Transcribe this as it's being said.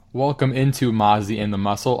Welcome into Mozzie and the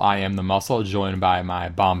Muscle. I am the Muscle, joined by my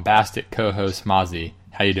bombastic co-host Mozzie.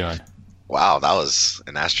 How you doing? Wow, that was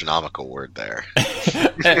an astronomical word there.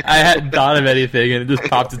 I hadn't thought of anything, and it just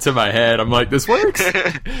popped into my head. I'm like, this works.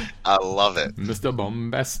 I love it. Mr.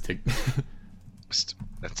 Bombastic.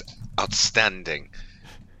 That's outstanding.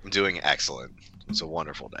 I'm doing excellent. It was a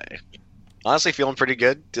wonderful day. Honestly, feeling pretty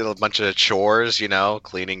good. Did a bunch of chores,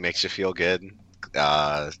 cleaning makes you feel good.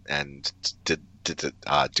 And did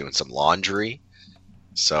doing some laundry.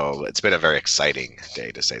 So it's been a very exciting day,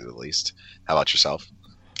 to say the least. How about yourself?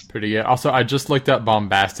 Pretty good. Also, I just looked up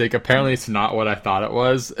bombastic. Apparently, it's not what I thought it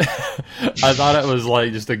was. I thought it was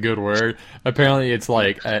like just a good word. Apparently, it's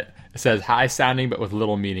like it says high sounding but with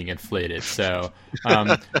little meaning, inflated. So,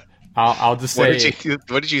 I'll just say.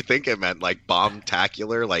 What did you think it meant? Like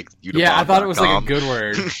bomb-tacular? Like yeah, I thought it was like a good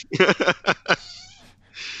word.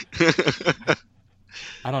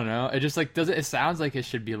 I don't know. It just like doesn't. It sounds like it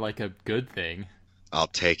should be like a good thing. I'll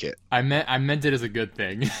take it. I meant it as a good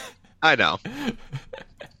thing. I know.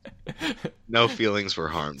 No feelings were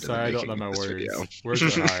harmed. Sorry, I don't know my words. Video. Words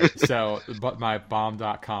are hard. So, but my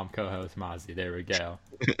bomb.com co-host Mozzie. There we go.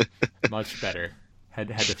 Much better. Had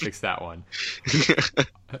to fix that one.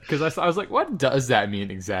 Because I was like, what does that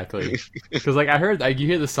mean exactly? Because like I heard like you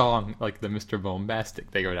hear the song like the Mr.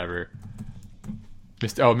 Bombastic thing or whatever.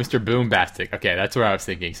 Mr. Boombastic. Okay, that's what I was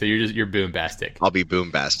thinking. So you're Boombastic. I'll be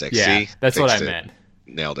Boombastic. Yeah, see? that's what I Fixed it. meant.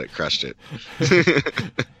 Nailed it. Crushed it.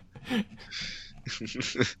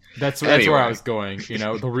 That's Anyway. where I was going.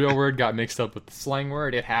 The real word got mixed up with the slang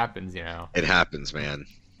word. It happens, It happens, man.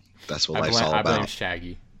 That's what I life's all blame about.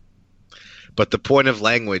 Shaggy. But the point of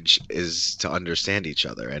language is to understand each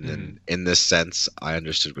other, and in this sense, I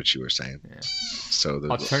understood what you were saying. Yeah. So the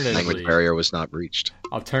Alternatively- language barrier was not breached.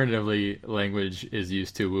 Alternatively, language is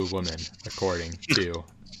used to woo women, according to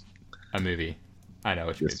a movie. I know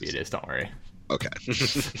which movie it is. Don't worry. Okay.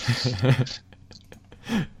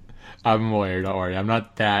 I'm a lawyer. Don't worry. I'm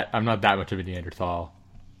not that much of a Neanderthal.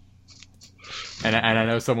 And I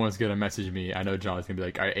know someone's gonna message me. I know John's gonna be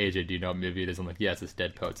like, "All right, AJ, do you know what movie it is?" I'm like, "Yes, it's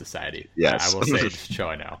Dead Poet Society." Yes. I will say, just show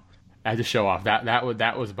I know. I had to show off.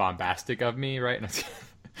 That was bombastic of me, right?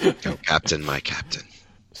 Go, Captain, my captain.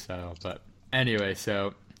 So, but anyway,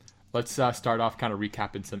 so let's start off kind of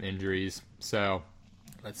recapping some injuries. So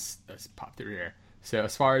let's pop through here. So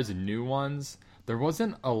as far as new ones, there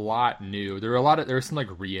wasn't a lot new. There was some like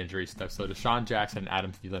re-injury stuff. So Deshaun Jackson and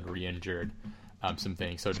Adam Thielen re-injured some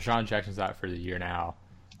things. So Deshaun Jackson's out for the year now.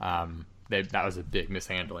 That was a big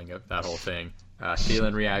mishandling of that whole thing.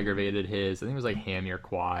 Thielen re-aggravated his, I think it was like hammy or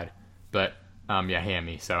quad, but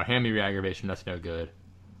hammy. So hammy re-aggravation, that's no good.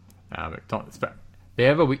 Don't expect. They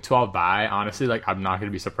have a week 12 bye. Honestly, like I'm not going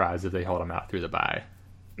to be surprised if they hold him out through the bye.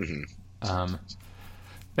 Mm-hmm.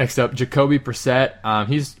 Next up, Jacoby Brissett.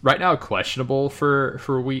 He's right now questionable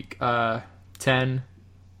for week 10.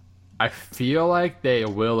 I feel like they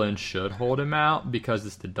will and should hold him out because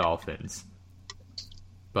it's the Dolphins.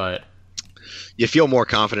 But You feel more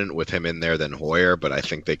confident with him in there than Hoyer, but I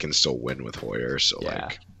think they can still win with Hoyer. So Yeah.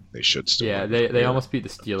 they should still. yeah, win with they Hoyer. almost beat the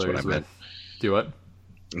Steelers what I meant. Do it.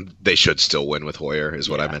 They should still win with Hoyer, is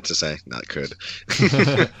what I Yeah. meant to say. Not could.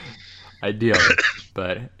 Ideally.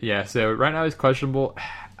 But yeah, so right now he's questionable.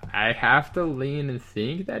 I have to lean and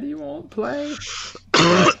think that he won't play.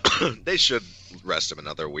 They should rest him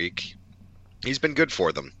another week. He's been good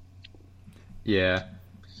for them. Yeah.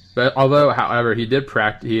 But however, he did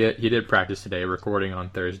practice. He did practice today, recording on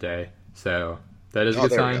Thursday. So that is a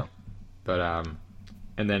good there we sign. go. But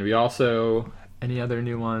and then we also any other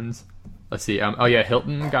new ones? Let's see.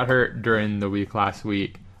 Hilton got hurt during the week last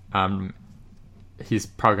week. He's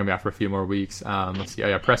probably gonna be out for a few more weeks. Let's see.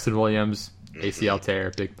 Preston Williams, ACL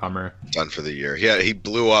tear, big bummer. Done for the year. Yeah, he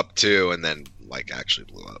blew up too, and then actually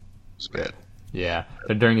blew up. It was bad. Yeah,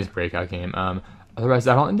 during his breakout game. Otherwise,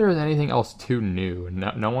 I don't think there was anything else too new.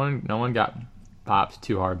 No one got popped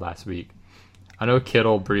too hard last week. I know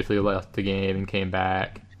Kittle briefly left the game and came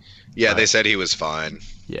back. Yeah, they said he was fine.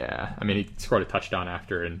 Yeah, I mean he scored a touchdown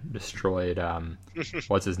after and destroyed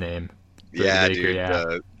what's his name? Yeah, Baker, dude.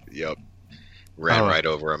 yeah. Yep. Ran right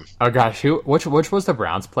over him. Oh gosh, which was the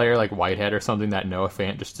Browns player, like Whitehead or something, that Noah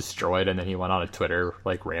Fant just destroyed, and then he went on a Twitter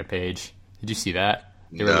like rampage. Did you see that?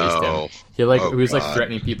 They released him. He was like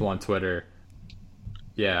threatening people on Twitter.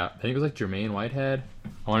 Yeah, I think it was like Jermaine Whitehead.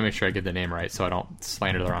 I want to make sure I get the name right so I don't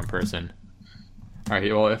slander the wrong person. All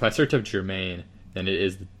right, well, if I search up Jermaine, then it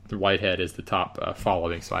is the Whitehead is the top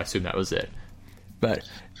following, so I assume that was it. But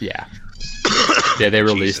yeah, they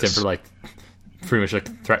released him for like pretty much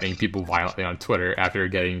like threatening people violently on Twitter after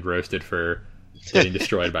getting roasted for getting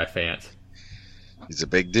destroyed by fans. He's a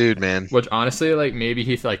big dude, man. Which honestly, like maybe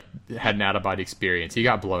he like had an out of body experience. He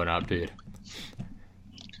got blown up, dude.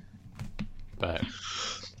 But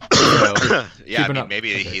Yeah, I mean,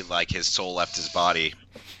 maybe he like his soul left his body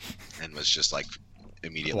and was just like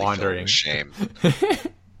immediately wandering filled with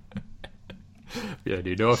shame. Yeah,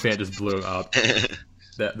 dude, Noah Fant just blew him up.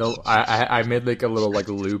 I made like a little like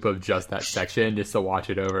loop of just that section just to watch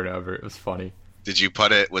it over and over. It was funny. Did you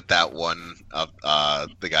put it with that one of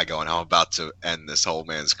the guy going, "I'm about to end this whole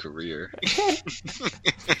man's career"?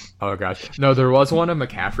 Oh gosh, no, there was one of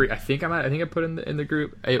McCaffrey. I think I put in the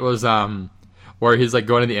group. It was where he's like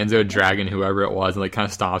going to the end zone, dragging whoever it was, and like kind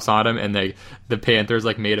of stomps on him, and the Panthers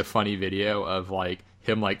like made a funny video of like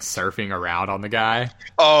him like surfing around on the guy.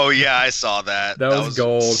 Oh yeah, I saw that. That was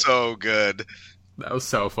gold. So good. That was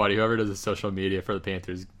so funny. Whoever does the social media for the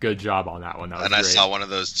Panthers, good job on that one. That was great. I saw one of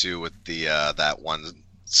those too with the that one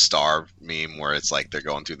star meme where it's like they're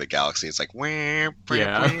going through the galaxy. It's like Yeah.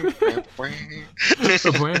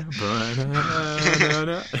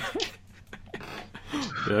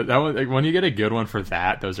 That one, like, when you get a good one for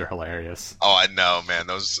that, those are hilarious. Oh, I know, man.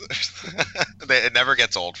 Those it never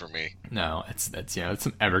gets old for me. No, it's it's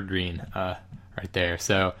some evergreen right there.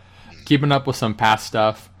 So keeping up with some past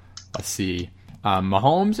stuff. Let's see.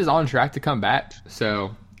 Mahomes is on track to come back.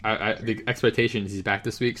 So the expectation is he's back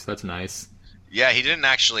this week. So that's nice. Yeah, he didn't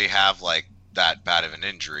actually have like that bad of an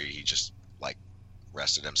injury. He just like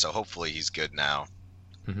rested him. So hopefully he's good now.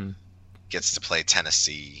 Mm-hmm. Gets to play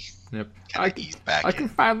Tennessee. Yep. I can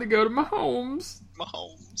finally go to Mahomes.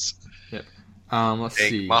 Yep. Let's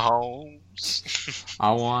see. Mahomes.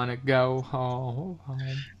 I want to go home.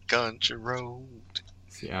 Country road.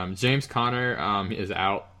 See, James Conner is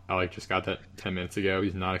out. I just got that 10 minutes ago.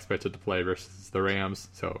 He's not expected to play versus the Rams,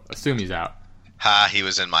 so assume he's out. He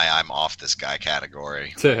was in my I'm off this guy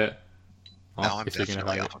category. Well, I'm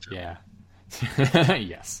definitely off of him. Yeah.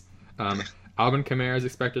 Yes. Alvin Kamara is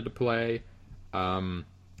expected to play. Let's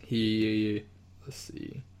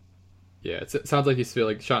see. Yeah, it sounds like he's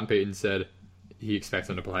feeling like Sean Payton said he expects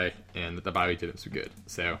him to play and that the bye week did him so good.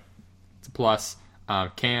 So it's a plus.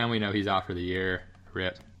 Cam, we know he's out for the year.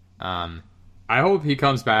 RIP. I hope he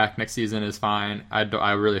comes back. Next season is fine.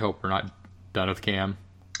 I really hope we're not done with Cam.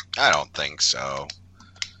 I don't think so.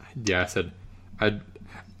 Yeah,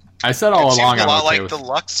 I said all along. It seems a lot like the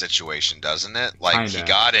Luck situation, doesn't it? Like he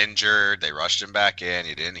got injured, they rushed him back in.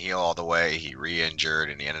 He didn't heal all the way. He re-injured,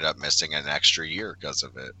 and he ended up missing an extra year because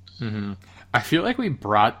of it. Mm-hmm. I feel like we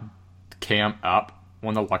brought Cam up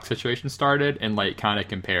when the Luck situation started and like kind of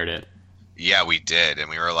compared it. Yeah, we did, and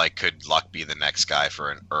we were like, could Luck be the next guy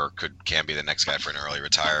could Cam be the next guy for an early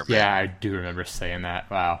retirement? Yeah, I do remember saying that.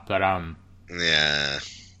 Wow, but yeah.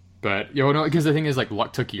 But no, because the thing is, like,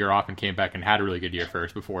 Luck took a year off and came back and had a really good year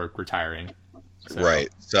first before retiring. So, right.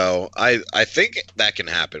 So I think that can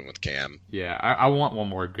happen with Cam. Yeah, I want one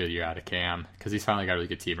more good year out of Cam because he's finally got a really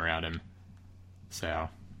good team around him. So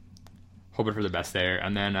hoping for the best there.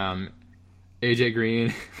 And then AJ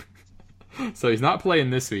Green. So he's not playing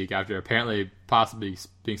this week after apparently possibly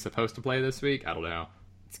being supposed to play this week. I don't know.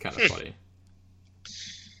 It's kind of funny.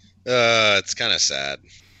 It's kind of sad.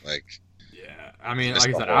 Like. I mean, like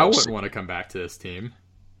I said, I wouldn't want to come back to this team.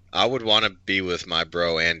 I would want to be with my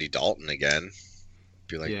bro Andy Dalton again.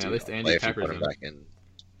 Be like, at least Andy Pepper's back in.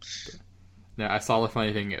 Yeah, I saw the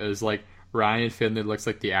funny thing. It was like Ryan Finley looks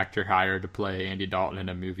like the actor hired to play Andy Dalton in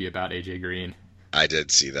a movie about AJ Green. I did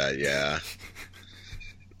see that, yeah.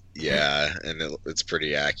 Yeah, and it's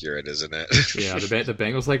pretty accurate, isn't it? Yeah, the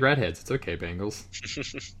Bengals like redheads. It's okay, Bengals.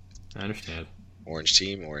 I understand. Orange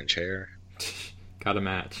team, orange hair. Got a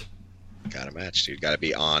match. Got to match, dude. Got to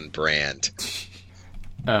be on brand.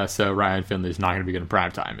 So Ryan Finley's not going to be good in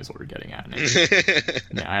prime time, is what we're getting at.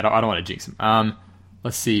 Yeah, I don't want to jinx him.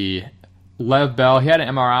 Let's see. Lev Bell, he had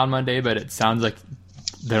an MRI on Monday, but it sounds like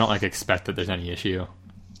they don't expect that there's any issue.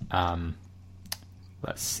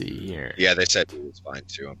 Let's see here. Yeah, they said he was fine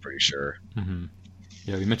too. I'm pretty sure. Mm-hmm.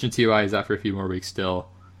 Yeah, we mentioned Ty is out for a few more weeks still.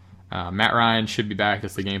 Matt Ryan should be back.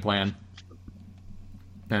 That's the game plan.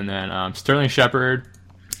 And then Sterling Shepard.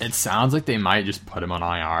 It sounds like they might just put him on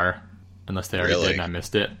IR, unless they already did and I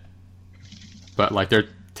missed it. But they're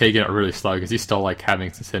taking it really slow because he's still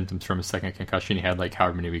having some symptoms from a second concussion he had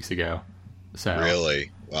however many weeks ago. So really,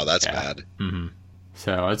 wow, that's bad. Mm-hmm.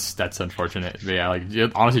 So that's unfortunate. But yeah,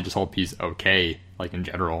 honestly, just hope he's okay, in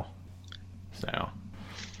general. So,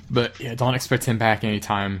 but yeah, don't expect him back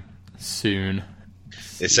anytime soon.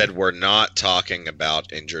 They said we're not talking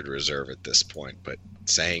about injured reserve at this point, but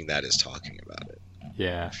saying that is talking about it.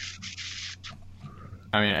 Yeah.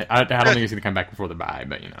 I mean, I don't think he's going to come back before the bye,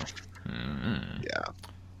 but Yeah.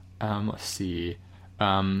 Let's see.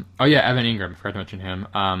 Oh yeah, Evan Ingram. Forgot to mention him.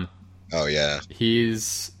 Oh yeah,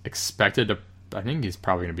 He's expected to. I think he's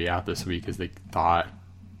probably going to be out this week, as they thought.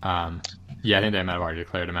 Yeah, I think they might have already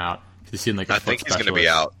declared him out. He's seen like I think he's going to be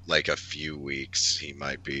out like a few weeks. He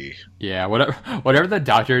might be. Yeah, whatever the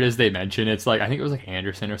doctor it is they mention, it's like I think it was like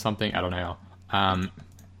Anderson or something. I don't know.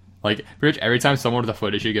 Like pretty much every time someone with a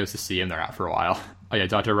foot issue goes to see him, they're out for a while. Oh yeah,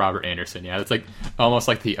 Dr. Robert Anderson. Yeah, it's like almost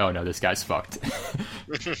like the oh no, this guy's fucked.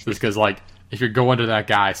 Just because like if you're going to that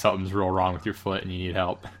guy, something's real wrong with your foot and you need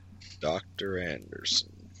help. Dr. Anderson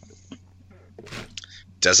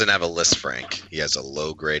doesn't have a Lisfranc. He has a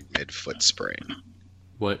low-grade midfoot sprain.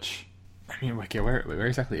 Which, I mean, like, yeah, where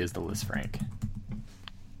exactly is the Lisfranc?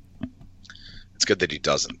 It's good that he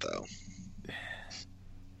doesn't, though.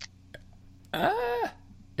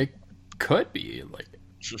 It could be like.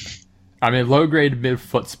 I mean, low-grade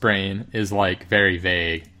midfoot sprain is like very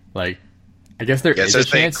vague. Like, I guess there is a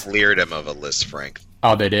chance. They cleared him of a Lisfranc.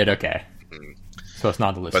 Oh, they did. Okay. Mm-hmm. So it's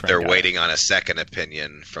not the Lisfranc. But they're guy. waiting on a second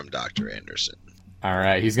opinion from Dr. Anderson. All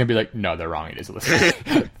right, he's gonna be like, no, they're wrong. It is a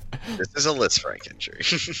Lisfranc. This is a Lisfranc injury.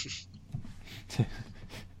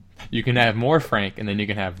 You can have more Frank, and then you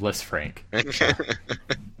can have Lisfranc.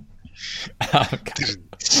 Oh,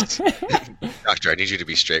 Doctor, I need you to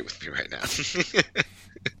be straight with me right now.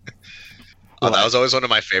 That was always one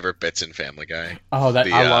of my favorite bits in Family Guy. Oh,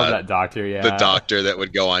 I love that doctor. Yeah, the doctor that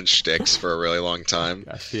would go on shticks for a really long time.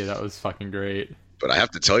 Gosh, yeah, that was fucking great. But I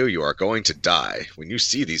have to tell you, you are going to die when you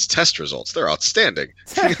see these test results. They're outstanding.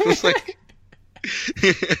 Like...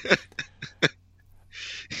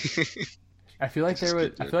 I feel like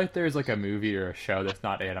there's like a movie or a show that's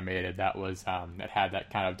not animated that was that had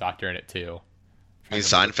that kind of doctor in it too. I mean,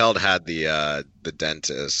 Seinfeld had the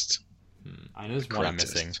dentist. I know there's one I'm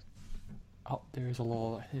missing. Oh, there's a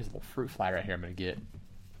little fruit fly right here. I'm gonna get.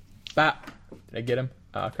 Bap! Did I get him?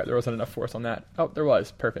 Crap, there wasn't enough force on that. Oh, there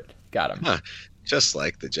was. Perfect. Got him. Huh. Just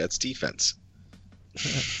like the Jets' defense.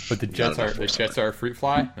 But the Jets are a fruit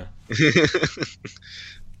fly.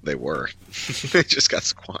 They were. They just got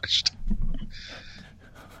squashed.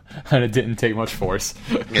 And it didn't take much force.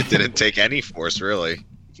 It didn't take any force, really.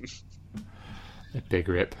 Big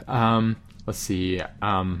rip. Let's see.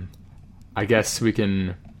 I guess we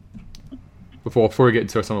can. Before we get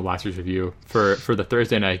into some of last year's review for the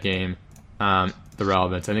Thursday night game, the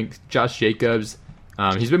relevance. I think Josh Jacobs.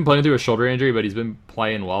 He's been playing through a shoulder injury, but he's been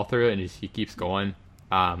playing well through it, and he keeps going.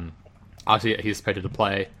 Obviously, he's expected to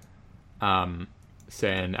play.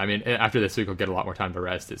 Saying, I mean, after this week, he'll get a lot more time to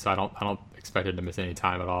rest it, so I don't expect him to miss any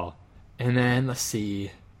time at all. And then let's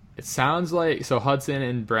see. It sounds like Hudson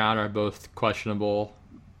and Brown are both questionable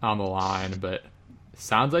on the line, but it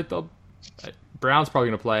sounds like Brown's probably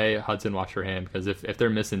going to play. Hudson, watch for him, because if they're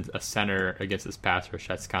missing a center against this pass rush,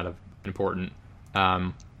 that's kind of important.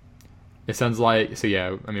 It sounds like, so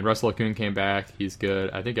yeah, I mean, Russell Okung came back. He's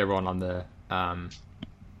good. I think everyone on the,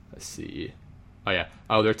 let's see. Oh, yeah.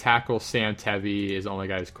 Oh, their tackle, Sam Tevy, is the only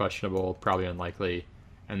guy who's questionable, probably unlikely.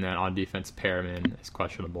 And then on defense, Perriman is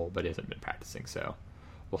questionable, but he hasn't been practicing, so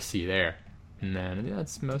we'll see there. And then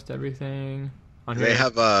that's most everything on here. They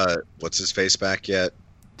have, what's his face back yet?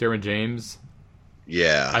 Derwin James.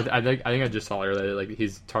 Yeah. I think I just saw earlier, like,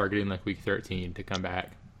 he's targeting, like, week 13 to come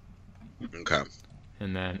back. Okay.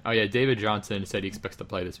 And then, oh, yeah, David Johnson said he expects to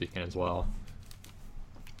play this weekend as well.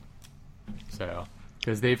 So,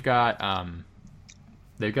 because they've got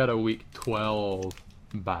a week 12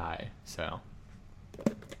 bye, so.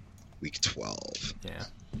 Week 12. Yeah.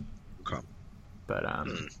 Okay. But,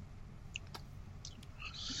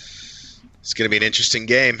 It's going to be an interesting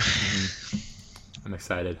game. I'm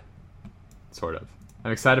excited. Sort of.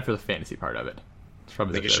 I'm excited for the fantasy part of it. I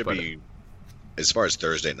think it should be, as far as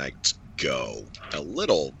Thursday nights go, a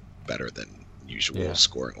little better than usual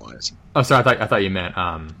scoring-wise. Oh, sorry, I thought you meant,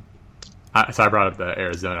 so I brought up the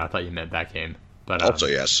Arizona. I thought you meant that game. But also,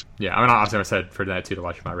 yes. Yeah, I mean, I was going to say for that, too, to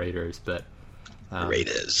watch my Raiders, but...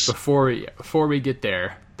 Raiders. Before we get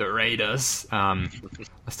there, the Raiders,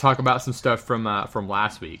 let's talk about some stuff from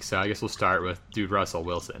last week. So I guess we'll start with dude Russell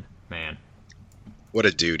Wilson. Man. What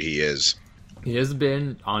a dude he is. He has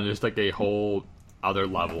been on just like a whole other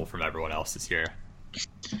level from everyone else this year.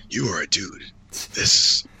 You are a dude.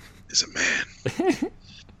 This is a man.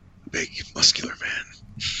 Big, muscular man.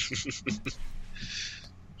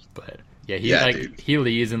 But yeah, dude. He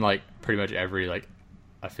leads in like pretty much every like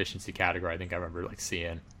efficiency category I think I remember like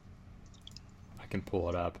seeing. I can pull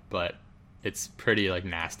it up, but it's pretty like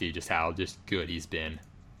nasty just how just good he's been.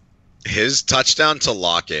 His touchdown to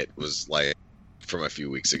Lockett was like from a few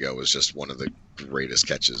weeks ago was just one of the greatest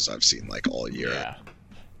catches I've seen like all year. Yeah.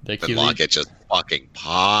 And Lockett just fucking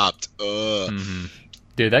popped. Mm-hmm.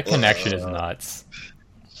 Dude, that connection is nuts.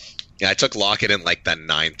 Yeah, I took Lockett in like the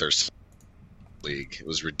ninth or so league. It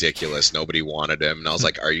was ridiculous. Nobody wanted him, and I was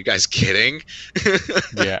like, "Are you guys kidding?"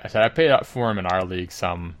 Yeah, so I paid up for him in our league.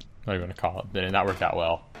 Some, what do you want to call it? But that worked out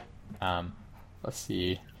well. Let's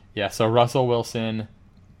see. Yeah, so Russell Wilson,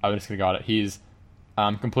 I'm just gonna go it. He's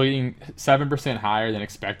completing 7% higher than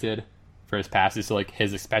expected for his passes. So like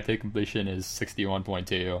his expected completion is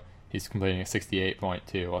 61.2. He's completing a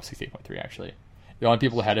 68.2, well 68.3 actually. The only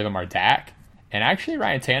people ahead of him are Dak and actually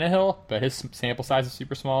Ryan Tannehill, but his sample size is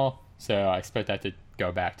super small, so I expect that to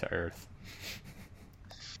go back to earth,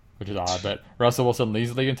 which is odd. But Russell Wilson leads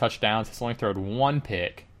the league in touchdowns. He's only thrown one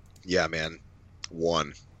pick. Yeah, man,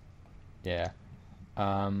 one. Yeah.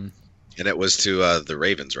 And it was to the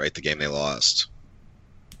Ravens, right? The game they lost.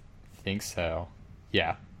 I think so.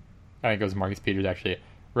 Yeah. I think it was Marcus Peters, actually.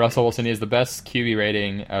 Russell Wilson is the best QB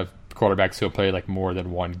rating of quarterbacks who have played like more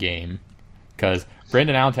than one game. Because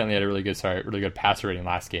Brandon Allen technically had a really good passer rating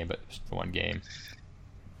last game, but just the one game.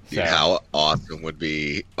 So, Dude, how awesome would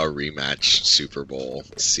be a rematch Super Bowl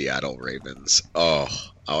Seattle Ravens? Oh,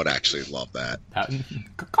 I would actually love that.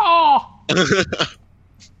 Caw!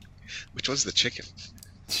 Which one's the chicken?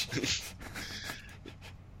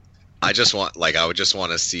 I would just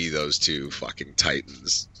want to see those two fucking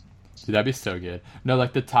Titans. Dude, that'd be so good. No,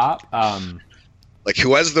 like the top, like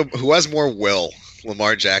who has more will,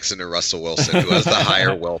 Lamar Jackson or Russell Wilson? Who has the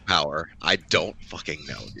higher willpower? I don't fucking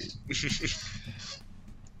know, dude.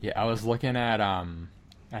 Yeah, I was looking at I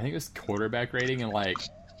think it was quarterback rating and like,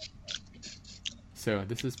 so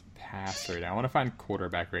this is pass rating. I want to find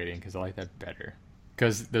quarterback rating because I like that better.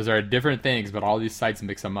 Because those are different things, but all these sites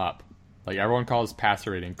mix them up. Like everyone calls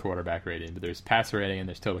passer rating quarterback rating, but there's passer rating and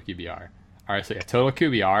there's total QBR. All right, so yeah, total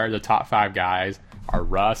QBR, the top 5 guys are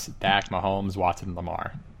Russ, Dak, Mahomes, Watson, and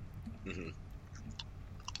Lamar. Mm-hmm.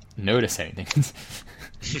 Notice anything?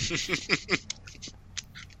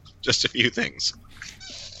 Just a few things.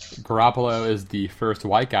 Garoppolo is the first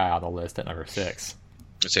white guy on the list at number 6.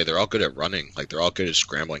 I'd say they're all good at running. Like they're all good at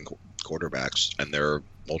scrambling quarterbacks, and they're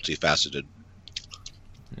multifaceted.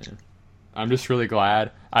 Yeah. I'm just really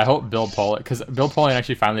glad. I hope Bill Polian, because Bill Polian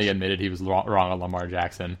actually finally admitted he was wrong on Lamar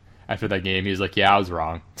Jackson after that game. He was like, "Yeah, I was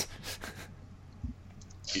wrong."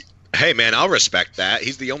 Hey, man, I'll respect that.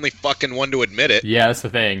 He's the only fucking one to admit it. Yeah, that's the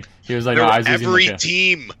thing. He was like, "No, I was using every like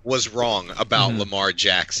team was wrong about Lamar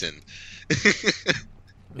Jackson."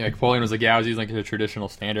 Yeah, like Polian was like, "Yeah, I was using like a traditional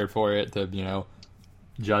standard for it to,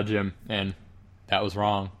 judge him, and that was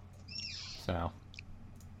wrong." So,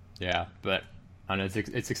 yeah, but I don't know,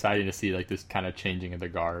 it's exciting to see like this kind of changing of the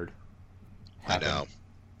guard happen.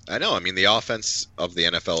 I know. I mean, the offense of the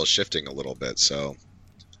NFL is shifting a little bit, so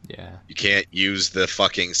yeah, you can't use the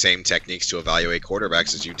fucking same techniques to evaluate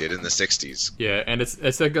quarterbacks as you did in the '60s. Yeah, and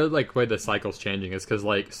it's a good like way the cycle's changing is because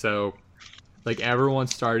like everyone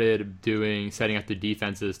started setting up the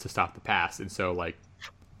defenses to stop the pass, and so like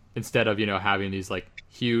instead of having these like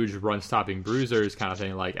huge run stopping bruisers kind of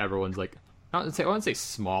thing, like everyone's like I wouldn't say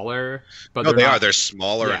smaller, but they're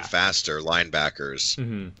smaller and faster linebackers.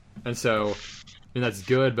 Mm-hmm. And so that's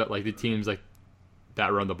good, but like the teams like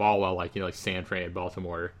that run the ball well, like like San Fran and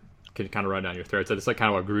Baltimore can kind of run down your throat. So it's like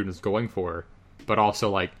kind of what Gruden's going for, but also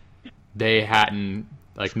like they hadn't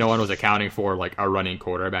like no one was accounting for like a running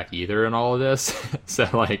quarterback either in all of this. So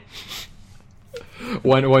like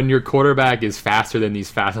when your quarterback is faster than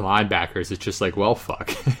these fast linebackers, it's just like, well,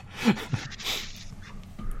 fuck.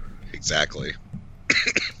 Exactly.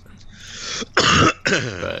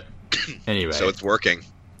 But anyway, so it's working.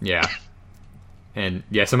 Yeah. And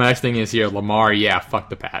yeah, so my next thing is here, Lamar. Yeah, fuck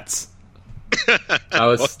the Pats.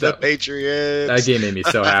 Fuck the Patriots. That game made me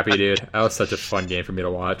so happy, dude. That was such a fun game for me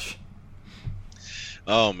to watch.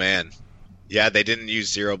 Oh man, yeah, they didn't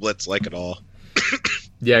use zero blitz like at all.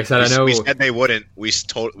 Yeah, because I know we said they wouldn't. We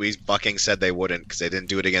fucking said they wouldn't because they didn't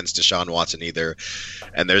do it against Deshaun Watson either.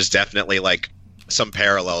 And there's definitely like some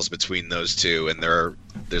parallels between those two and their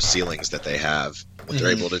ceilings that they have, what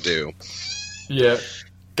they're able to do. Yeah.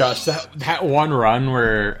 Gosh, that one run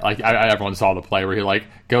where like everyone saw the play where he like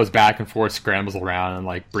goes back and forth, scrambles around, and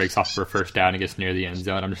like breaks off for a first down and gets near the end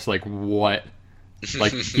zone. I'm just like, what?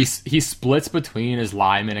 Like he splits between his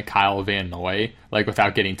lineman and Kyle Van Noy like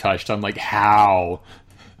without getting touched. I'm like, how?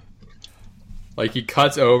 Like he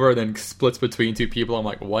cuts over, then splits between two people. I'm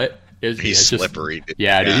like, what? He's slippery.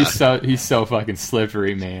 Yeah, dude, he's so fucking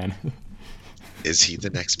slippery, man. Is he the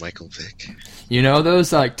next Michael Vick? You know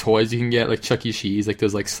those like toys you can get like Chuck E. Cheese, like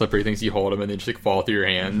those like slippery things you hold them and they just like fall through your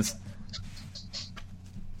hands.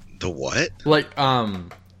 The what? Like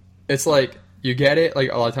it's like you get it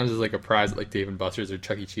like a lot of times it's like a prize at like Dave and Buster's or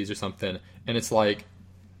Chuck E. Cheese or something, and it's like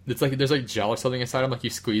there's like gel or something inside them. Like you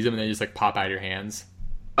squeeze them and they just like pop out of your hands.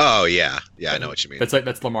 Oh yeah, yeah, I know what you mean.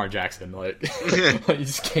 That's Lamar Jackson. Like you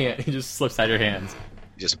just can't. He just slips out of your hands.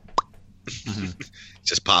 Just Mhm.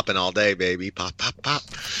 just popping all day, baby. Pop, pop, pop.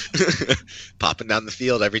 Popping down the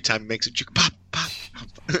field every time he makes a juke. Pop, pop, pop.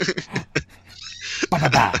 Ba, ba,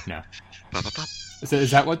 ba. No. Pop, pop, pop. So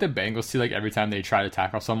is that what the Bengals do? Like every time they try to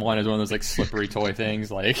tackle someone, is one of those like slippery toy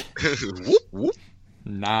things? Like, Whoop, whoop.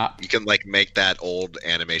 nah. You can like make that old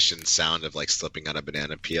animation sound of like slipping on a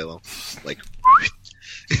banana peel, like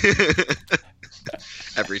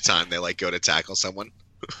every time they like go to tackle someone.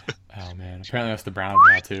 Oh man. Apparently that's the Browns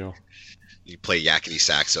now too. You play yakety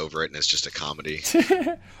sax over it, and it's just a comedy.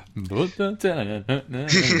 Oh,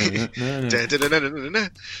 man.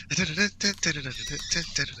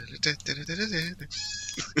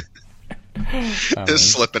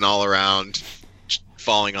 Just slipping all around,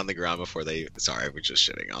 falling on the ground before they. Sorry, we're just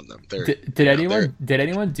shitting on them. Did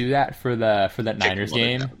anyone do that for that Niners Kicking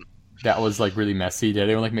game? mud down. That was like really messy. Did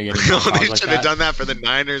anyone like make any No, montage they like should have that? done that for the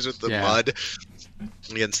Niners with the Yeah. mud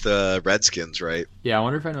against the Redskins, right? Yeah, I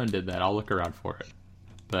wonder if anyone did that. I'll look around for it.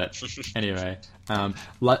 But anyway,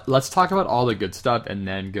 let's talk about all the good stuff and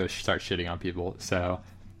then go start shitting on people. So,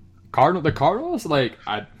 the Cardinals, like,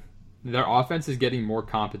 their offense is getting more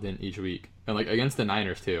competent each week, and like against the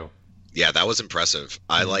Niners too. Yeah, that was impressive.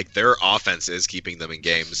 I Mhm. like their offense is keeping them in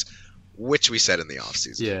games, which we said in the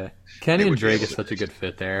offseason. Yeah, Kenny They and would be Drake able is to- such a good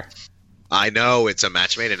fit there. I know it's a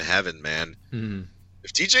match made in heaven, man. Mhm.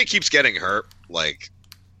 If TJ keeps getting hurt, like,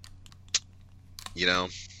 you know,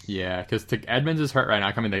 Yeah, because Edmonds is hurt right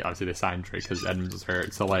now. I mean, obviously they signed Drake because Edmonds is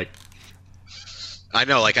hurt. So like, I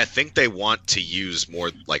know, like, I think they want to use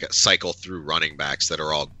more, like, a cycle through running backs that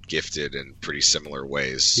are all gifted in pretty similar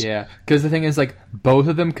ways. yeah, because the thing is, like, both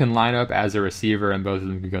of them can line up as a receiver, and both of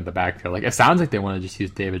them can go in the backfield. Like, it sounds like they want to just use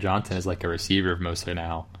David Johnson as like a receiver mostly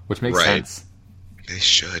now, which makes Right. sense. They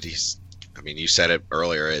should. I mean, you said it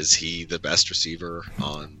earlier. Is he the best receiver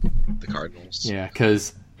on the Cardinals? Yeah,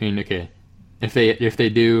 because I mean, okay, if they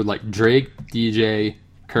do like Drake, DJ,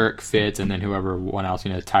 Kirk, Fitz, and then whoever one else,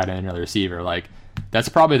 tight end or the receiver, like that's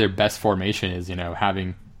probably their best formation is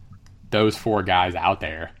having those four guys out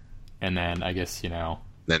there, and then I guess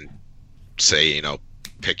Then say,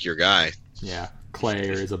 pick your guy. yeah, Clay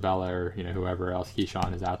or Isabella or whoever else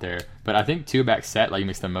Keyshawn is out there. But I think two back set like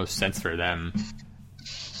makes the most sense for them.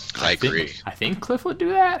 I agree. I think Cliff would do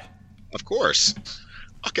that. Of course.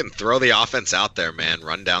 Fucking throw the offense out there, man.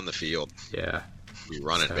 Run down the field. Yeah. Be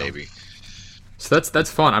running, So- baby. So that's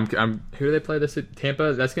fun. I'm who do they play this at?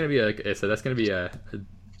 Tampa? That's gonna be that's gonna be a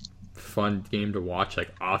fun game to watch, like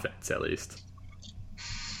offense at least.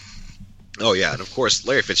 Oh, yeah. And, of course,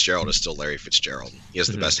 Larry Fitzgerald is still Larry Fitzgerald. He has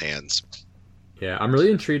the Mhm. best hands. Yeah, I'm really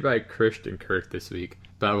intrigued by Christian Kirk this week,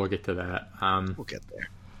 but we'll get to that. We'll get there.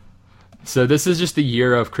 So this is just the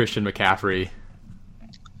year of Christian McCaffrey.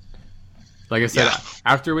 Like I said, Yeah.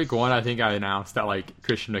 after week 1, I think I announced that like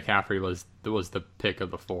Christian McCaffrey was the pick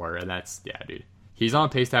of the 4, and that's dude. He's on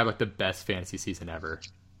pace to have like the best fantasy season ever.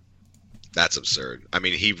 That's absurd. I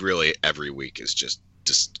mean, he really, every week is just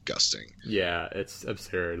disgusting. Yeah, it's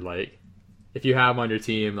absurd. Like, if you have him on your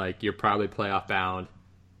team, like you're probably playoff bound.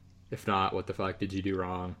 If not, what the fuck did you do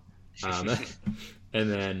wrong? And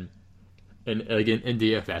then, like in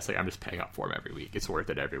DFS, like I'm just paying up for him every week. It's worth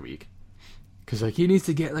it every week. Cause like he needs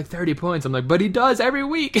to get like 30 points. I'm like, but he does every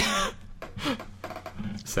week.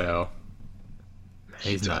 So,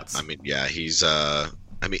 he's nuts. I mean, yeah, he's. I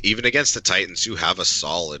mean, even against the Titans, who have a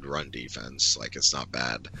solid run defense, like it's not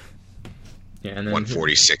bad. Yeah, and then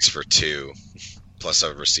 146 for 2, plus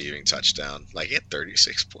a receiving touchdown. Like he had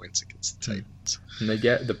 36 points against the Titans. And they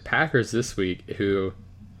get the Packers this week, who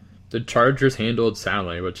the Chargers handled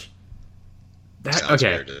soundly. Which Sounds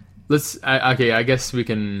okay, weird to- let's okay. I guess we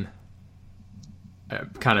can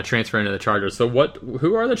kind of transfer into the Chargers. So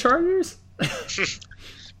who are the Chargers?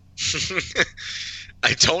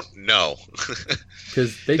 I don't know.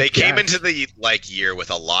 Because They came into the year with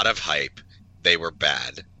a lot of hype. They were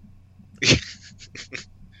bad.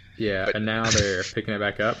 yeah, but- and now they're picking it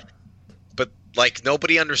back up. But like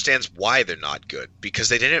nobody understands why they're not good because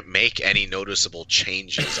they didn't make any noticeable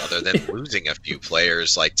changes other than losing a few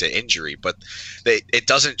players like to injury, but it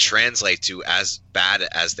doesn't translate to as bad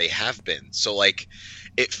as they have been. So like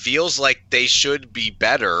it feels like they should be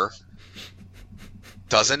better,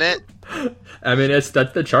 doesn't it? I mean, that's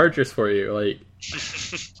the Chargers for you. Like,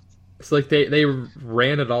 it's like they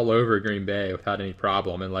ran it all over Green Bay without any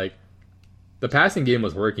problem, and like the passing game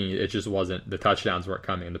was working. It just wasn't, the touchdowns weren't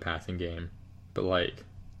coming in the passing game. But like,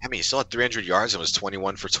 I mean, he still had 300 yards and was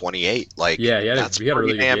 21 for 28. Like, yeah, that's he had a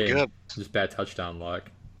pretty really damn good game. good. Just bad touchdown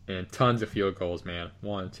luck and tons of field goals, man.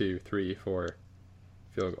 1, 2, 3, 4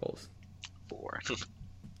 field goals. 4.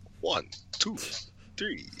 1, 2,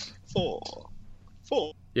 3, 4,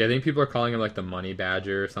 4. Yeah, I think people are calling him like the Money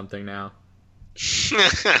Badger or something now.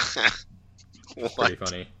 What? Pretty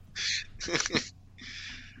funny.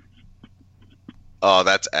 Oh,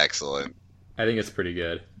 that's excellent. I think it's pretty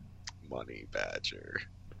good. Money Badger.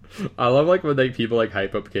 I love like when people like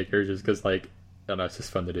hype up kickers just because like I don't know, it's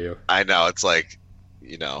just fun to do. I know, it's like,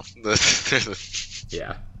 you know,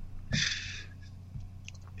 Yeah.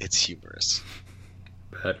 it's humorous.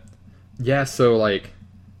 But yeah, so like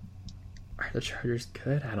are the Chargers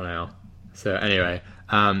good? I don't know. So anyway,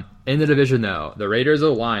 in the division though, the Raiders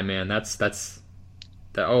O-line, man, that's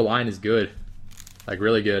the O-line is good. Like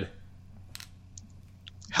really good.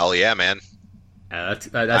 Hell yeah, man. Yeah, that's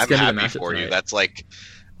I'm gonna be the happy matchup for you. tonight. That's like,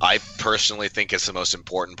 I personally think it's the most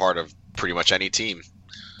important part of pretty much any team,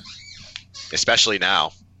 especially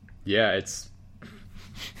now. Yeah, it's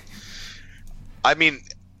I mean,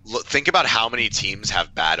 look, think about how many teams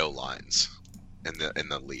have bad O lines in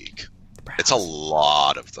the league. It's a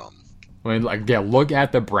lot of them. I mean, like, yeah, look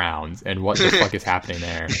at the Browns and what the fuck is happening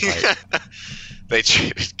there. Like, They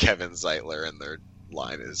traded Kevin Zeitler, and their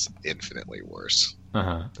line is infinitely worse.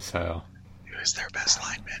 So Who's their best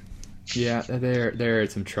lineman? yeah, they're in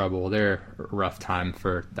some trouble. They're a rough time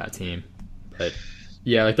for that team. But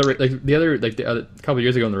yeah, like the other couple of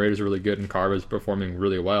years ago when the Raiders were really good and Carr was performing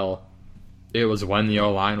really well, it was when the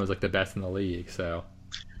O line was like the best in the league. So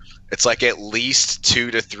It's like at least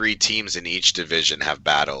 2 to 3 teams in each division have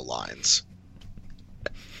bad O lines.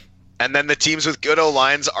 And then the teams with good O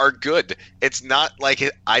lines are good. It's not like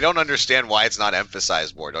I don't understand why it's not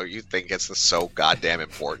emphasized more. Don't you think it's so goddamn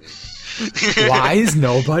important? why is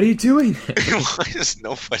nobody doing it? Why is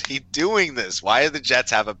nobody doing this? Why do the Jets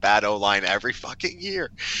have a bad O line every fucking year?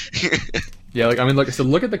 Yeah, like I mean, look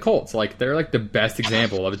at the Colts. Like they're like the best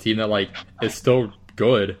example of a team that like is still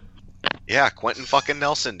good. Yeah, Quentin fucking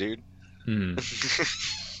Nelson, dude. Hmm.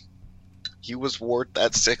 He was worth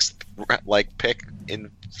that 6th like pick in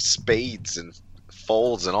spades and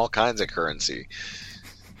folds and all kinds of currency.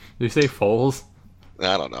 Did you say Foles?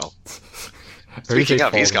 I don't know. Or you say Speaking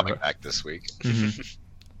of, he's Foles? coming back this week.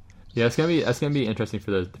 Yeah, that's gonna be interesting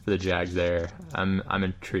for the Jags there. I'm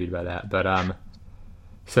intrigued by that. But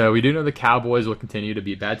so we do know the Cowboys will continue to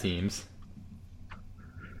beat bad teams.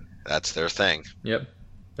 That's their thing. Yep,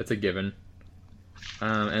 that's a given.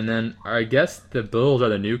 And then I guess the Bills are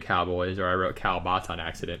the new Cowboys, or I wrote Cowbots on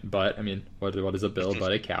accident. But I mean, what is a Bill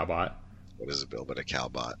but a Cowbot? What is a Bill but a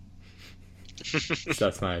Cowbot? So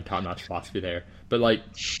that's my top-notch philosophy there. But like,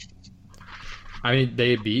 I mean,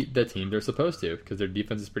 they beat the team they're supposed to because their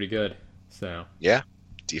defense is pretty good. So Yeah,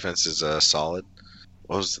 defense is solid.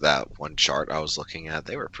 What was that one chart I was looking at?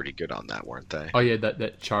 They were pretty good on that, weren't they? oh yeah,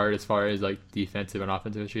 that chart as far as like defensive and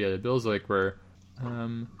offensive history. Yeah, the Bills like were,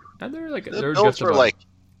 and they're like The they're Bills just were about, like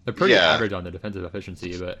they're pretty yeah. average on the defensive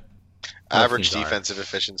efficiency, but average teams are. defensive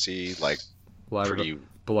efficiency, like below, pretty.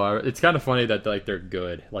 below. It's kind of funny that like they're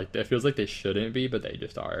good. Like it feels like they shouldn't be, but they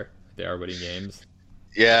just are. They are winning games.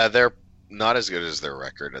 Yeah, they're not as good as their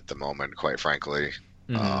record at the moment, quite frankly.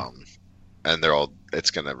 Mhm. And it's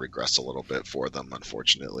going to regress a little bit for them,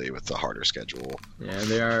 unfortunately, with the harder schedule.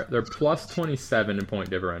 Yeah, they're plus 27 in point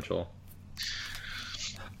differential.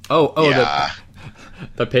 Oh, Yeah.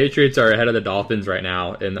 the Patriots are ahead of the Dolphins right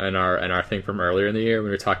now in our thing from earlier in the year when we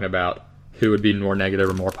were talking about who would be more negative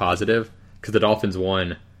or more positive because the Dolphins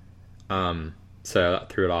won. So that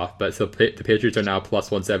threw it off. But so the Patriots are now plus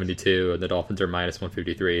 172 and the Dolphins are minus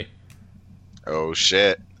 153. Oh,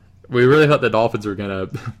 shit. We really thought the Dolphins were gonna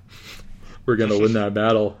win that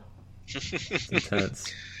battle. It's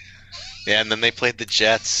intense. Yeah, and then they played the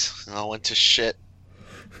Jets. And all went to shit.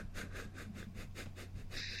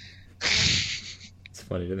 It's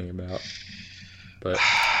funny to think about. But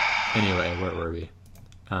anyway, where were we?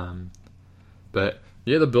 But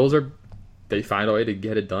yeah, the Bills they find a way to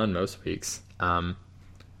get it done most weeks.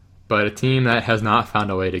 But a team that has not found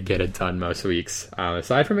a way to get it done most weeks,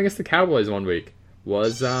 aside from against the Cowboys one week,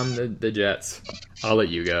 was the Jets. I'll let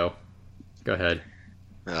you go. Go ahead.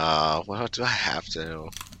 Well, do I have to?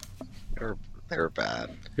 They were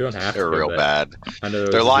bad. You don't have They're to. real but bad. I know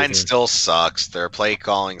Their line still sucks. Their play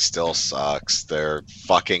calling still sucks. They're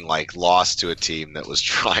fucking like lost to a team that was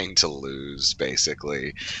trying to lose,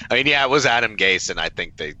 basically. I mean, yeah, it was Adam Gase, and I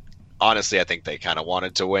think they kind of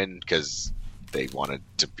wanted to win because they wanted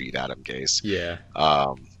to beat Adam Gase. Yeah.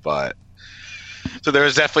 But so there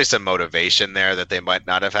was definitely some motivation there that they might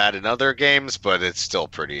not have had in other games, but it's still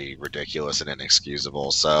pretty ridiculous and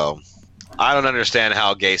inexcusable. So I don't understand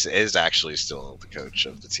how Gase is actually still the coach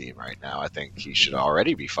of the team right now. I think he should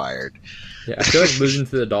already be fired. Yeah, I feel like losing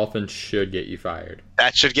to the Dolphins should get you fired.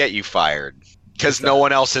 That should get you fired. Because no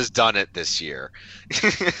one else has done it this year.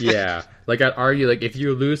 Yeah, like I'd argue, like if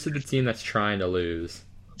you lose to the team that's trying to lose,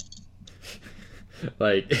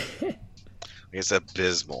 like It's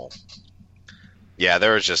abysmal. Yeah,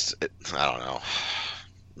 there was just I don't know.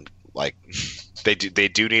 Like they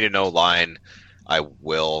do need a no line. I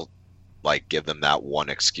will like give them that one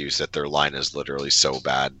excuse that their line is literally so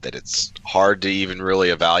bad that it's hard to even really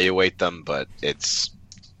evaluate them, but it's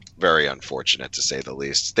very unfortunate to say the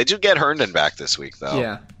least. They do get Herndon back this week though.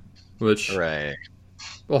 yeah, which Hooray.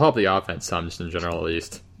 will help the offense some, just in general at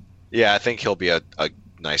least. Yeah, I think he'll be a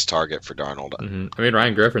nice target for Darnold. Mm-hmm. I mean,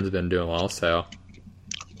 Ryan Griffin's been doing well, so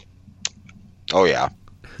Oh yeah.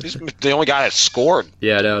 He's the only guy that scored.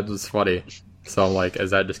 yeah, no, it's funny. So I'm like,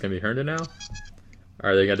 is that just gonna be Herndon now?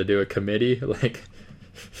 Are they going to do a committee? Like,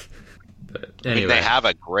 but anyway, I mean, they have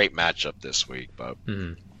a great matchup this week, but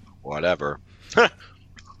whatever.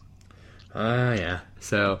 Yeah.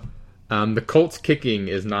 So, the Colts kicking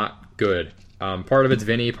is not good. Part of it's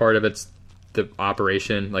Vinny, part of it's the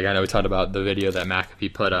operation. Like, I know we talked about the video that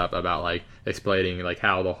McAfee put up about, like, explaining, like,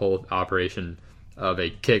 how the whole operation of a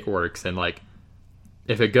kick works. And, like,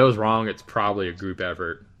 if it goes wrong, it's probably a group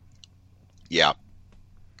effort. Yeah.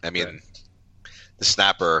 I mean, the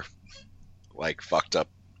snapper, like, fucked up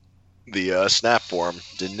the snap for him,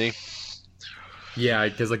 didn't he? Yeah,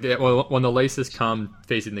 because like when the laces come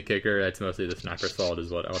facing the kicker, that's mostly the snapper's fault,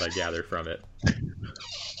 is what I gather from it.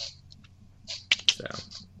 So,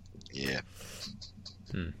 yeah.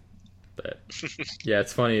 But yeah,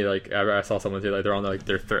 it's funny. Like I saw someone say like they're on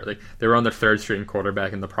their third, like they were on their third string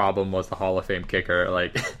quarterback, and the problem was the Hall of Fame kicker.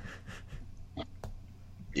 Like,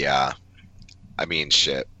 yeah, I mean,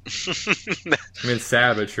 shit. I mean, it's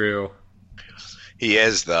sad but true. He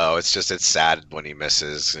is though. It's sad when he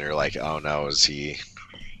misses, and you're like, oh no, is he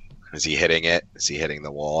hitting it? Is he hitting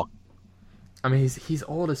the wall? I mean, he's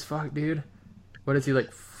old as fuck, dude. What is he,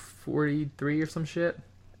 like 43 or some shit?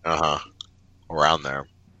 Around there.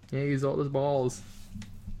 Yeah, he's old as balls.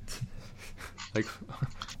 Like,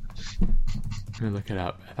 let me look it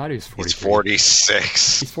up. I thought he was 43. He's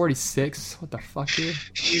 46. He's 46. What the fuck, dude?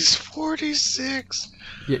 He's 46.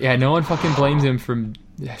 Yeah, no one fucking blames him for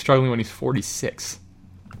struggling when he's 46.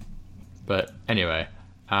 But anyway,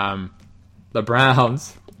 the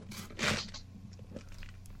Browns,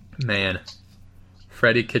 man,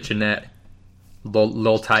 Freddie Kitchenette,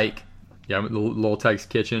 Lil Tyke, yeah, Lil Tyke's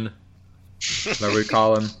Kitchen, whatever we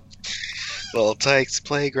call him. Lil Tyke's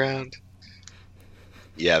Playground.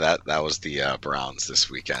 Yeah, that was the Browns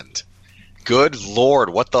this weekend. Good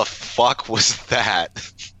lord, what the fuck was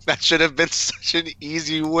that? That should have been such an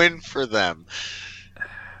easy win for them.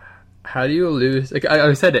 How do you lose? Like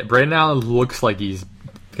I said, it. Brandon Allen looks like he's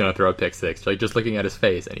gonna throw a pick six. Like just looking at his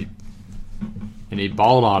face, and he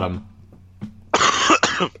balled on him.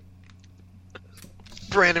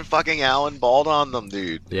 Brandon fucking Allen balled on them,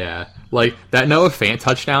 dude. Yeah, like that Noah Fant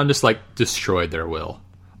touchdown just like destroyed their will.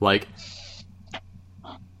 Like,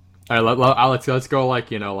 all right, let's go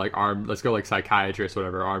like let's go like psychiatrist,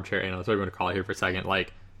 whatever, armchair analyst, whatever you want to call it here for a second.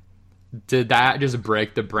 Like, did that just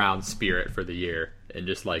break the Browns' spirit for the year? And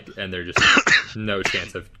they're just no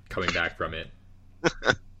chance of coming back from it.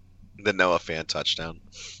 The Noah Fant touchdown.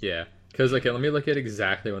 Yeah, because let me look at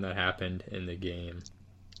exactly when that happened in the game.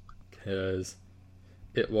 Because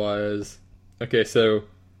it was so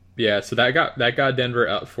that got Denver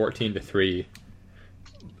up 14-3,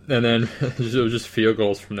 and then it was just field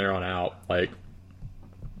goals from there on out. Like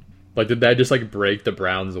did that just like break the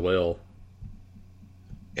Browns' will?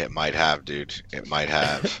 It might have, dude. It might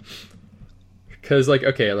have. Because,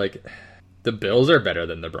 the Bills are better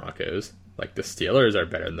than the Broncos. Like, the Steelers are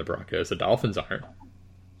better than the Broncos. The Dolphins aren't.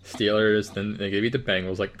 Steelers, then they beat the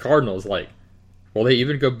Bengals. Like, Cardinals, will they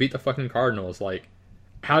even go beat the fucking Cardinals? Like,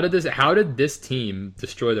 how did this team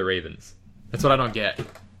destroy the Ravens? That's what I don't get.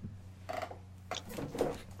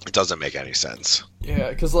 It doesn't make any sense. Yeah,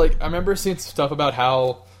 because, I remember seeing stuff about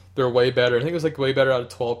how they're way better. I think it was, way better out of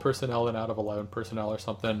 12 personnel than out of 11 personnel or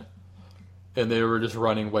something. And they were just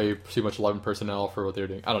running way too much 11 personnel for what they were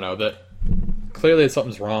doing. I don't know. That clearly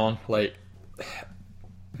something's wrong.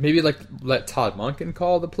 Maybe let Todd Monken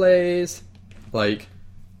call the plays. Like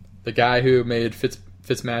the guy who made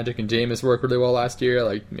Fitzmagic and Jameis work really well last year.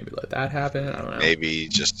 Maybe let that happen. I don't know. Maybe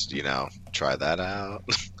just try that out.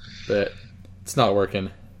 But it's not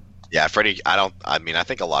working. Yeah, Freddie. I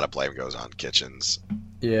think a lot of blame goes on Kitchens.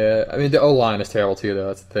 Yeah, I mean the O line is terrible too, though.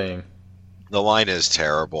 That's the thing. The line is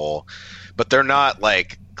terrible. But they're not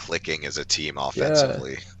clicking as a team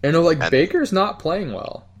offensively. Yeah. And Baker's not playing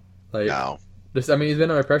well. No. He's been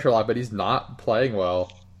under pressure a lot, but he's not playing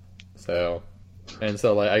well. So And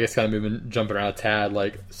so, like, I guess kind of jumping around a tad,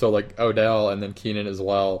 like, so, like, Odell and then Keenan as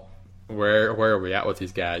well. Where are we at with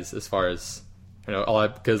these guys as far as,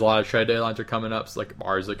 because a lot of trade deadlines are coming up. So, like,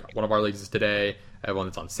 ours, like, one of our leagues is today. I have one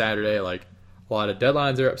that's on Saturday. Like, a lot of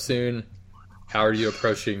deadlines are up soon. How are you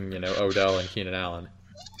approaching, Odell and Keenan Allen?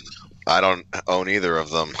 I don't own either of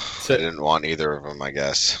them. So, I didn't want either of them, I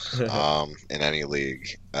guess, in any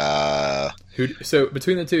league. So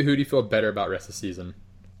between the two, who do you feel better about rest of the season?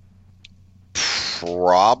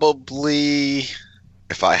 Probably,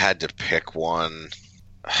 if I had to pick one.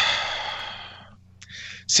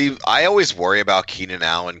 See, I always worry about Keenan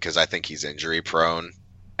Allen because I think he's injury prone,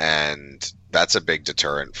 and that's a big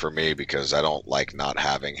deterrent for me because I don't like not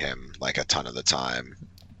having him like a ton of the time.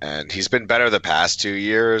 And he's been better the past 2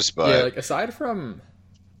 years, but yeah, like aside from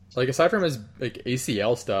his like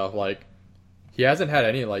ACL stuff, like he hasn't had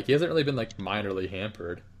any, like he hasn't really been like minorly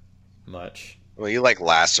hampered much. Well, he like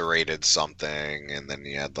lacerated something, and then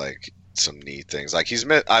he had like some knee things. Like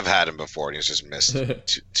I've had him before, and he's just missed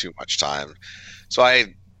too much time. So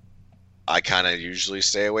I kind of usually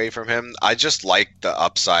stay away from him. I just like the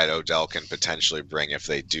upside Odell can potentially bring if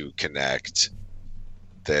they do connect.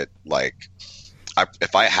 That like.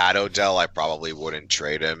 If I had Odell, I probably wouldn't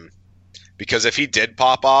trade him because if he did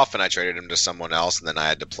pop off and I traded him to someone else and then I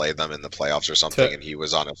had to play them in the playoffs or something and he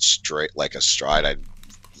was on a stride, I'd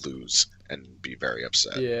lose and be very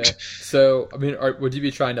upset. Yeah. So, I mean, would you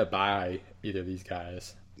be trying to buy either of these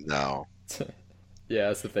guys? No. Yeah,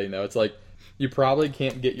 that's the thing, though. It's like you probably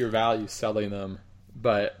can't get your value selling them,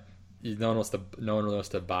 but no one wants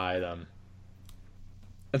to buy them.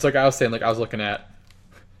 It's like I was saying, like I was looking at.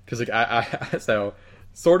 Because like so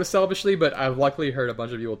sort of selfishly, but I've luckily heard a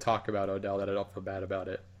bunch of people talk about Odell that I don't feel bad about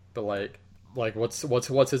it. But like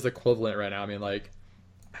what's his equivalent right now? I mean, like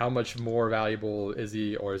how much more valuable is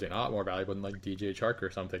he, or is he not more valuable than like DJ Chark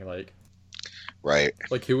or something like? Right.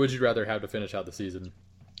 Like who would you rather have to finish out the season?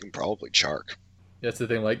 Probably Chark. That's the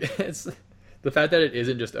thing. Like it's the fact that it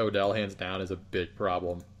isn't just Odell hands down is a big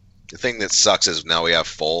problem. The thing that sucks is now we have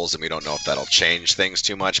Foles, and we don't know if that'll change things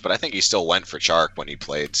too much. But I think he still went for Chark when he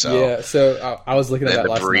played. So yeah. So I was looking at that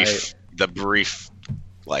last night. The brief,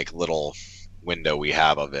 like little window we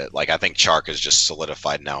have of it, like I think Chark is just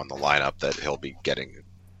solidified now in the lineup that he'll be getting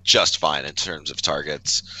just fine in terms of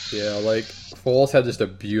targets. Yeah, like Foles had just a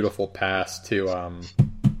beautiful pass to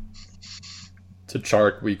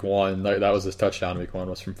Chark week 1. That was his touchdown week 1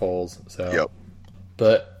 was from Foles. So yep.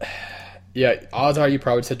 But. Yeah, odds are you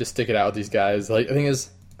probably said to stick it out with these guys. Like the thing is,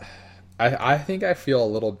 I think I feel a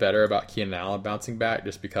little better about Keenan Allen bouncing back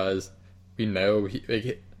just because we know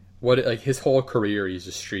his whole career he's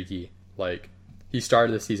just streaky. Like he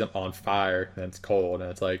started the season on fire, and it's cold, and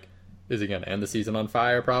it's like, is he gonna end the season on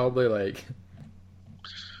fire? Probably. Like,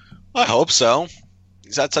 I hope so.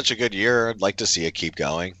 He's had such a good year. I'd like to see it keep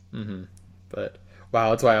going. Mm-hmm. But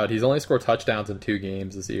wow, it's wild. He's only scored touchdowns in 2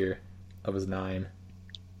 games this year of his 9.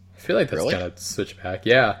 I feel like that's really? Kind of switch back.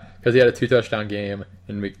 Yeah, because he had a 2-touchdown game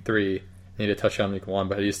in week 3, and he had a touchdown in week 1,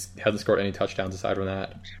 but he just hasn't scored any touchdowns aside from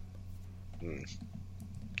that.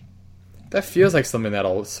 That feels like something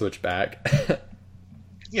that'll switch back.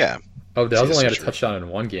 Yeah. Odell's only had a touchdown in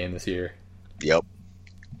 1 game this year. Yep.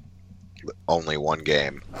 Only 1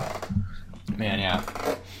 game. Man, yeah.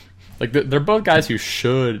 Like they're both guys who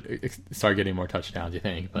should start getting more touchdowns, you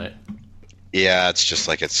think, but. Yeah, it's just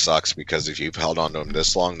like it sucks because if you've held on to them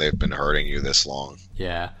this long, they've been hurting you this long.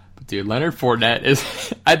 Yeah. But dude, Leonard Fournette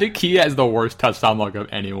is... I think he has the worst touchdown luck of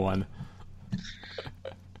anyone.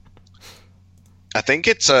 I think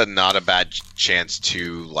it's not a bad chance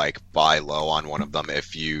to like buy low on one of them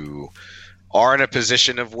if you are in a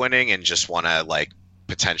position of winning and just want to like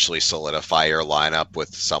potentially solidify your lineup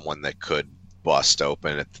with someone that could bust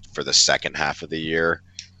open for the second half of the year.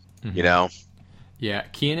 Mm-hmm. You know? Yeah,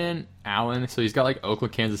 Keenan Allen. So he's got like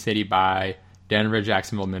Oakland, Kansas City bye, Denver,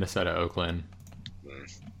 Jacksonville, Minnesota, Oakland.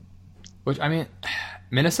 Which, I mean,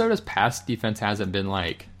 Minnesota's pass defense hasn't been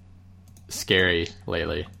like scary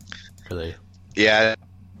lately, really. Yeah.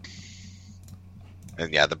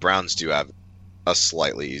 And yeah, the Browns do have a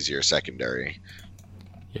slightly easier secondary.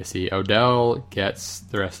 Yeah, see, Odell gets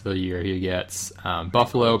the rest of the year. He gets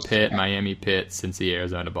Buffalo, Pitt, Miami, Pitt, Cincy,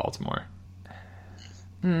 Arizona, Baltimore.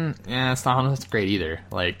 Yeah, it's not great either.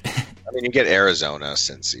 Like, I mean, you get Arizona,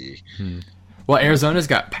 Cincy. Well, Arizona's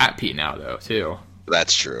got Pat Pete now, though, too.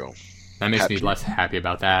 That's true. That makes me less happy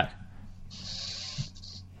about that.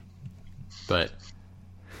 But,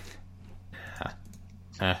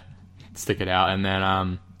 stick it out. And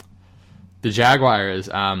then the Jaguars,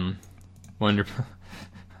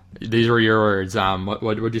 these were your words. What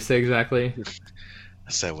would you say exactly?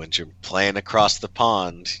 I said, when you're playing across the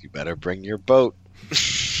pond, you better bring your boat.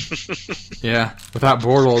 Yeah, without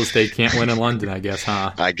Bortles, they can't win in London, I guess,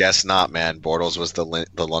 huh? I guess not, man. Bortles was the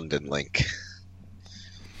London link.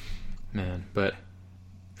 Man, but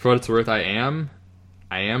for what it's worth, I am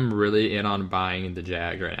really in on buying the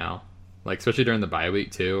Jags right now. Like, especially during the bye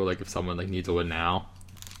week too. Like, if someone like needs a win now,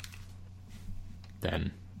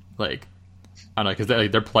 then like I don't know, because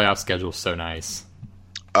their playoff schedule is so nice.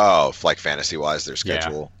 Oh, like fantasy wise, their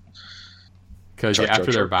schedule. Because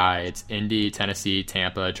after their bye, it's Indy, Tennessee,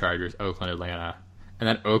 Tampa, Chargers, Oakland, Atlanta, and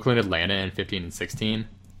then Oakland, Atlanta in 15 and 16.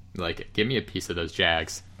 Like, give me a piece of those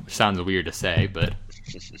Jags, which sounds weird to say, but.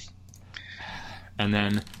 And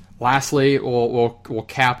then, lastly, we'll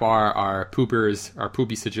cap our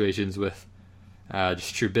poopy situations with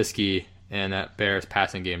just Trubisky and that Bears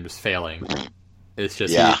passing game just failing. It's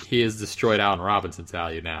just he has destroyed Allen Robinson's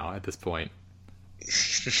value now at this point.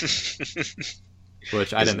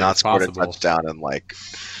 Which I didn't think was possible. Scored a touchdown in like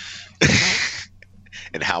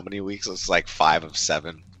in how many weeks? It's like 5 of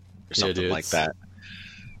 7 or something like that.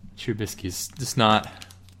 Trubisky's just not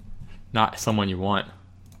someone you want.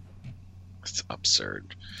 It's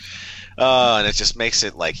absurd. And it just makes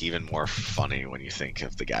it like even more funny when you think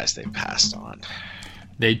of the guys they passed on.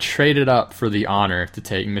 They traded up for the honor to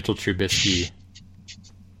take Mitchell Trubisky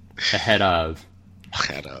ahead of.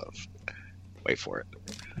 Wait for it.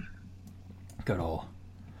 Good old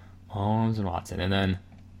Mahomes and Watson. And then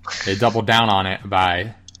they doubled down on it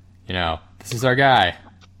by, this is our guy.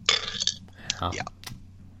 Yeah.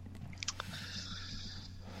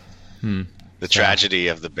 The tragedy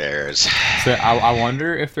of the Bears. So I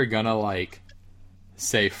wonder if they're going to,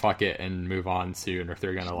 say fuck it and move on soon, or if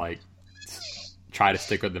they're going to, try to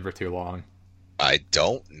stick with them for too long. I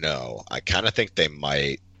don't know. I kind of think they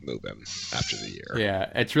might move him after the year.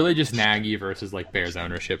 Yeah, it's really just Nagy versus, Bears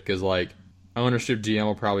ownership, because, ownership GM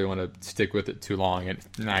will probably want to stick with it too long, and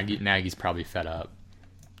Nagy's probably fed up.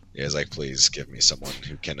 Yeah, he's like, please give me someone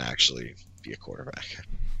who can actually be a quarterback.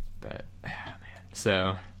 But, man.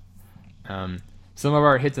 So, some of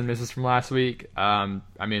our hits and misses from last week.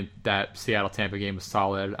 That Seattle-Tampa game was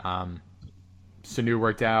solid. Sanu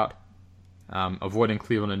worked out. Avoiding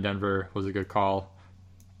Cleveland and Denver was a good call.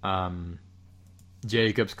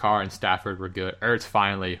 Jacobs, Carr, and Stafford were good. Ertz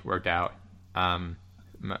finally worked out.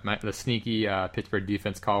 The sneaky Pittsburgh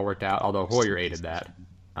defense call worked out, although Hoyer aided that.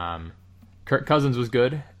 Kirk Cousins was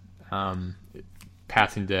good,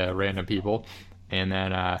 passing to random people. And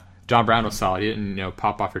then John Brown was solid. He didn't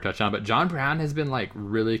pop off for a touchdown, but John Brown has been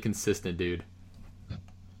really consistent, dude.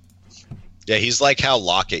 Yeah, he's like how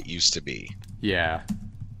Lockett used to be. Yeah.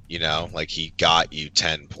 He got you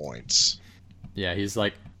 10 points. Yeah,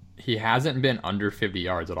 he hasn't been under 50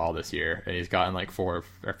 yards at all this year, and he's gotten 4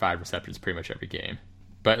 or 5 receptions pretty much every game.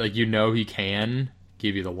 But he can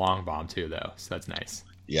give you the long bomb too, though, so that's nice.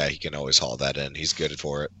 Yeah, he can always haul that in. He's good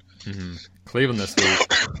for it. Mm-hmm. Cleveland this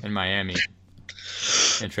week and Miami.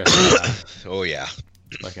 Interesting. Oh yeah.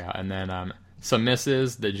 Look out, and then some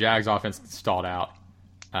misses. The Jags offense stalled out.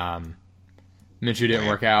 Minshew didn't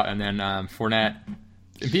work out, and then Fournette.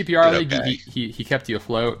 In PPR league, he kept you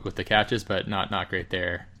afloat with the catches, but not great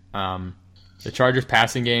there. The Chargers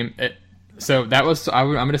passing game. So that was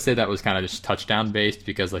I'm going to say that was kind of just touchdown based,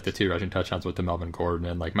 because the 2 rushing touchdowns with the Melvin Gordon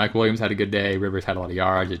and Mike Williams had a good day. Rivers had a lot of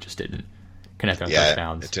yards. It just didn't connect on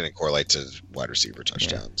touchdowns. It didn't correlate to wide receiver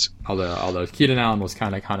touchdowns. Yeah. Although Keenan Allen was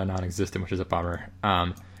kind of non-existent, which is a bummer.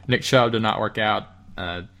 Nick Chubb did not work out.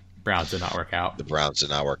 Browns did not work out. The Browns did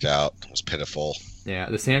not work out. It was pitiful. Yeah,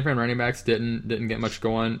 the San Fran running backs didn't get much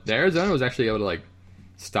going. The Arizona was actually able to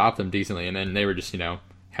stop them decently, and then they were just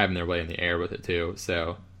having their way in the air with it too.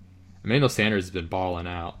 So Emmanuel Sanders has been balling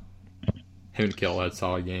out. Him and Kittle had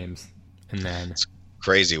solid games, and then it's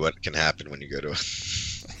crazy what can happen when you go to a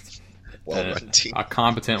well-run team, a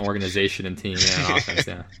competent organization and team. Yeah, offense.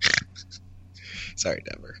 Yeah. Sorry,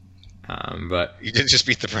 Denver. But you didn't just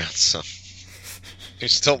beat the Browns, so you're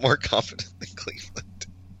still more confident than Cleveland.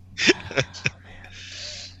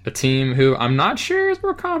 A team who I'm not sure is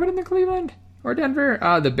more confident than Cleveland or Denver.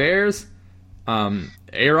 The Bears.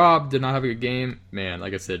 A-Rob did not have a good game. Man,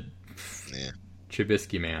 like I said,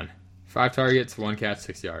 Trubisky, man. 5 targets, 1 catch,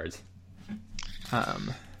 6 yards. Yeah,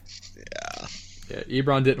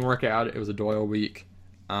 Ebron didn't work out. It was a Doyle week.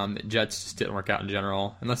 Jets just didn't work out in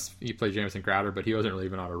general, unless you play Jamison Crowder, but he wasn't really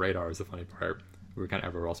even on our radar, is the funny part. We were kind of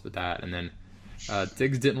everywhere else but that. And then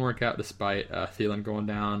Diggs didn't work out despite Thielen going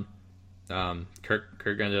down. Kirk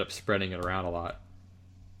ended up spreading it around a lot.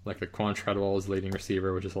 Laquan Treadwell was leading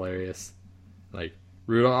receiver, which is hilarious.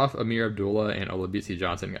 Rudolph, Amir Abdullah, and Olabisi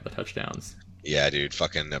Johnson got the touchdowns. Yeah, dude,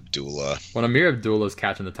 fucking Abdullah. When Amir Abdullah's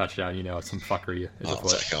catching the touchdown, it's some fuckery. It's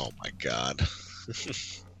like, oh my god.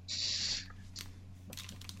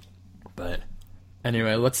 But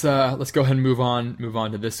anyway, let's go ahead and move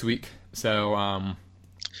on to this week. So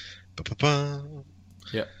Ba-ba-ba.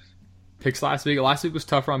 yep. Picks last week. Last week was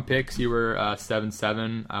tougher on picks. You were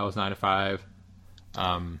 7-7. I was 9-5.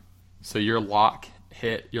 So your lock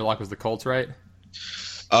hit. Your lock was the Colts, right?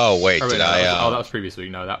 Oh wait, Or wait, did no, I? that was previous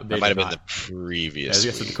week. No, that might have been the previous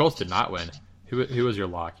Yeah, so the week. Colts did not win. Who was your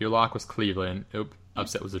lock? Your lock was Cleveland. Oop.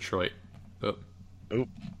 Upset was Detroit. Oop.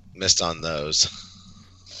 Missed on those.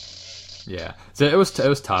 Yeah. So it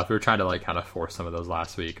was tough. We were trying to like kind of force some of those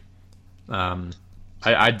last week.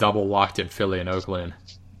 I double locked in Philly and Oakland,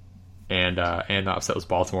 and the upset was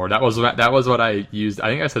Baltimore. That was what I used. I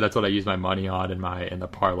think I said that's what I used my money on in the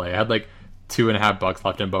parlay. I had like $2.50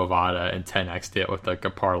 left in Bovada and 10x'd it with like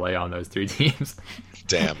a parlay on those three teams.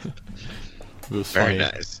 Damn. It was Very funny.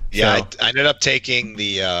 nice. Yeah, So- I ended up taking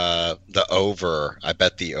the over. I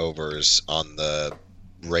bet the overs on the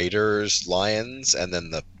Raiders Lions and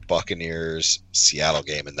then the Buccaneers Seattle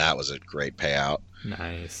game, and that was a great payout.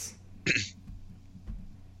 Nice.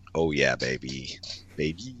 Oh yeah, baby.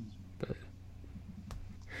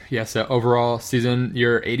 Yeah, so overall season,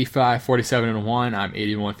 you're 85-47-1. I'm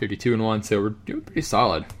 81-52-1. So we're doing pretty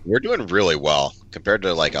solid. We're doing really well compared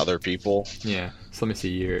to like other people. Yeah. So let me see.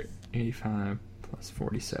 You're 85 plus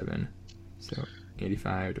 47. So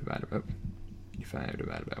 85 divided by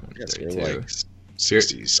 132. We're like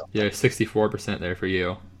 60s. Yeah, 64% there for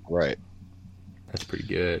you. Right. That's pretty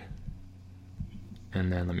good.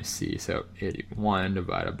 And then let me see. So 81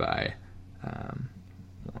 divided by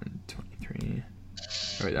 123.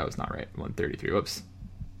 Oh, wait, that was not right. 133. Whoops.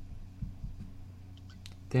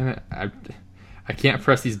 Damn it. I can't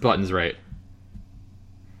press these buttons right.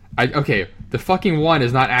 Okay, the fucking one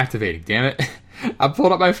is not activating. Damn it. I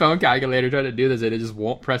pulled up my phone calculator trying to do this and it just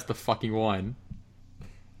won't press the fucking one.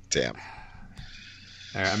 Damn.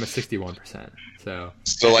 All right, I'm at 61%. So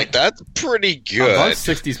like that's pretty good. Above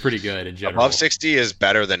 60 is pretty good in general. Above 60 is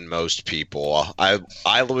better than most people. I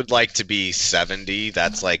would like to be 70.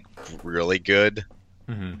 That's like really good.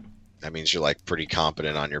 Mm-hmm. That means you're like pretty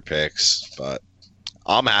competent on your picks. But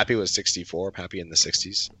I'm happy with 64. I'm happy in the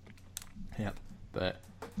 60s. Yep. But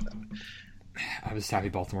I was happy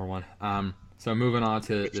Baltimore won. So moving on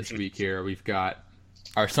to this week here, we've got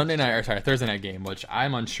our Thursday night game, which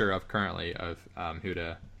I'm unsure of currently of who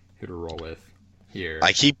to roll with here.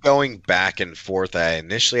 I keep going back and forth. I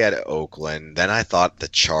initially had Oakland, then I thought the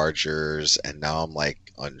Chargers, and now I'm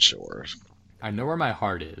like unsure. I know where my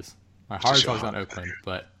heart is. My heart is always on Oakland,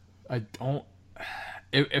 but I don't.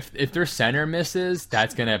 If their center misses,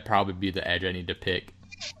 that's gonna probably be the edge I need to pick.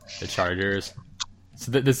 The Chargers.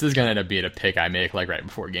 So this is gonna end up being a pick I make like right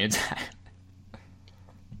before game time.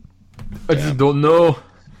 I just don't know.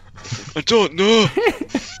 I don't know.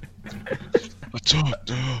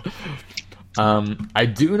 I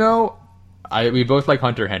do know. We both like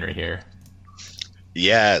Hunter Henry here.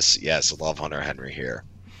 Yes. I love Hunter Henry here.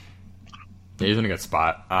 Yeah, he's in a good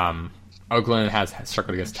spot. Oakland has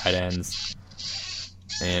struggled against tight ends,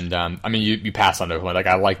 and I mean you pass on Oakland. Like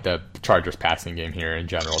I like the Chargers passing game here in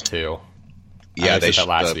general too. Yeah, they should.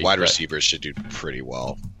 The wide receivers should do pretty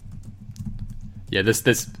well. Yeah, this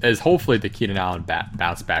is hopefully the Keenan Allen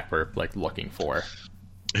bounce back we're like looking for.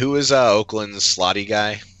 Who is Oakland's slotty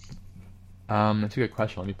guy? That's a good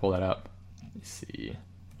question. Let me pull that up. Let me see.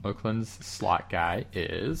 Oakland's slot guy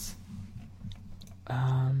is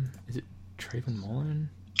it Trayvon Mullen?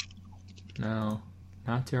 No,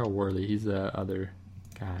 not Daryl Worley. He's the other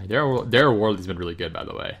guy. Daryl Worley's been really good, by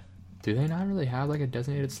the way. Do they not really have like a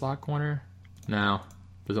designated slot corner? No,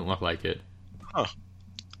 doesn't look like it. Huh.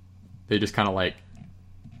 They just kind of like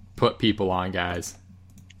put people on guys.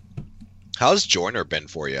 How's Joyner been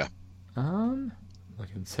for you?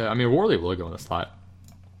 Looking so. I mean, Worley will go in the slot.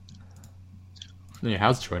 Yeah,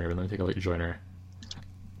 how's Joyner? Let me take a look at Joyner.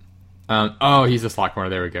 Oh, he's the slot corner.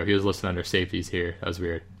 There we go. He was listed under safeties here. That was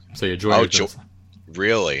weird. So yeah, Joyner.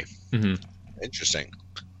 Really? Mm-hmm. Interesting.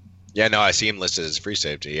 Yeah, no, I see him listed as free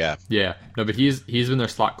safety. Yeah. Yeah, no, but he's been their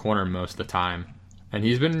slot corner most of the time, and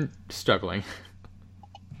he's been struggling.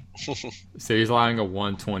 So he's allowing a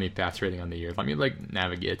 120 pass rating on the year. Let me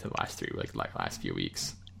navigate to the last last few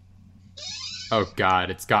weeks. Oh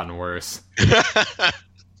God, it's gotten worse.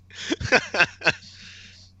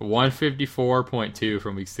 154.2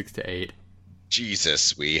 from week 6 to 8.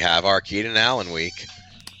 Jesus, we have our Keenan Allen week.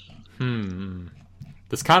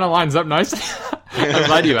 This kind of lines up nicely. I'm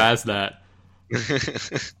glad you asked that.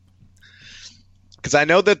 Because I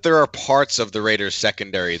know that there are parts of the Raiders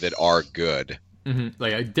secondary that are good. Mm-hmm.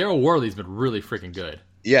 Like Daryl Worley's been really freaking good.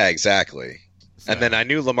 Yeah, exactly. So. And then I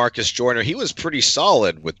knew LaMarcus Joyner. He was pretty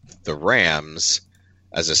solid with the Rams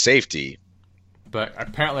as a safety. but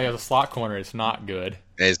apparently as a slot corner, it's not good.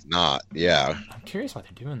 It's not. Yeah. I'm curious why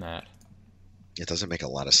they're doing that. It doesn't make a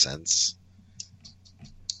lot of sense.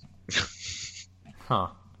 Huh.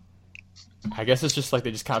 I guess it's just like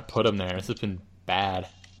they just kind of put him there. It's just been bad.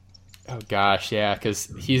 Oh gosh, yeah,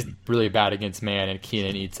 because he's really bad against man, and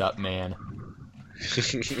Keenan eats up man.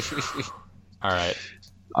 All right.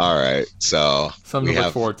 All right. So something to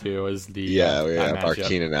look forward to is the we have our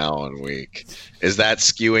Keenan Allen week. Is that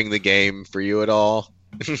skewing the game for you at all?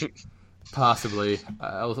 Possibly.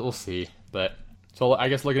 We'll see. But so I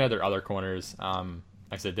guess looking at their other corners,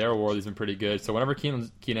 like I said, Daryl Worley's been pretty good. So whenever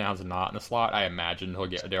Keenan Allen's not in the slot, I imagine he'll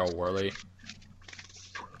get Daryl Worley.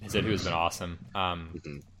 He said who's been awesome.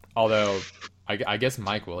 Although I guess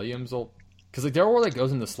Mike Williams will, because like Daryl Worley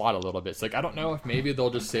goes in the slot a little bit. So like I don't know if maybe they'll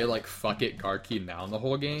just say like fuck it, guard Keenan Allen the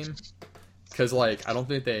whole game. Because like I don't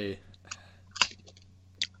think they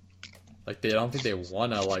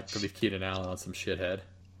wanna like leave Keenan Allen on some shithead.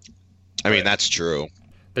 I mean that's true.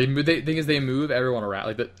 The thing is they move everyone around.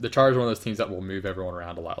 Like the Chargers are one of those teams that will move everyone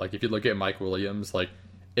around a lot. Like if you look at Mike Williams, like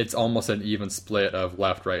it's almost an even split of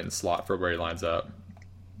left, right, and slot for where he lines up.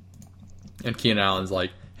 And Keenan Allen's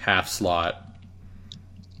like half slot,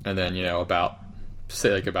 and then about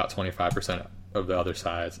 25% of the other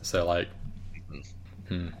sides. So like,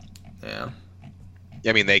 yeah.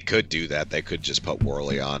 I mean they could do that. They could just put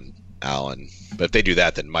Worley on Allen, but if they do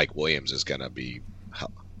that, then Mike Williams is gonna be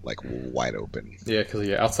like wide open. Yeah, because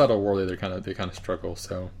outside of Worley, they kind of struggle.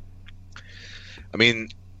 So, I mean,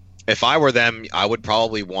 if I were them, I would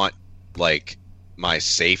probably want like my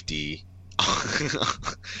safety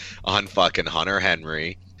on fucking Hunter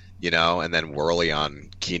Henry, and then Worley on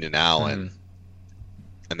Keenan Allen,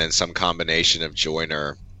 and then some combination of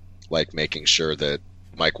Joyner, like making sure that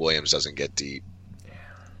Mike Williams doesn't get deep.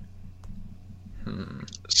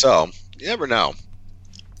 So you never know.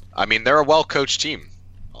 I mean, they're a well-coached team.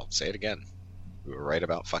 I'll say it again. We were right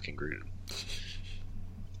about fucking Gruden.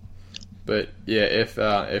 But yeah,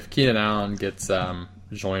 if Keenan Allen gets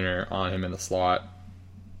Joyner on him in the slot,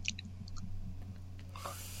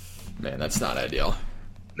 man, that's not ideal.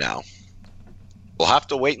 No. We'll have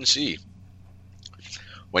to wait and see.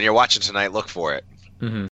 When you're watching tonight, look for it.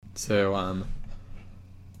 Mm-hmm. So,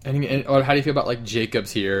 and how do you feel about like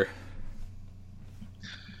Jacobs here?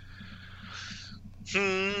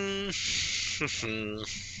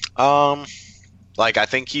 Like I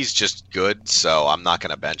think he's just good, so I'm not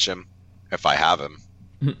gonna bench him if I have him.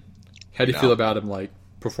 How do you feel about him, like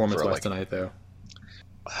performance-wise tonight, though?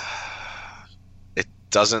 It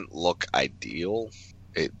doesn't look ideal,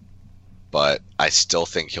 but I still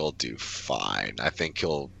think he'll do fine. I think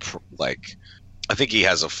I think he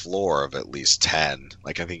has a floor of at least 10.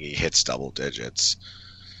 Like I think he hits double digits.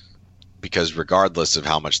 Because regardless of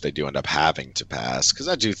how much they do end up having to pass, because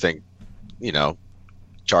I do think,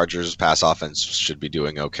 Chargers pass offense should be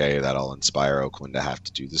doing okay. That'll inspire Oakland to have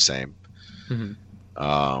to do the same.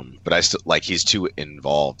 But I still he's too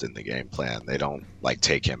involved in the game plan. They don't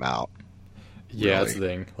take him out. Yeah, really. That's the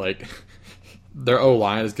thing. Like their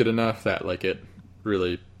O-line is good enough that it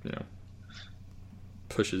really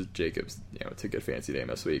pushes Jacobs to a good fancy day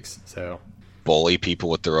most weeks. So. Bully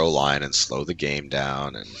people with their O-line and slow the game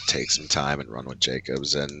down and take some time and run with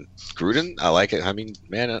Jacobs. And Gruden, I like it. I mean,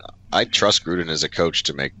 man, I trust Gruden as a coach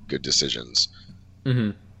to make good decisions.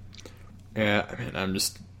 Yeah, I mean,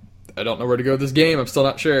 I don't know where to go with this game. I'm still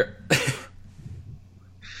not sure.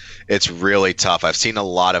 It's really tough. I've seen a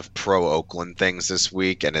lot of pro-Oakland things this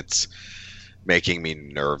week, and it's making me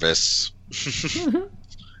nervous.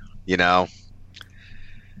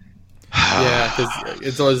 Yeah, because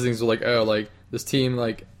it's always things where this team,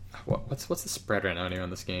 what's the spread right now anyway on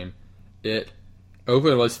this game?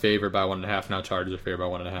 Oakland was favored by 1.5. Now Chargers are favored by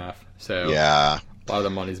 1.5. So yeah, a lot of the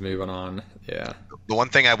money's moving on. Yeah. The one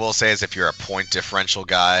thing I will say is if you're a point differential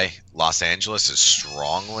guy, Los Angeles is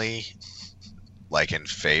strongly in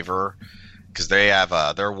favor because they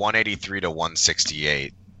have they're 183 to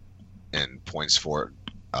 168 in points for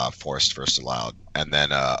forced versus allowed, and then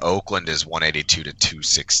Oakland is 182 to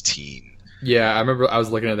 216. Yeah, I remember I was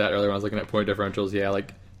looking at that earlier when I was looking at point differentials. Yeah,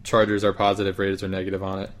 Chargers are positive, Raiders are negative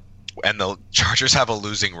on it. And the Chargers have a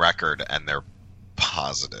losing record, and they're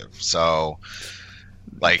positive. So,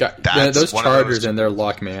 that's those Chargers and their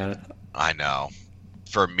luck, man. I know.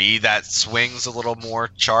 For me, that swings a little more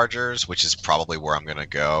Chargers, which is probably where I'm going to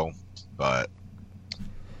go. But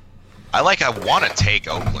I want to take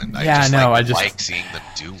Oakland. I just like seeing them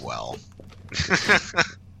do well.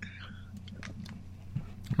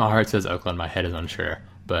 My heart says Oakland. My head is unsure,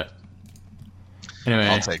 but Anyway,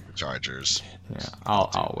 I'll take the Chargers. yeah,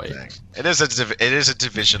 I'll wait. Thing. It is a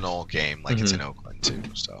divisional game, like it's in Oakland too,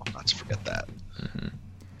 so not to forget that.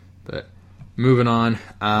 But moving on,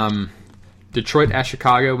 Detroit at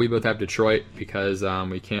Chicago. We both have Detroit because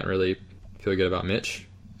we can't really feel good about Mitch.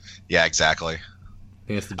 Yeah, exactly. I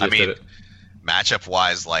think that's the gist of it. Matchup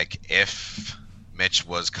wise, like if Mitch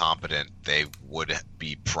was competent, they would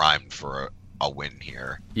be primed for a win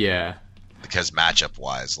here. Yeah. Because matchup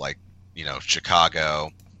wise, like,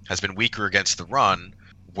 Chicago has been weaker against the run,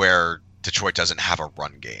 where Detroit doesn't have a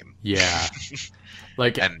run game. Yeah.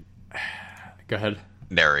 And go ahead.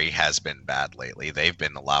 Neri has been bad lately. They've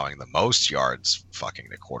been allowing the most yards fucking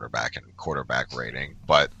to quarterback and quarterback rating,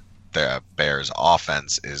 but the Bears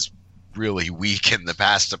offense is really weak in the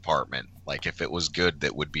pass department. Like if it was good,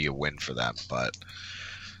 that would be a win for them, but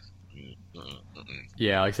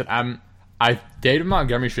yeah, like I said, David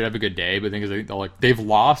Montgomery should have a good day, but the thing is, they've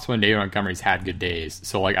lost when David Montgomery's had good days,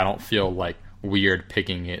 so I don't feel weird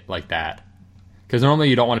picking it like that, because normally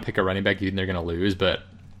you don't want to pick a running back you think they're gonna lose, but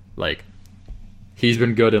he's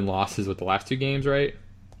been good in losses with the last 2 games, right?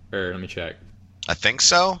 Or let me check. I think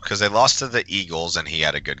so, because they lost to the Eagles and he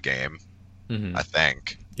had a good game. I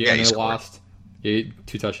think. Yeah, and they lost. He had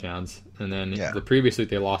 2 touchdowns, and then the previous week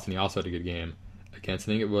they lost, and he also had a good game against. I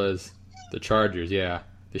think it was the Chargers. Yeah,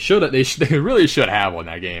 they really should have won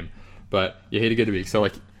that game, but he had a good week. So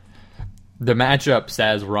the matchup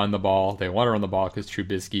says run the ball. They want to run the ball because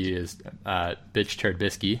Trubisky is bitch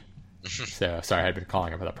Turdbisky. So sorry, I had been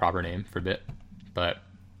calling him by the proper name for a bit, but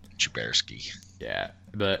Trubersky. Yeah,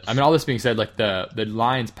 but all this being said, the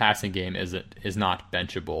Lions passing game is not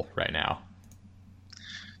benchable right now.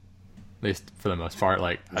 At least for the most part,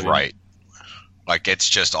 right. It's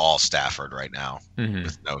just all Stafford right now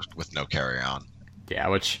with no carry on. Yeah,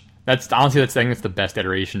 which that's the best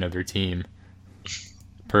iteration of their team,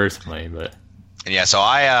 personally. But and yeah, so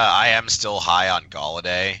I am still high on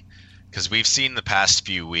Golladay because we've seen the past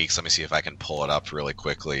few weeks. Let me see if I can pull it up really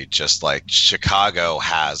quickly. Just Chicago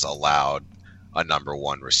has allowed a number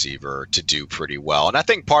 1 receiver to do pretty well, and I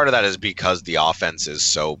think part of that is because the offense is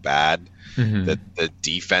so bad. That the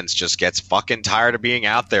defense just gets fucking tired of being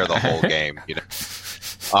out there the whole game, it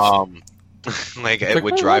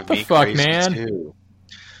would drive me crazy man? Too.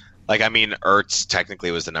 Ertz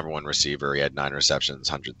technically was the number 1 receiver. He had 9 receptions,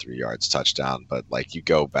 103 yards, touchdown. But you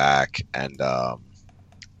go back and the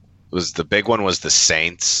big one was the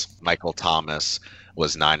Saints. Michael Thomas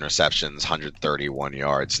was 9 receptions, 131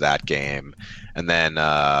 yards that game, and then.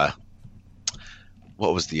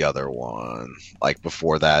 What was the other one?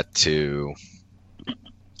 Before that, too,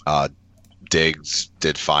 Diggs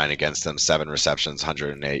did fine against them. 7 receptions,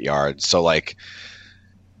 108 yards. So,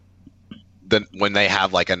 when they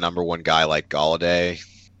have a number 1 guy like Golladay,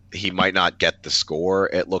 he might not get the score,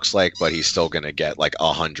 it looks like, but he's still going to get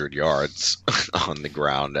 100 yards on the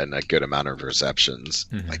ground and a good amount of receptions.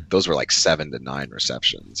 Those were 7 to 9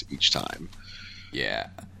 receptions each time. Yeah,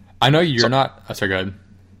 I know you're not. Oh, sorry, go ahead.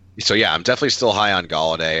 So yeah, I'm definitely still high on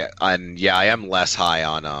Golladay, and yeah, I am less high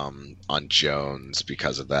on Jones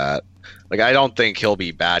because of that. I don't think he'll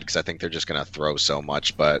be bad because I think they're just going to throw so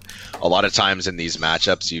much. But a lot of times in these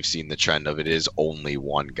matchups, you've seen the trend of it is only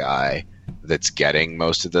one guy that's getting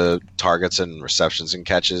most of the targets and receptions and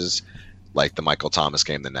catches. Like the Michael Thomas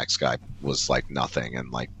game, the next guy was nothing,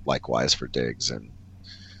 and likewise for Diggs. And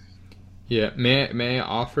yeah, may I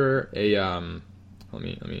offer a let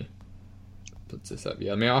me put this up.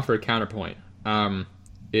 Yeah, may I offer a counterpoint?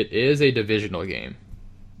 It is a divisional game.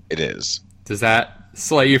 It is. Does that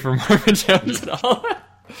sway you from Marvin Jones at all?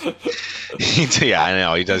 Yeah, I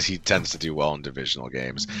know he does. He tends to do well in divisional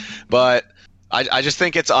games, but I just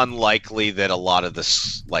think it's unlikely that a lot of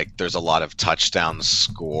this, there's a lot of touchdowns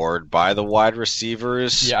scored by the wide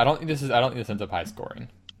receivers. Yeah, I don't think this ends up high scoring.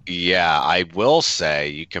 Yeah, I will say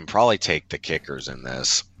you can probably take the kickers in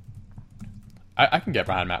this. I can get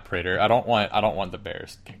behind Matt Prater. I don't want the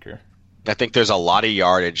Bears kicker. I think there's a lot of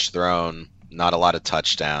yardage thrown, not a lot of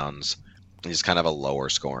touchdowns. It's kind of a lower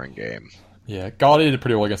scoring game. Yeah, Golladay did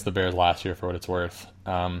pretty well against the Bears last year for what it's worth.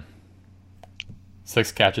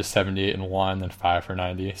 6 catches, 78 and 1, then 5 for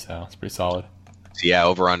 90, so it's pretty solid. Yeah,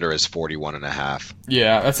 over-under is 41.5.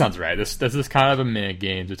 Yeah, that sounds right. This is kind of a mid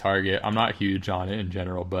game to target. I'm not huge on it in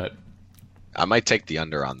general, but I might take the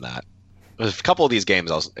under on that. A couple of these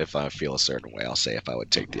games, if I feel a certain way, I'll say if I would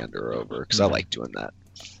take the under or over, because I like doing that.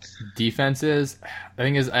 Defenses, I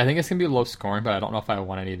think it's gonna be low scoring, but I don't know if I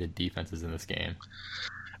want any of the defenses in this game.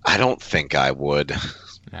 I don't think I would.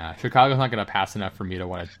 Nah, Chicago's not gonna pass enough for me to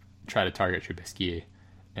want to try to target Trubisky,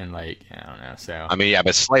 and I don't know. So yeah,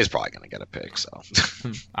 but Slay's probably gonna get a pick, so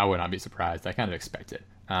I would not be surprised. I kind of expect it.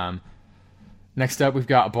 Next up, we've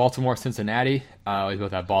got Baltimore, Cincinnati. We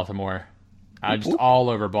both have Baltimore. Just all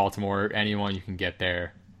over Baltimore. Anyone you can get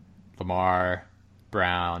there. Lamar,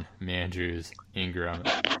 Brown, Andrews, Ingram.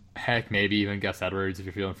 Heck, maybe even Gus Edwards if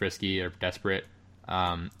you're feeling frisky or desperate.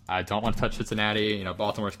 I don't want to touch Cincinnati.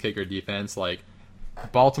 Baltimore's kicker defense. Like,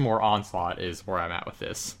 Baltimore onslaught is where I'm at with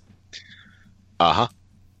this. Uh-huh.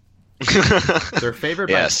 They're favored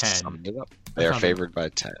by 10. They're favored by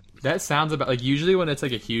 10. That sounds about like usually when it's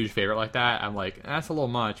like a huge favorite like that, I'm like, that's a little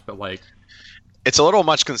much, but like it's a little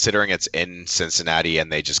much considering it's in Cincinnati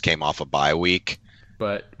and they just came off a bye week.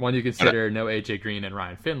 But when you consider no AJ Green and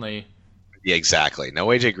Ryan Finley. Yeah, exactly. No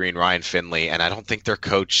AJ Green, Ryan Finley, and I don't think their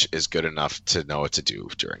coach is good enough to know what to do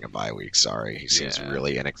during a bye week. Sorry. He seems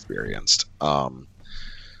really inexperienced.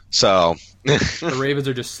 So the Ravens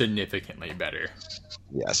are just significantly better.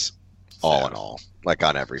 Yes. All in all, like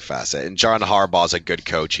on every facet. And John Harbaugh's a good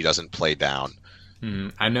coach. He doesn't play down.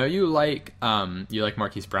 I know you like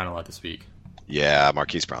Marquise Brown a lot this week. Yeah,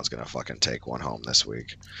 Marquise Brown's gonna fucking take one home this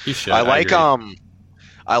week. He should.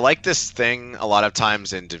 I like this thing a lot of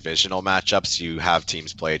times in divisional matchups. You have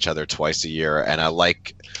teams play each other twice a year, and I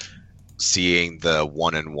like seeing the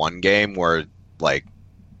 1-1 game where like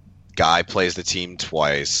guy plays the team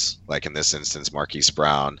twice. Like in this instance, Marquise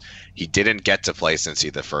Brown. He didn't get to play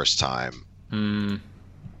Cincy the first time.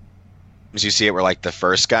 As you see it where like the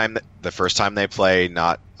first time they play,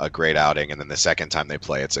 not a great outing, and then the second time they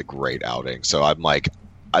play, it's a great outing. So I'm like,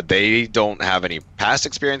 they don't have any past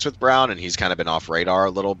experience with Brown, and he's kind of been off radar a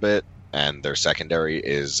little bit, and their secondary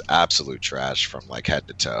is absolute trash from like head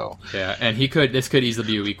to toe. Yeah, and this could easily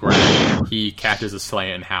be a week where he catches a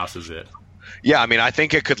slant and houses it. Yeah, I mean, I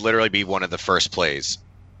think it could literally be one of the first plays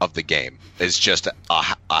of the game. It's just a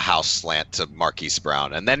house slant to Marquise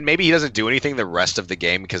Brown, and then maybe he doesn't do anything the rest of the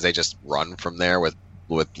game because they just run from there with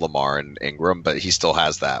Lamar and Ingram, but he still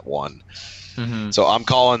has that one. So I'm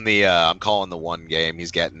calling the one game.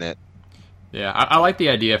 He's getting it. Yeah, I like the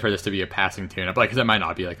idea for this to be a passing tune-up, like because it might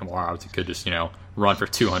not be like Lamar. It could just run for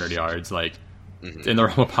 200 yards, like in the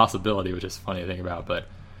realm of possibility, which is funny to think about. But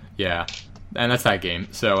yeah, and that's that game.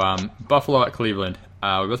 So Buffalo at Cleveland.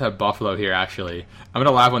 We both have Buffalo here, actually. I'm going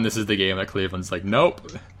to laugh when this is the game that Cleveland's like,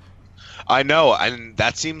 nope. I know, and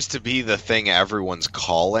that seems to be the thing everyone's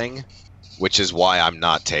calling, which is why I'm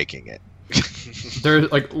not taking it.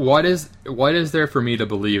 There's like, what is there for me to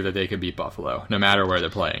believe that they can beat Buffalo, no matter where they're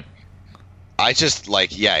playing? I just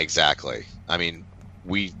yeah, exactly. I mean,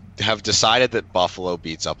 we have decided that Buffalo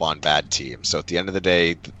beats up on bad teams. So at the end of the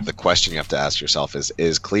day, the question you have to ask yourself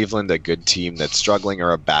is Cleveland a good team that's struggling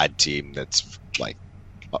or a bad team that's like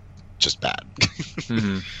just bad?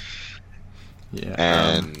 Yeah.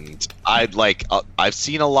 And I've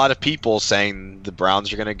seen a lot of people saying the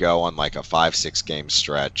Browns are going to go on like a 5-6 game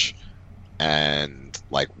stretch and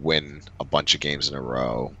like win a bunch of games in a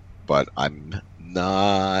row, but I'm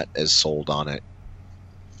not as sold on it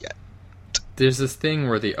yet. There's this thing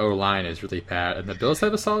where the O-line is really bad and the Bills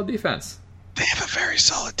have a solid defense. They have a very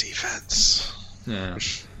solid defense. Yeah.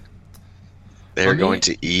 They're going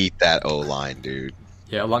to eat that O-line, dude.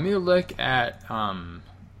 Yeah, let me look at, I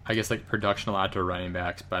guess, like production allowed to running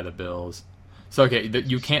backs by the Bills. So, okay,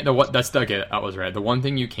 you can't, that was right. The one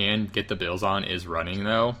thing you can get the Bills on is running,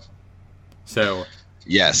 though. So.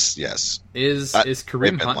 Yes. Is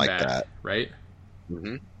Kareem Hunt like back, that. Right?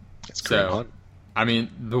 Mm-hmm. It's Kareem Hunt. I mean,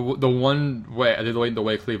 the one way, the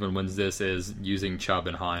way Cleveland wins this is using Chubb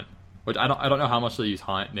and Hunt, which I don't know how much they'll use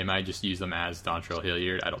Hunt. They might just use them as Dontrell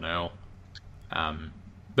Hilliard. I don't know.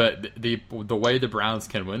 But the way the Browns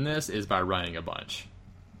can win this is by running a bunch.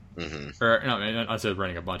 Or no, I said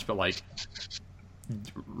running a bunch, but like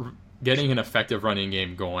getting an effective running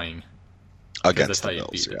game going against the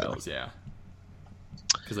Bills. Yeah,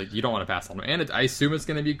 because like you don't want to pass on them, and I assume it's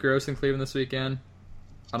going to be gross in Cleveland this weekend.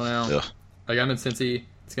 I don't know. Ugh. Like I'm in Cincy,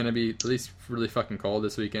 it's going to be at least really fucking cold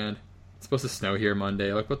this weekend. It's supposed to snow here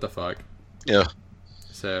Monday. Like what the fuck? Yeah.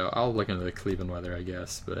 So I'll look into the Cleveland weather, I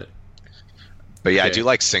guess, but yeah, okay. I do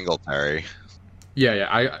like Singletary.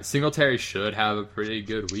 Yeah. Singletary should have a pretty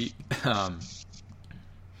good week.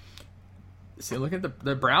 See, look at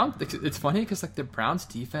the Browns. It's funny because like the Browns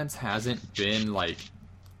defense hasn't been like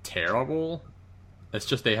terrible. It's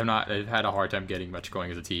just they've had a hard time getting much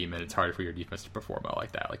going as a team, and it's hard for your defense to perform well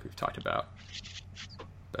like that, like we've talked about.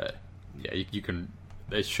 But yeah, you can.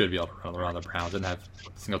 They should be able to run around the Browns and have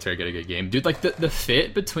Singletary get a good game. Dude, like the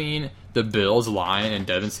fit between the Bills line and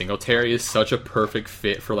Devin Singletary is such a perfect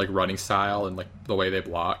fit for like running style and like the way they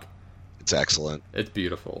block. It's excellent. It's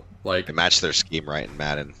beautiful. Like they match their scheme right in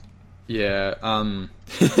Madden. Yeah.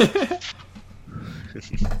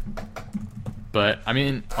 But I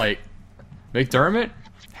mean, like McDermott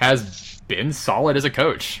has been solid as a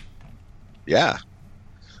coach. Yeah.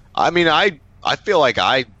 I mean, I feel like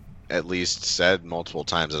I at least said multiple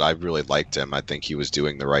times that I really liked him. I think he was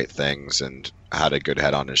doing the right things and had a good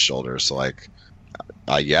head on his shoulders. So, like,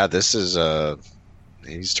 yeah, this is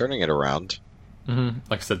he's turning it around. Mm-hmm.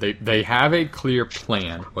 Like I said, they have a clear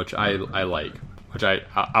plan, which I like. Which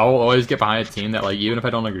I'll always get behind a team that, like, even if I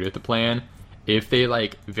don't agree with the plan, if they,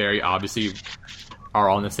 like, very obviously are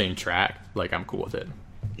on the same track, like, I'm cool with it.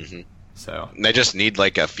 Mm-hmm. So And they just need,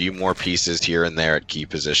 like, a few more pieces here and there at key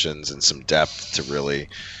positions and some depth to really,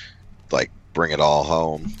 like, bring it all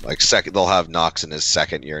home. Like, they'll have Knox in his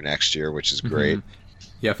second year next year, which is great. Mm-hmm.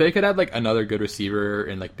 Yeah, if they could add, like, another good receiver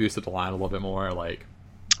and, like, boost up the line a little bit more, like,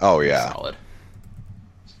 oh yeah, solid.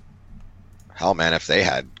 Hell, man, if they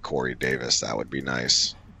had Corey Davis, that would be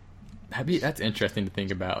nice. That's interesting to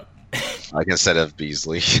think about. Like, instead of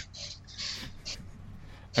Beasley.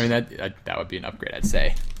 I mean, that would be an upgrade, I'd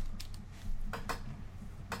say.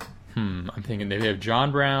 I'm thinking they have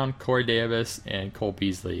John Brown, Corey Davis, and Cole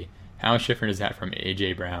Beasley. How much different is that from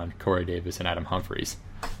A.J. Brown, Corey Davis, and Adam Humphries?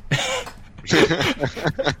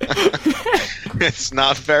 It's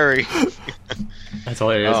not very. That's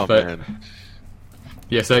hilarious. Oh, but man.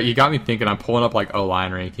 Yeah, so you got me thinking. I'm pulling up, like,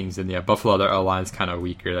 O-line rankings, and yeah, Buffalo, their O-line's kind of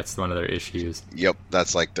weaker. That's one of their issues. Yep,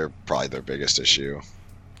 that's like probably their biggest issue.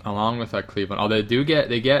 Along with Cleveland. Although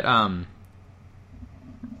they get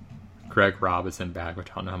Greg Robinson back,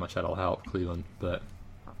 which I don't know how much that'll help Cleveland, but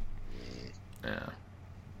yeah.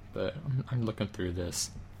 But I'm looking through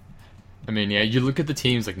this. I mean, yeah, you look at the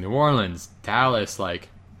teams like New Orleans, Dallas, like,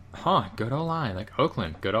 good O-line. Like,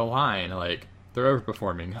 Oakland, good O-line. Like, they're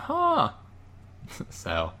overperforming.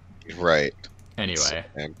 So, Right. anyway.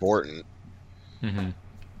 It's important. Mm-hmm.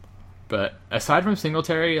 But aside from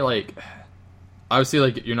Singletary, like, obviously,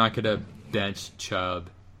 like, you're not going to bench Chubb.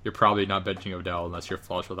 You're probably not benching Odell unless you're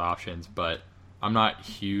flush with options, but I'm not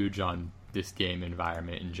huge on this game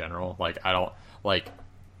environment in general. Like, I'm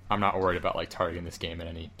not worried about, like, targeting this game in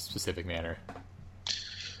any specific manner.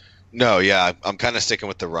 No, yeah, I'm kind of sticking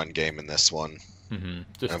with the run game in this one. Mm-hmm.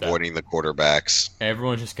 Just avoiding the quarterbacks.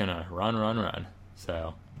 Everyone's just going to run.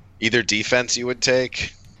 So, Either defense you would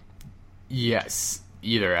take? yes,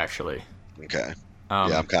 either, actually. Okay.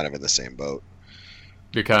 Yeah, I'm kind of in the same boat.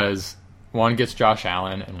 Because one gets Josh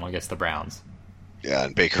Allen and one gets the Browns. Yeah,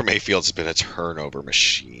 and Baker Mayfield's been a turnover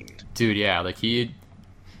machine. Dude, yeah, like is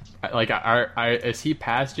he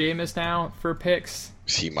past Jameis now for picks?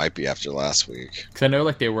 He might be after last week. Because I know,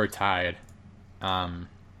 like, they were tied.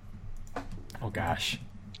 Oh gosh,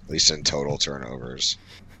 At least in total turnovers.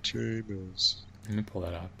 Jameis. let me pull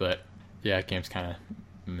that up. But yeah, game's kind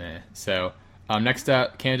of meh. So next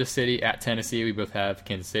up, Kansas City at Tennessee. We both have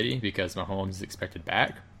Kansas City because Mahomes is expected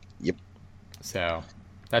back. Yep. So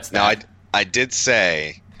that's Now, that. I did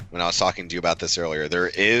say when I was talking to you about this earlier, there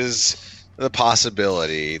is the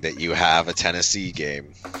possibility that you have a Tennessee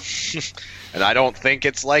game. And I don't think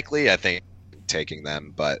it's likely. I think taking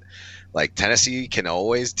them, but like Tennessee can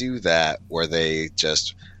always do that where they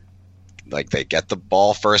just like they get the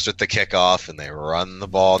ball first with the kickoff and they run the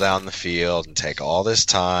ball down the field and take all this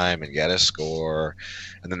time and get a score,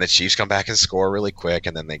 and then the Chiefs come back and score really quick,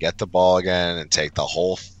 and then they get the ball again and take the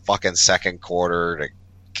whole fucking second quarter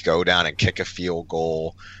to go down and kick a field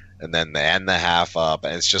goal, and then they end the half up,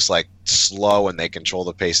 and it's just like slow, and they control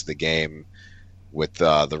the pace of the game with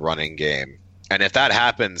the running game. And if that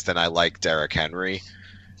happens, then I like Derrick Henry.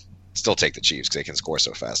 Still take the Chiefs because they can score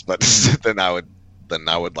so fast, but then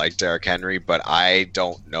I would like Derrick Henry. But I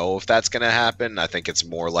don't know if that's going to happen. I think it's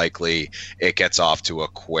more likely it gets off to a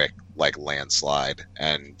quick like landslide,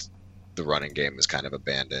 and the running game is kind of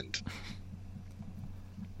abandoned.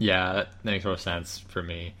 Yeah, that makes more sense for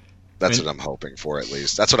me. That's what I'm hoping for, at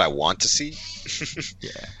least. That's what I want to see.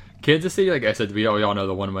 Yeah. Kansas City, like I said, we all know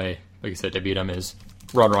the one way, like I said, to beat them is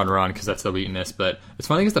run, because that's the weakness. But it's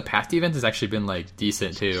funny because the pass defense has actually been, like,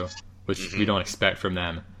 decent, too, which we don't expect from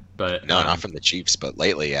them. But No, not from the Chiefs, but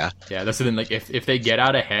lately, yeah. Yeah, that's the thing. Like, if they get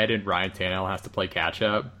out ahead and Ryan Tannehill has to play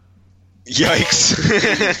catch-up,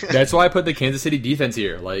 Yikes. that's why I put the Kansas City defense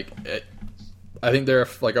here. Like, I think they're,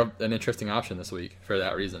 like, an interesting option this week for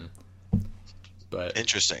that reason. But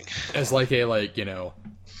Interesting. as like a, like, you know,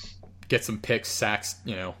 get some picks, sacks,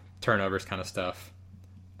 you know, turnovers kind of stuff.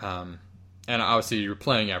 And obviously you're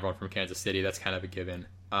playing everyone from Kansas City. That's kind of a given.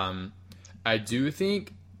 I do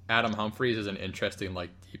think Adam Humphries is an interesting, like,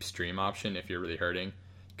 deep stream option if you're really hurting,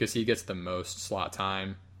 because he gets the most slot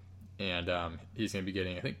time, and he's going to be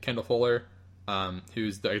getting, I think, Kendall Fuller,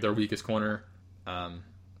 who's their weakest corner,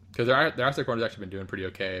 because their outside corner's actually been doing pretty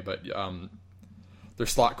okay, but their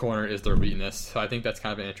slot corner is their weakness. So I think that's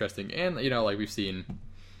kind of interesting. And, you know, like we've seen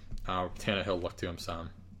Tannehill looked to him some.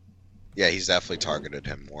 Yeah, he's definitely targeted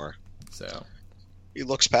him more. So He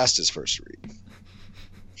looks past his first read.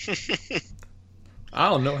 I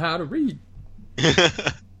don't know how to read.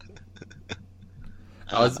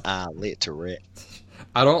 I Literate.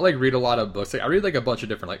 don't like read a lot of books. Like I read like a bunch of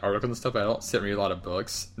different like articles and stuff, but I don't sit and read a lot of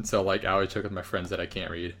books. And so like I always joke with my friends that I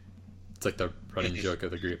can't read. It's like the running joke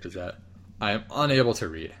of the group is that I am unable to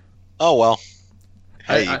read. Oh well.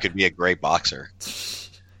 Hey, I you could be a great boxer.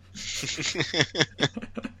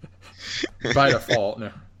 By default,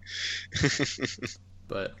 no.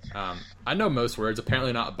 But I know most words.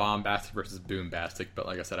 Apparently not bombastic versus boombastic, but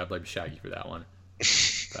like I said, I blame Shaggy for that one.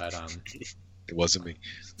 But It wasn't me.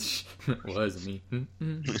 it was me.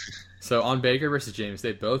 So on Baker versus James,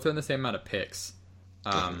 they both own the same amount of picks.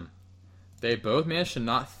 They both managed to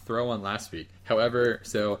not throw one last week. However,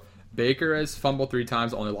 so Baker has fumbled 3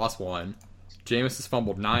 times, only lost 1. Jameis has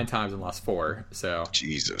fumbled 9 times and lost 4. So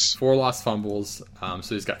Jesus. 4 lost fumbles. So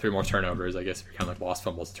he's got 3 more turnovers. I guess if you count like lost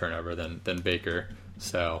fumbles turnover than Baker.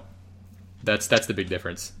 So that's the big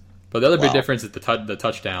difference. But the other big difference is the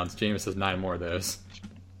touchdowns. Jameis has 9 more of those.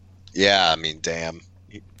 Yeah, I mean, damn.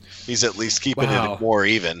 He's at least keeping it more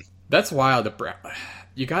even. That's wild.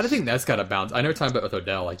 You got to think that's got to bounce. I know we're talking about with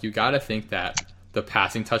Odell. Like you got to think that the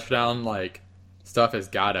passing touchdown like stuff has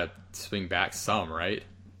got to swing back some, right?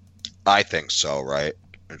 I think so, right?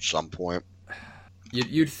 At some point.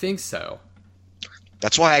 You'd think so.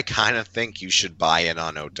 That's why I kind of think you should buy in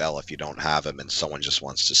on Odell if you don't have him and someone just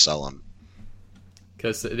wants to sell him.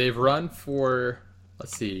 Because they've run for,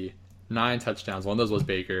 let's see, 9 touchdowns. One of those was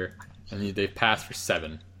Baker. And they've passed for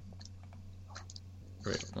 7.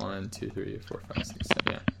 Wait, 1, 2, 3, 4, 5, 6, 7.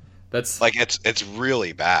 Yeah. That's like it's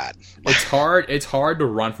really bad. It's hard to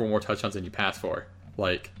run for more touchdowns than you pass for.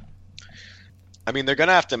 Like, I mean, they're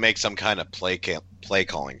gonna have to make some kind of play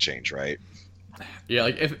calling change, right? Yeah,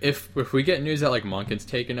 like if we get news that like Monken's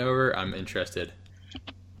taken over, I'm interested.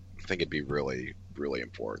 I think it'd be really, really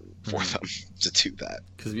important for them to do that.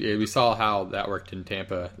 Because we saw how that worked in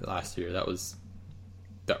Tampa last year. That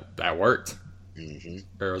worked.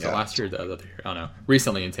 Mm-hmm. Or was it last year or the other year? I don't know.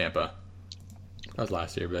 Recently in Tampa. That was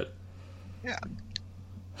last year, but yeah.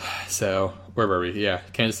 So where were we? Yeah,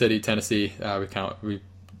 Kansas City, Tennessee. We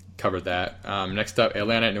covered that. Next up,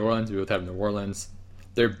 Atlanta and New Orleans. We both have New Orleans.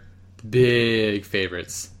 They're big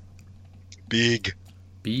favorites. Big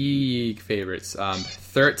favorites.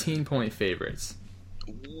 13-point favorites.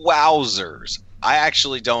 Wowzers! I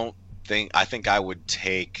actually don't think. I think I would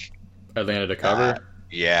take Atlanta to cover.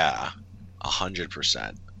 Yeah,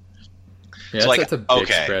 100%. Yeah, so that's a big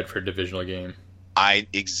spread for a divisional game.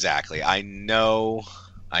 Exactly. I know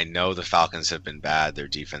the Falcons have been bad. Their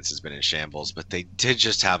defense has been in shambles, but they did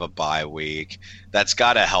just have a bye week. That's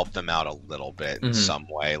got to help them out a little bit in some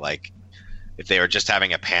way. Like, if they were just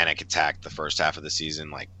having a panic attack the first half of the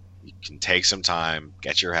season, like, you can take some time,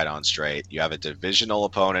 get your head on straight. You have a divisional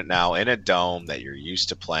opponent now in a dome that you're used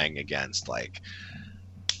to playing against. Like,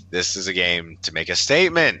 this is a game to make a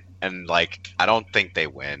statement. And, like, I don't think they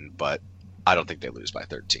win, but I don't think they lose by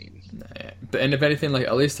 13. And if anything, like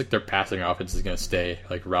at least like their passing offense is going to stay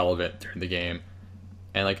like relevant during the game.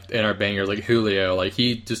 And like in our bangers, like Julio, like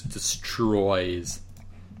he just destroys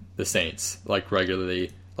the Saints like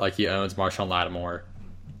regularly. Like he owns Marshawn Lattimore.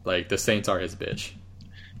 Like the Saints are his bitch.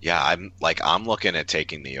 Yeah, I'm looking at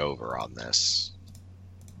taking the over on this.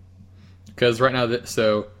 Because right now,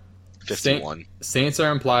 51. Saints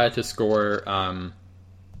are implied to score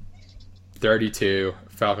 32.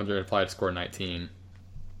 Falcons are implied to score 19.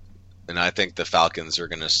 And I think the Falcons are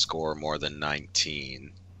going to score more than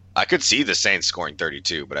 19. I could see the Saints scoring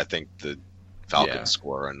 32, but I think the Falcons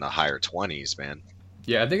score in the higher 20s, man.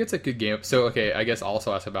 Yeah, I think it's a good game. So, okay, I guess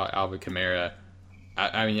also ask about Alvin Kamara.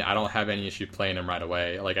 I mean, I don't have any issue playing him right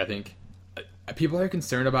away. Like, I think people are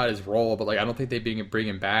concerned about his role, but, like, I don't think they bring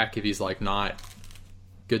him back if he's, like, not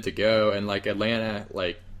good to go. And, like, Atlanta,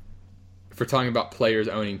 like, if we're talking about players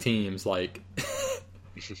owning teams, like,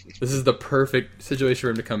 this is the perfect situation for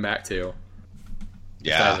him to come back to.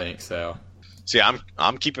 Yeah. I think so. See,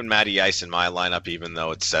 I'm keeping Matty Ice in my lineup, even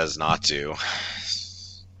though it says not to.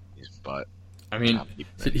 But I mean,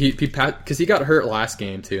 because he got hurt last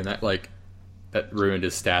game too, and that ruined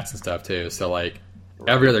his stats and stuff too. So like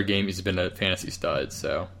every other game, he's been a fantasy stud.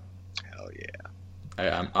 So hell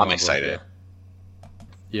yeah, I'm excited.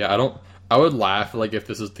 Yeah, I would laugh like if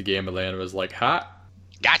this was the game Atlanta was like, "Hot,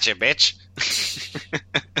 gotcha, bitch."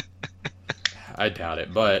 I doubt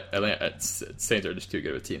it, but Atlanta Saints are just too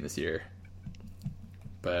good of a team this year.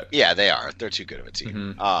 But yeah, they are. They're too good of a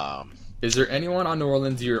team. Is there anyone on New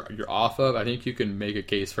Orleans you're off of? I think you can make a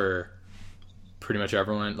case for pretty much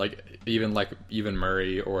everyone, even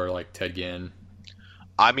Murray or like Ted Ginn.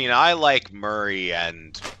 I mean, I like Murray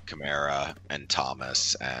and Kamara and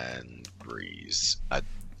Thomas and Breeze. Is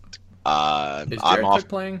I'm Jared off. Cook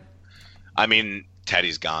playing? I mean,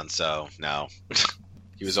 Teddy's gone, so no.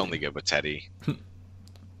 He was only good with Teddy. Let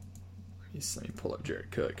me pull up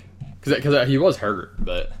Jared Cook because he was hurt,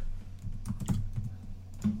 but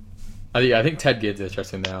I think Ted Ginn's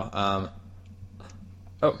interesting now.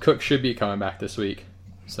 Cook should be coming back this week,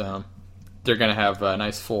 so they're gonna have a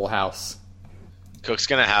nice full house. Cook's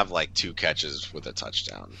gonna have like 2 catches with a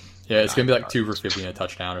touchdown. Yeah, it's gonna be like 2 for 50 and a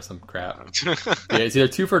touchdown or some crap. Yeah, it's either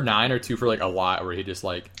 2 for 9 or 2 for like a lot, where he just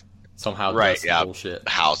like somehow does some bullshit.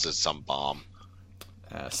 Houses some bomb.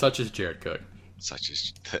 Such as Jared Cook. Such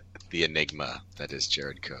as the enigma that is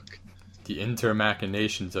Jared Cook. The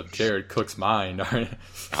intermachinations of Jared Cook's mind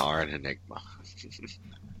are an enigma.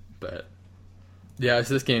 But yeah,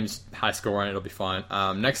 so this game's high scoring. It'll be fun.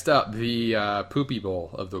 Next up, the Poopy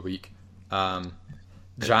Bowl of the week.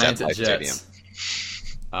 Giants at Jets.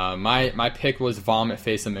 My pick was vomit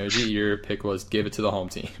face emoji. Your pick was give it to the home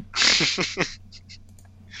team.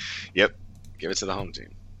 Yep, give it to the home team.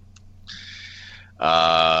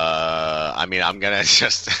 I mean, I'm gonna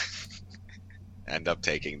just end up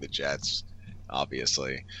taking the Jets,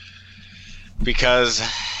 obviously, because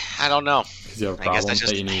I don't know. I guess I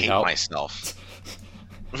just hate myself.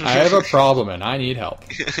 I have a problem and I need help.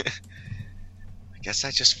 I guess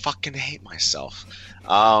I just fucking hate myself.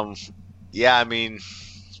 Yeah, I mean,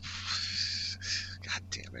 god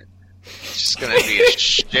damn it. It's just going to be a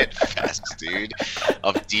shit fest, dude.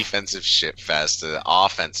 Of defensive shit fest to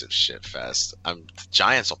offensive shit fest. The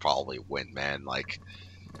Giants will probably win, man. Like,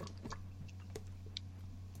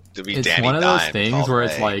 to be it's Danny one of those Dimes things where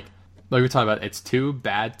it's like we're talking about, it's 2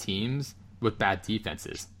 bad teams with bad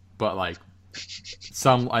defenses, but like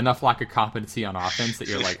enough lack of competency on offense that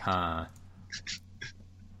you're like, huh.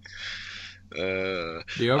 I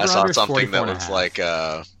saw something that was like,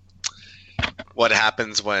 what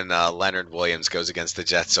happens when Leonard Williams goes against the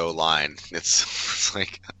Jets O-line? It's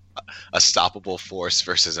like a stoppable force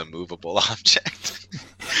versus a movable object.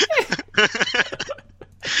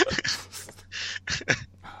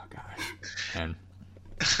 Oh gosh, man.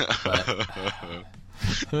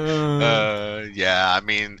 Yeah, I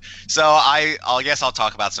mean, so I guess I'll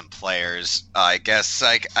talk about some players. I guess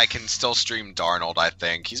I can still stream Darnold. I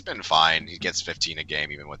think he's been fine. He gets 15 a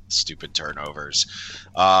game even with stupid turnovers.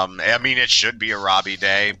 I mean, it should be a Robbie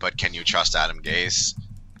day, but can you trust Adam Gase?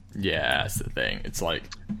 Yeah, that's the thing. It's like,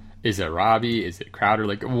 is it Robbie? Is it Crowder?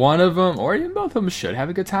 Like, one of them or even both of them should have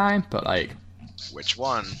a good time, but like, which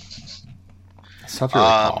one? It's tough to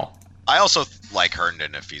recall. I also like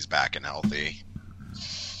Herndon if he's back and healthy.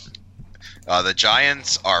 The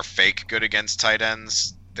Giants are fake good against tight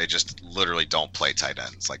ends. They just literally don't play tight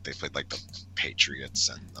ends. Like, they played like the Patriots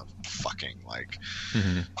and the fucking like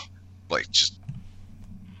just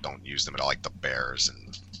don't use them at all. Like the Bears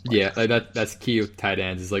and yeah, like that's key with tight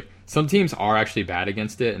ends. Is like some teams are actually bad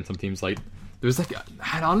against it, and some teams like there's like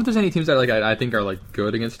I don't know if there's any teams that like I think are like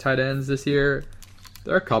good against tight ends this year.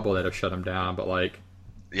 There are a couple that have shut them down, but like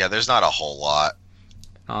yeah, there's not a whole lot.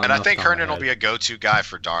 And I think Herndon will be a go-to guy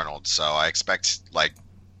for Darnold, so I expect like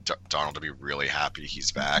Darnold to be really happy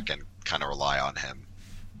he's back and kind of rely on him.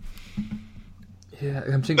 Yeah,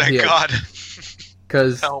 I'm thinking. Thank God.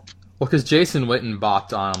 Because Jason Witten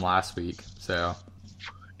bopped on him last week, so.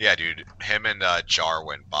 Yeah, dude, him and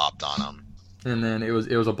Jarwin bopped on him. And then it was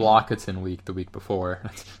a Blockerton week the week before.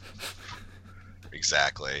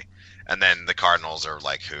 Exactly. And then the Cardinals are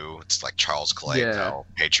like who? It's like Charles Clay. Yeah. No.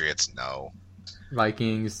 Patriots, no.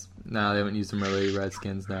 Vikings, no, they haven't used them really.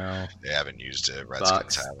 Redskins, no. They haven't used it. Redskins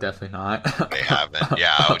Bucks, haven't. Definitely not. They haven't.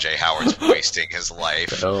 Yeah, O.J. Howard's wasting his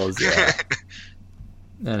life. Bills, yeah.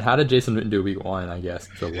 And how did Jason Witten do week 1, I guess?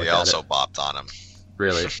 He also bopped on him.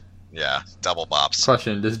 Really? Yeah, double bops.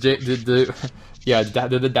 Question, did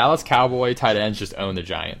the Dallas Cowboy tight ends just own the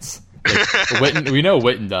Giants? Like, Witten, we know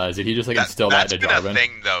Witten does. Did he just instill that into Jarwin? That's been a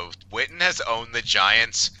thing, though. Witten has owned the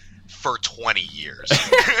Giants for 20 years.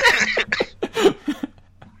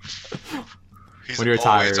 When he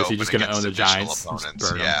retires, he's just going to own the Giants.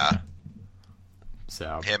 Yeah.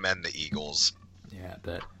 So him and the Eagles. Yeah,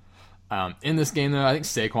 but in this game though, I think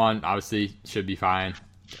Saquon obviously should be fine.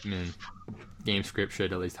 I mean, game script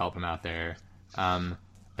should at least help him out there.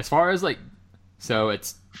 As far as like, so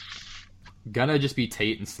it's gonna just be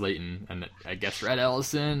Tate and Slayton, and I guess Red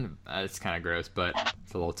Ellison. It's kind of gross, but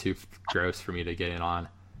it's a little too gross for me to get in on.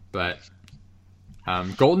 But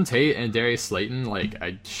Golden Tate and Darius Slayton, like,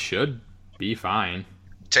 I should be fine.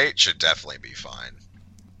 Tate should definitely be fine.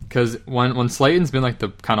 Because when Slayton's been like the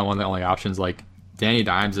kind of one of the only options, like Danny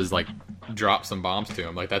Dimes has like dropped some bombs to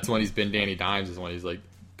him. Like that's when he's been Danny Dimes is when he's like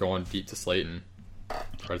going deep to Slayton.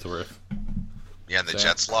 For it's worth. Yeah, and the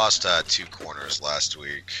Jets lost 2 corners last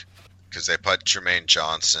week because they put Jermaine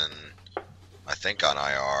Johnson, I think, on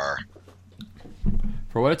IR.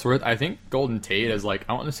 For what it's worth, I think Golden Tate is like, I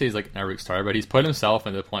don't want to say he's like an every week starter, but he's put himself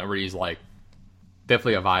into the point where he's like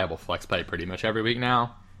definitely a viable flex play pretty much every week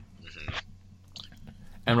now. Mm-hmm.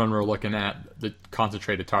 And when we're looking at the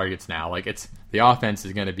concentrated targets now, like it's the offense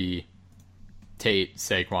is going to be Tate,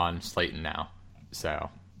 Saquon, Slayton now. So,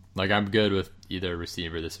 like I'm good with either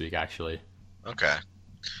receiver this week actually. Okay.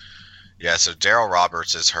 Yeah, so Darryl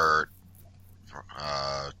Roberts is hurt.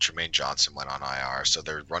 Jermaine Johnson went on IR, so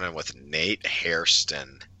they're running with Nate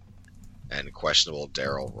Hairston and questionable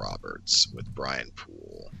Darryl Roberts with Brian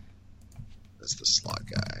Poole as the slot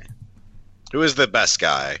guy. Who is the best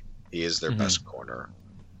guy? He is their best corner.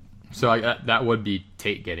 So like, that would be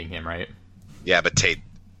Tate getting him, right? Yeah, but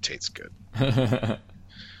Tate's good.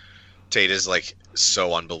 Tate is like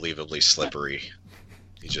so unbelievably slippery.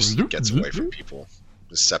 He just gets away from people.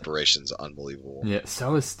 His separation's unbelievable. Yeah,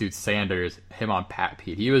 so is Stu Sanders, him on Pat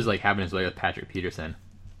Pete. He was like having his way with Patrick Peterson.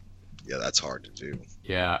 Yeah, that's hard to do.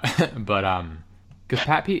 Yeah, but because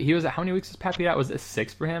Pat Pete, he was how many weeks was Pat Pete out? Was it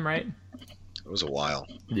 6 for him, right? It was a while.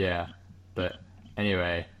 Yeah, but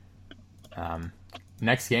anyway,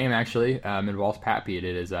 next game actually involves Pat Pete.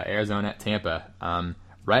 It is Arizona at Tampa.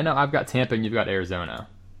 Right now I've got Tampa and you've got Arizona.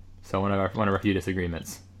 So one of our few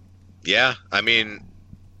disagreements. Yeah, I mean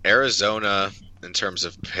Arizona in terms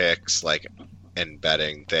of picks, like and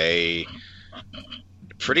betting, they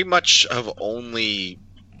pretty much have only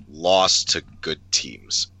lost to good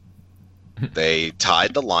teams. They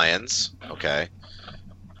tied the Lions, okay.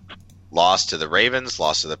 Lost to the Ravens,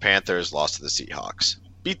 lost to the Panthers, lost to the Seahawks.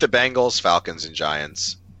 Beat the Bengals, Falcons, and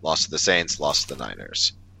Giants. Lost to the Saints, lost to the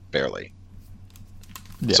Niners. Barely.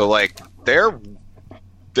 Yeah. So like they're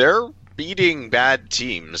beating bad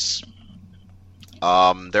teams.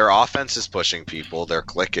 Their offense is pushing people. They're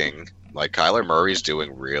clicking. Like Kyler Murray's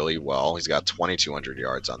doing really well. He's got 2,200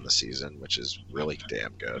 yards on the season, which is really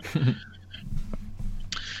damn good.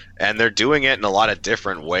 And they're doing it in a lot of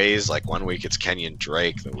different ways. Like one week it's Kenyon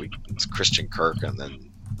Drake, the week it's Christian Kirk, and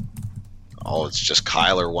then it's just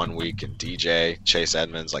Kyler one week and DJ, Chase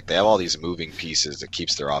Edmonds. Like they have all these moving pieces that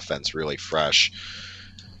keeps their offense really fresh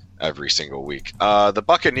every single week. The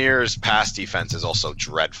Buccaneers' pass defense is also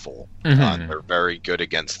dreadful. They're very good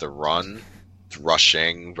against the run,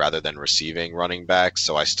 rushing rather than receiving running backs.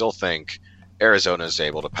 So I still think Arizona is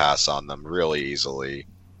able to pass on them really easily.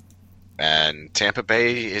 And Tampa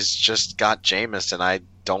Bay has just got Jameis, and I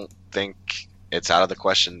don't think it's out of the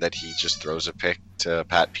question that he just throws a pick to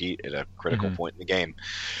Pat Pete at a critical point in the game.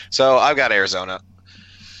 So I've got Arizona.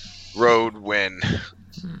 Road win.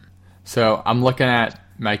 So I'm looking at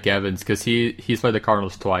Mike Evans because he's played the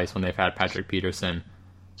Cardinals twice when they've had Patrick Peterson.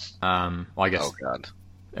 Well, I guess. Oh God.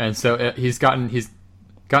 And so he's gotten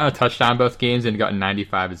a touchdown both games and gotten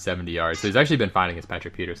 95 and 70 yards. So he's actually been fine against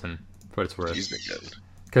Patrick Peterson for what it's worth. He's been good.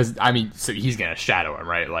 Because I mean, so he's gonna shadow him,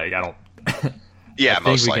 right? Like I don't. Yeah, I think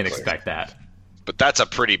most we likely. can expect that. But that's a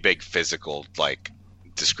pretty big physical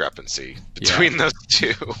discrepancy between those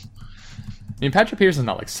two. I mean, Patrick Peterson's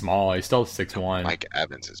not like small. He's still 6'1". Mike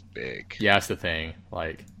Evans is big. Yeah, that's the thing.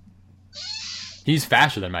 Like, he's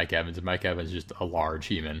faster than Mike Evans, and Mike Evans is just a large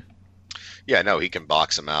human. Yeah, no, he can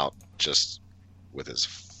box him out just with his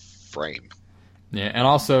frame. Yeah, and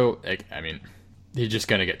also, like, I mean, he's just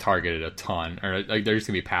gonna get targeted a ton, or like they're just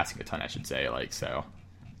gonna be passing a ton, I should say. Like, so.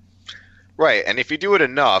 Right, and if you do it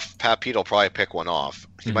enough, Pat Pete will probably pick one off.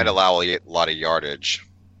 He might allow a lot of yardage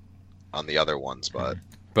on the other ones, but.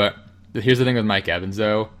 But here's the thing with Mike Evans,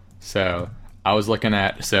 though. So I was looking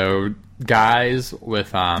at guys with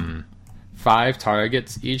 5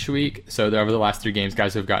 targets each week. So over the last 3 games,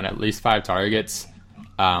 guys who have gotten at least 5 targets.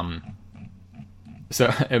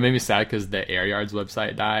 So it made me sad because the Air Yards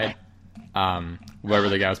website died. Wherever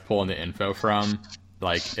the guy was pulling the info from,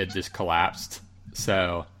 like it just collapsed.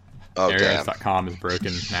 So airyards.com is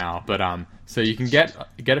broken now. But so you can get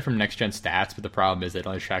it from Next Gen Stats, but the problem is it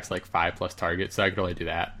only tracks like 5+ targets, so I could only do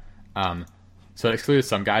that. So it excluded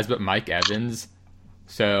some guys, but Mike Evans.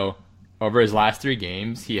 So over his last 3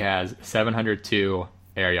 games, he has 702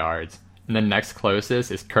 air yards, and the next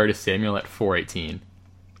closest is Curtis Samuel at 418.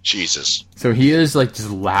 Jesus. So he is like just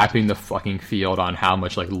lapping the fucking field on how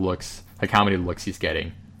much how many looks he's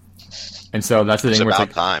getting. And so that's the thing. It's where about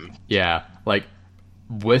it's time. Yeah, like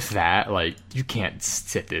with that, like you can't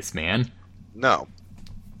sit this man. No.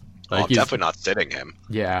 Like I'm definitely not sitting him.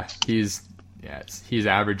 Yeah, he's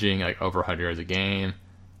averaging like over 100 yards a game.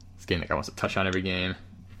 He's getting like almost a touchdown every game.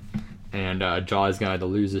 And Jolly's going to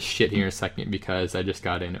lose his shit here in a second because I just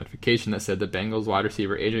got a notification that said the Bengals wide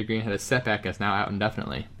receiver AJ Green had a setback and is now out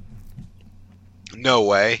indefinitely. No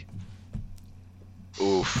way.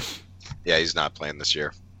 Oof. Yeah, he's not playing this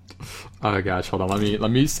year. Oh gosh, hold on.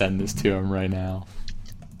 Let me send this to him right now,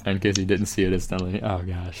 in case he didn't see it instantly. Oh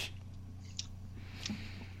gosh.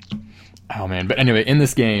 Oh man. But anyway, in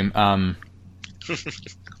this game, I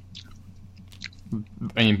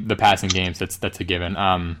mean the passing games. That's a given.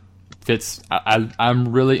 I'm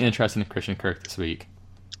really interested in Christian Kirk this week.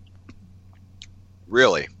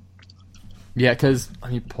 Really? Yeah, because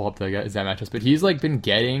let me pull up the exact matchups, but he's like been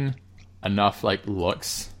getting enough like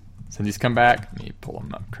looks since he's come back. Let me pull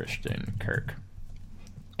him up, Christian Kirk.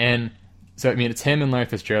 And so I mean it's him and Larry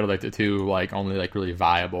Fitzgerald, like the two like only like really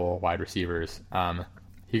viable wide receivers.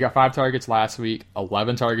 He got 5 targets last week,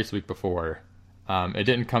 11 targets the week before. It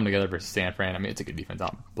didn't come together versus San Fran. I mean it's a good defense, I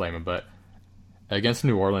don't blame him, but against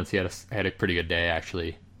New Orleans he had a pretty good day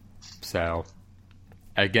actually. So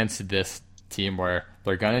against this team where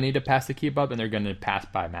they're gonna need to pass to keep up and they're gonna pass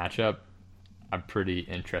by matchup, I'm pretty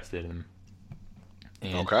interested in him.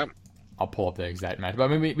 And Okay. I'll pull up the exact matchup.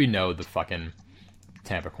 But I mean, we know the fucking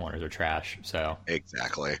Tampa corners are trash. So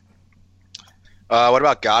Exactly. What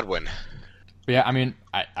about Godwin? but yeah, I mean,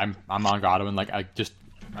 I'm on Godwin. Like I guess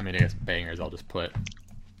bangers. I'll just put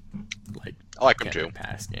like I like him Kendrick too.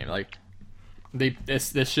 pass game. Like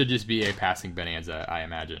this should just be a passing bonanza, I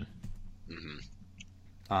imagine.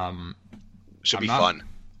 Mm-hmm. Should I'm be not- fun.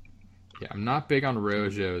 Yeah, I'm not big on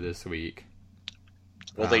Rojo this week.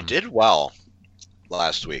 Well, they did well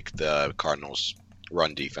last week, the Cardinals'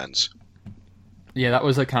 run defense. Yeah, that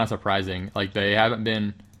was like kind of surprising. Like they haven't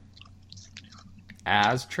been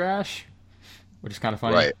as trash, which is kind of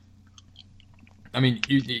funny. Right. I mean,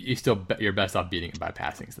 you still you're best off beating it by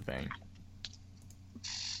passing is the thing.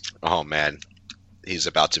 Oh, man. He's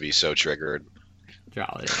about to be so triggered.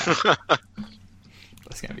 Jolly. Yeah.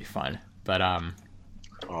 That's gonna be fun. But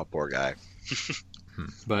Oh, poor guy.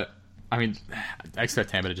 but I mean, I expect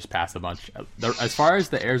Tampa to just pass a bunch. As far as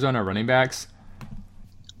the Arizona running backs,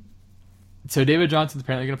 so David Johnson's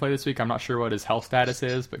apparently going to play this week. I'm not sure what his health status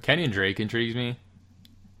is, but Kenyon Drake intrigues me.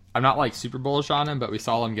 I'm not like super bullish on him, but we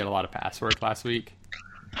saw him get a lot of pass work last week.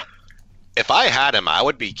 If I had him, I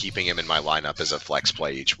would be keeping him in my lineup as a flex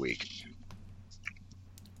play each week.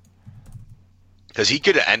 Because he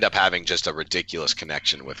could end up having just a ridiculous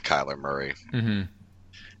connection with Kyler Murray. Mm-hmm.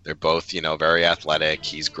 They're both, very athletic.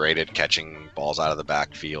 He's great at catching balls out of the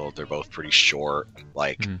backfield. They're both pretty short.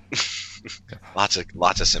 Like, lots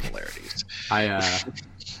of similarities.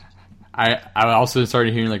 I also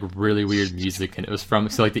started hearing like really weird music, and it was from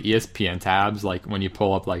like the ESPN tabs. Like when you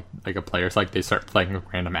pull up like a player's like they start playing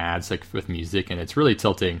random ads like with music, and it's really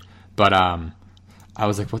tilting. But I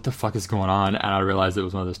was like, what the fuck is going on? And I realized it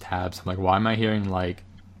was one of those tabs. I'm like, why am I hearing like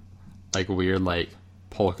weird like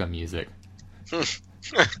polka music?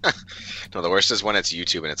 No, the worst is when it's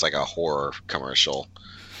YouTube and it's like a horror commercial.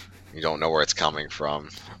 You don't know where it's coming from.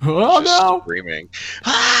 Oh It's just no! screaming.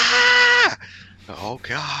 Ah! Oh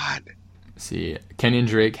God. See, Kenyon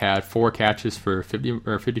Drake had 4 catches for 50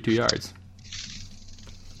 or 52 yards.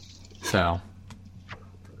 So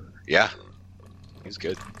Yeah. He's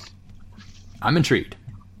good. I'm intrigued,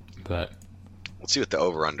 but Let's see what the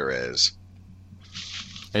over under is.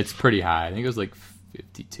 it's pretty high. I think it was like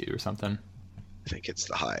 52 or something. I think it's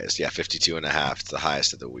the highest. Yeah, 52.5. It's the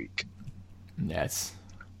highest of the week. Yeah, this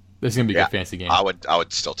is gonna be a Yeah, good fantasy game. I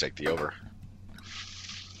would still take the over.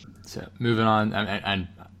 So moving on, and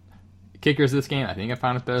kickers this game, I think I'm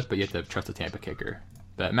fine with both, but you have to trust the Tampa kicker.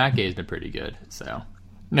 But Matt Gay's been pretty good. So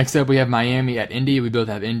next up, we have Miami at Indy. We both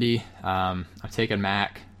have Indy. I'm taking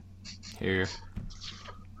Mac here.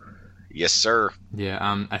 Yes, sir.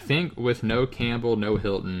 Yeah, I think with no Campbell, no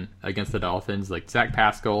Hilton against the Dolphins, like Zach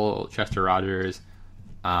Pascal, Chester Rogers,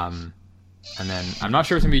 and then I'm not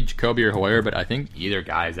sure if it's going to be Jacoby or Hoyer, but I think either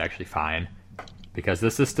guy is actually fine because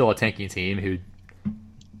this is still a tanking team who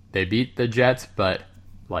they beat the Jets, but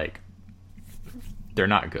like they're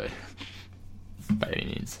not good by any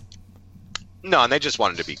means. No, and they just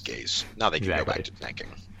wanted to beat Gaze. Now they can go Exactly. back to tanking.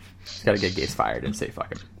 Got to get Gase fired and say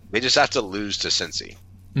fuck him. They just have to lose to Cincy.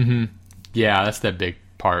 Mm-hmm. Yeah, that's the big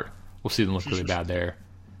part. We'll see them look really bad there.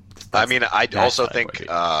 I mean, I that's also not think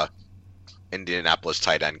right. Indianapolis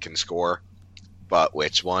tight end can score, but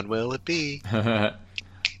which one will it be? How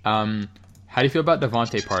do you feel about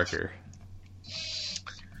Devontae Parker?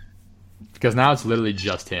 Because now it's literally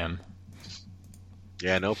just him.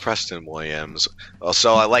 Yeah, no Preston Williams.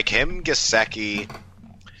 So I like him, Gesicki,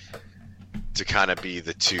 to kind of be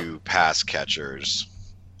the two pass catchers.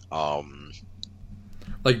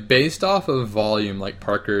 like based off of volume, like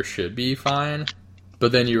Parker should be fine,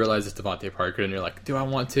 but then you realize it's Devontae Parker, and you're like, do I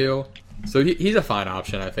want to? So he's a fine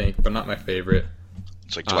option, I think, but not my favorite.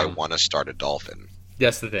 It's like, do I want to start a Dolphin?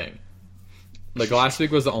 That's the thing. Like last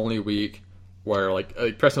week was the only week where like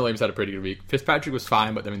Preston Williams had a pretty good week. Fitzpatrick was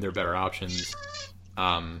fine, but I mean there are better options.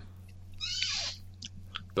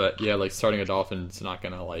 But yeah, like starting a Dolphin's not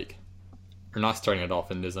gonna like, or not starting a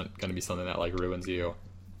Dolphin isn't gonna be something that like ruins you.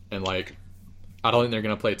 And like, I don't think they're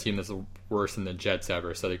gonna play a team that's worse than the Jets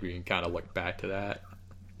ever. So I think we can kind of look back to that.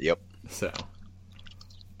 Yep. So,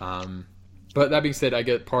 but that being said, I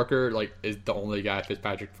get Parker like is the only guy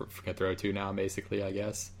Fitzpatrick can throw to now, basically. I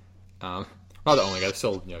guess. Not the only guy.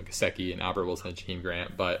 Still, Gesicki and Albert Wilson and Jakeem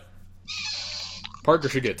Grant, but Parker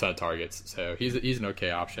should get a ton of targets. So he's an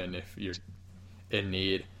okay option if you're in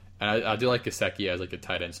need. And I do like Gesicki as like a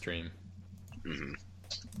tight end stream. Mm-hmm.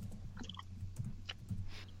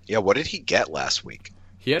 Yeah, what did he get last week?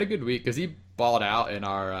 He had a good week because he balled out in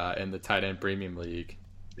our in the tight end premium league.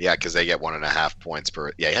 Yeah, because they get 1.5 points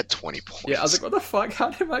per. Yeah, he had 20 points. Yeah, I was like, what the fuck?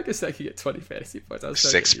 How did Mike Gesicki get 20 fantasy points? I was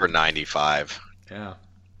 6 for 95. Yeah.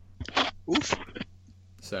 Oof.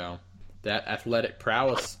 So that athletic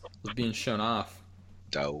prowess was being shown off.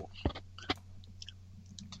 Doe.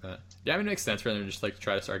 Yeah, I mean, it makes sense for them to just like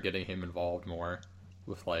try to start getting him involved more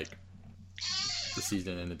with like the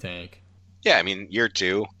season in the tank. Yeah, I mean, year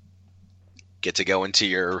 2, get to go into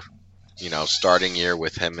your, starting year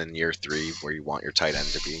with him in year 3, where you want your tight end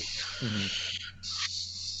to be.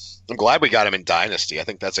 Mm-hmm. I'm glad we got him in Dynasty. I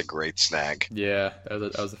think that's a great snag. Yeah,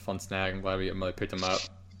 that was a fun snag. I'm glad we really picked him up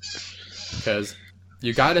because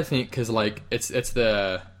you got to think because like it's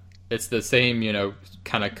the same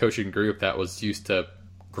kind of coaching group that was used to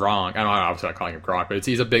Gronk. I don't know. I was not calling him Gronk, but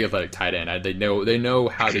he's a big athletic tight end. They know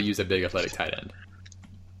how to use a big athletic tight end.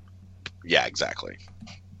 Yeah, exactly.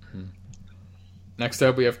 Mm-hmm. Next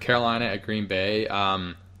up, we have Carolina at Green Bay.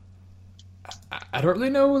 I don't really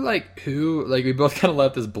know who. We both kind of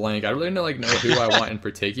left this blank. I don't really know who I want in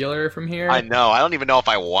particular from here. I know. I don't even know if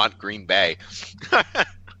I want Green Bay.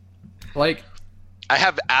 I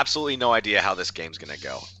have absolutely no idea how this game's gonna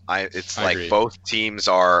go. It's like agree. Both teams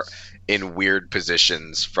are in weird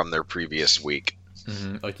positions from their previous week.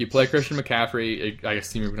 Mm-hmm. Like you play Christian McCaffrey. I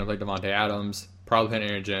guess you're gonna play Devontae Adams. Probably playing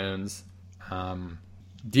Aaron Jones.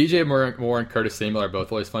 DJ Moore and Curtis Samuel are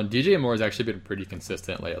both always fun. DJ Moore has actually been pretty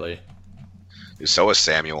consistent lately. So is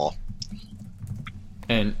Samuel.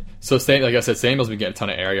 And so, like I said, Samuel's been getting a ton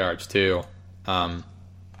of air yards too.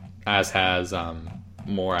 As has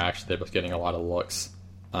Moore. Actually, they're both getting a lot of looks.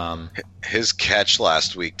 His catch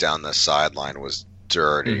last week down the sideline was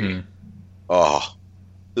dirty. Mm-hmm. Oh.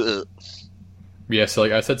 Ugh. Yeah, so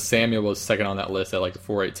like I said, Samuel was second on that list at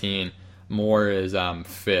 418. Moore is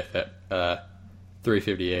 5th at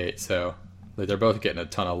 358. So they're both getting a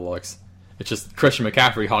ton of looks. It's just Christian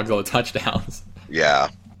McCaffrey hogs all the touchdowns. Yeah.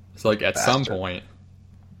 So at some point,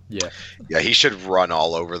 yeah. Yeah, he should run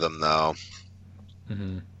all over them though.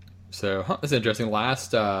 Mm-hmm. So that's interesting.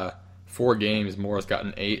 Last 4 games, Moore's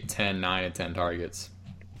gotten 8, 10, 9, and 10 targets.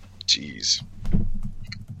 Jeez.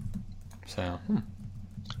 So,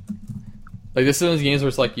 this is one of those games where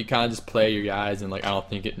it's you kind of just play your guys, and I don't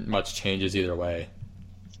think much changes either way.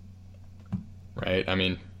 Right? I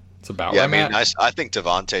mean, it's about where I'm at. I think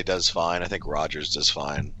Devontae does fine. I think Rodgers does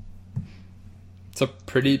fine. It's a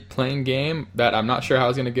pretty plain game that I'm not sure how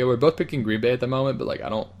it's going to go. We're both picking Green Bay at the moment, but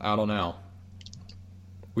I don't know.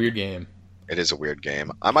 Weird game. It is a weird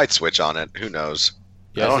game. I might switch on it. Who knows?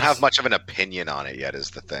 Yeah, I don't have much of an opinion on it yet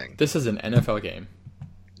is the thing. This is an NFL game.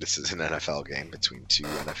 This is an NFL game between 2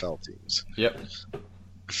 NFL teams. Yep.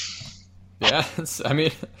 Yeah, I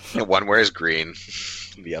mean... One wears green.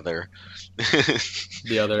 The other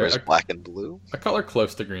wears black and blue. A color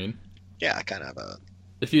close to green. Yeah, I kind of have a...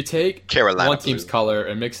 If you take Carolina one team's color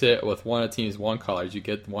and mix it with one of the team's one colors, you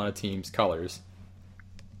get one of the team's colors.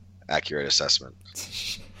 Accurate assessment.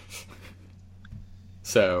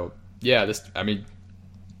 So, yeah, this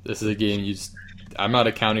is a game I'm not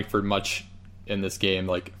accounting for much in this game,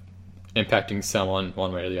 impacting someone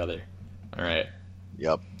one way or the other. All right.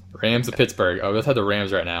 Yep. Rams of Pittsburgh. Oh, let's have the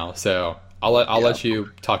Rams right now. So I'll let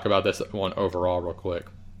you talk about this one overall real quick.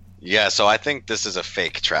 Yeah, so I think this is a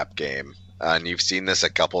fake trap game. And you've seen this a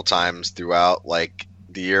couple times throughout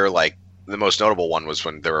the year. The most notable one was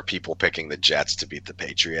when there were people picking the Jets to beat the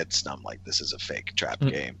Patriots. And I'm like, this is a fake trap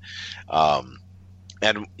game.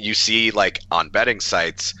 And you see on betting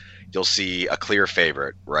sites, you'll see a clear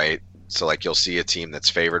favorite, right? So you'll see a team that's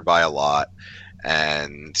favored by a lot,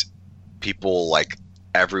 and people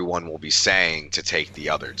everyone will be saying to take the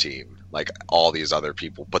other team, all these other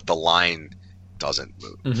people, but the line doesn't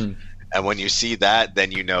move. Mm-hmm. And when you see that,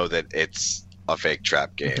 then you know that it's a fake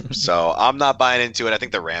trap game. So I'm not buying into it. I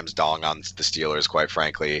think the Rams dong on the Steelers, quite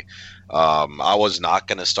frankly. I was not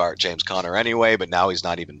going to start James Conner anyway, but now he's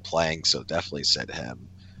not even playing, so definitely sit him.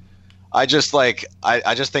 I just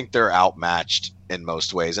think they're outmatched in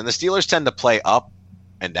most ways. And the Steelers tend to play up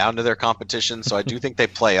and down to their competition, so I do think they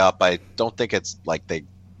play up. I don't think it's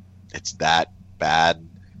that bad,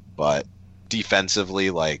 but defensively,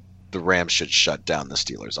 like, the Rams should shut down the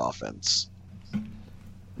Steelers offense.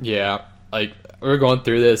 Yeah, like we're going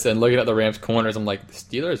through this and looking at the Rams corners, I'm like, the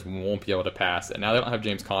Steelers won't be able to pass. And now they don't have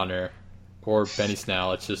James Conner or Benny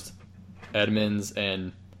Snell. It's just Edmonds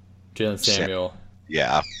and Jalen Samuel.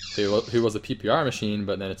 Yeah. Who was a PPR machine,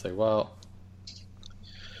 but then it's like, well.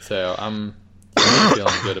 So I'm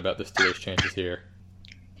feeling good about the Steelers' chances here.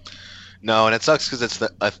 No, and it sucks because it's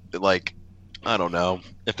I don't know.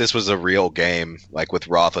 If this was a real game, like with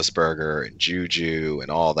Roethlisberger and Juju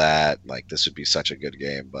and all that, like this would be such a good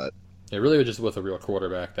game. But it really was just with a real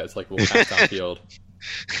quarterback that's like will pass downfield.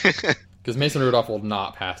 Because Mason Rudolph will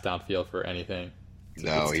not pass downfield for anything.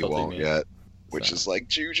 No, he won't yet. Which is like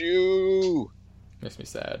Juju. Makes me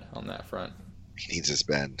sad on that front. He needs his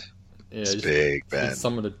bend. Yeah, his big bend.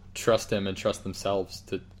 Someone to trust him and trust themselves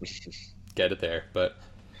to get it there. But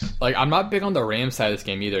like, I'm not big on the Rams side of this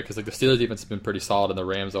game either, because like the Steelers defense has been pretty solid, and the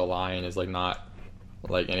Rams O-line is like not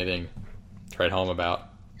like anything to write home about.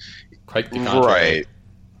 Quite the contrary. Right.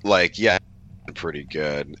 Like, yeah, pretty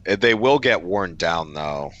good. They will get worn down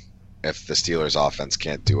though if the Steelers offense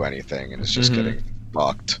can't do anything and it's just getting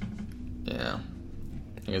fucked. Yeah.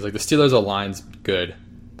 It's like the Steelers O-line's good,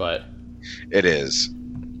 but it is.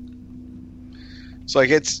 So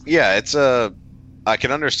like I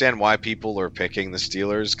can understand why people are picking the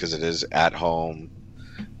Steelers because it is at home,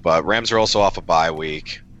 but Rams are also off a bye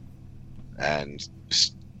week, and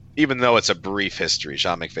even though it's a brief history,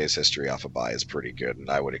 Sean McVay's history off a bye is pretty good, and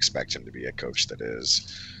I would expect him to be a coach that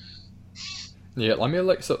is. Yeah, let me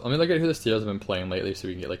look at who the Steelers have been playing lately, so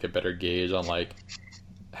we can get like a better gauge on like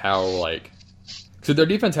how like. So their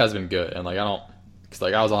defense has been good, and like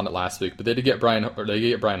I was on it last week, but they did get Brian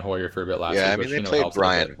Hoyer for a bit last week. Yeah, I mean they played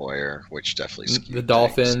Brian Hoyer, which definitely skewed the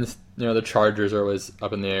Dolphins. The Chargers are always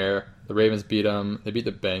up in the air. The Ravens beat them. They beat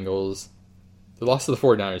the Bengals. They lost to the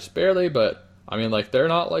 49ers barely, but I mean like they're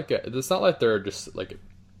not like it's not like they're just like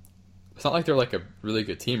it's not like they're like a really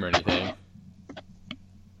good team or anything.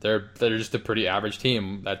 They're just a pretty average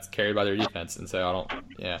team that's carried by their defense, and so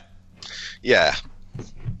yeah.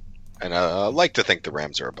 And I like to think the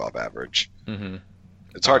Rams are above average. Mm-hmm.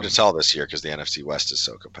 It's hard to tell this year because the NFC West is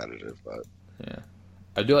so competitive. But yeah,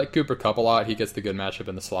 I do like Cooper Kupp a lot. He gets the good matchup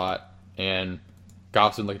in the slot, and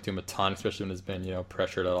Goff's been looking to him a ton, especially when he's been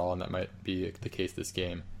pressured at all, and that might be the case this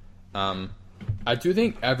game. I do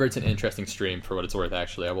think Everett's an interesting stream for what it's worth.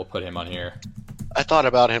 Actually, I will put him on here. I thought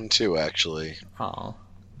about him too. Actually, oh,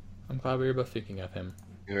 I'm glad we were both thinking of him.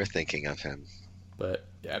 We were thinking of him. But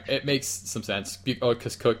yeah, it makes some sense.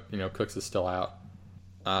 Because Cooks is still out.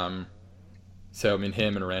 So I mean,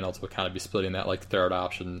 him and Reynolds would kind of be splitting that like third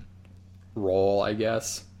option role, I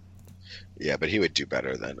guess. Yeah, but he would do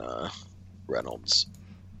better than Reynolds.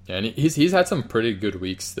 Yeah, and he's had some pretty good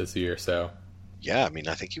weeks this year. So yeah, I mean,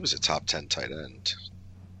 I think he was a top 10 tight end.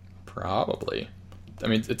 Probably. I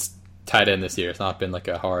mean, it's tight end this year. It's not been like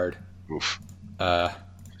a hard. Oof.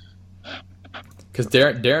 Because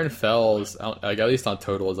Darren Fells, like at least on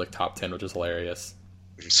total, is like top 10, which is hilarious.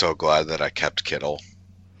 I'm so glad that I kept Kittle.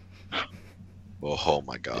 Oh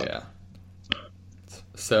my god. Yeah.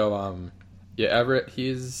 So Everett,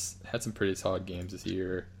 he's had some pretty solid games this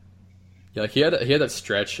year. Yeah, like he had that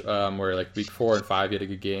stretch where like week 4 and 5 he had a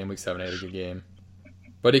good game, week 7 he had a good game,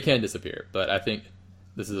 but he can disappear. But I think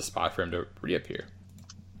this is a spot for him to reappear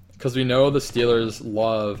because we know the Steelers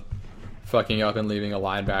love fucking up and leaving a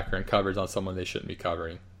linebacker in coverage on someone they shouldn't be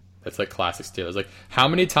covering. That's like classic Steelers. Like, how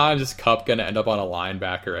many times is Kupp gonna end up on a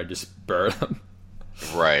linebacker and just burn them?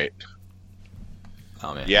 Right.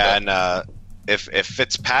 Oh man. Yeah, and if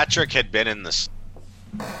Fitzpatrick had been in the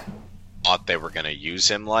thought they were gonna use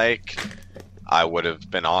him like, I would have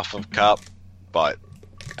been off of Kupp. But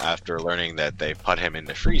after learning that they put him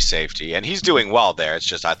into free safety, and he's doing well there, it's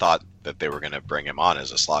just I thought that they were gonna bring him on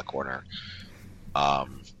as a slot corner.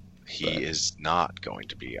 He is not going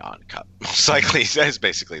to be on Kupp. Most likely, that is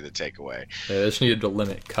basically the takeaway. Yeah, they just needed to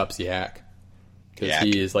limit Kupp's yak because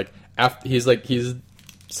he's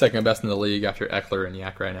second best in the league after Eckler and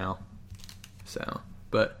Yak right now. So,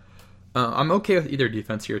 but I'm okay with either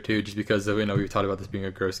defense here too, just because we've talked about this being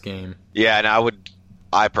a gross game. Yeah, and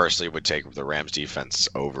I personally would take the Rams defense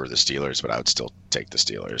over the Steelers, but I would still take the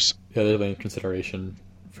Steelers. Yeah, they're in consideration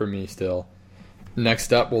for me still.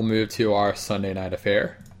 Next up, we'll move to our Sunday night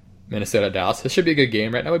affair, Minnesota Dallas. This should be a good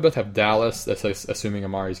game. Right now, we both have Dallas. That's assuming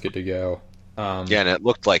Amari's good to go. Yeah, and it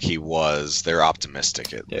looked like he was. They're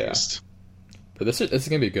optimistic at least. But this is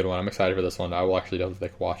gonna be a good one. I'm excited for this one. I will actually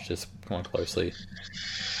watch this one closely.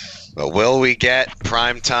 But will we get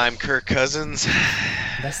primetime Kirk Cousins?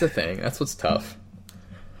 That's the thing. That's what's tough.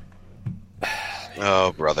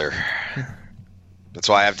 Oh, brother. That's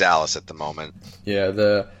why I have Dallas at the moment. Yeah,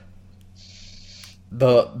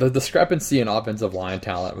 the discrepancy in offensive line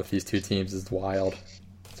talent with these two teams is wild.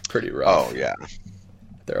 It's pretty rough. Oh, yeah.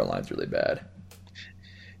 Their line's really bad.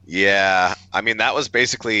 Yeah, I mean, that was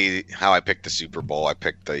basically how I picked the Super Bowl. I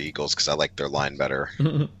picked the Eagles because I liked their line better.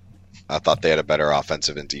 I thought they had a better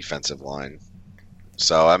offensive and defensive line.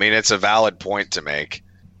 So, I mean, it's a valid point to make.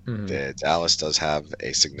 Mm-hmm. Dallas does have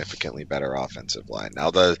a significantly better offensive line.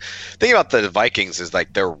 Now, the thing about the Vikings is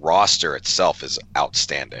like their roster itself is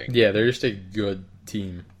outstanding. Yeah, they're just a good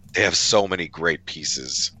team. They have so many great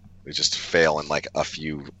pieces. They just fail in like a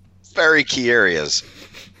few very key areas,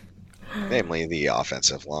 namely the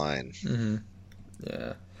offensive line. Mm-hmm.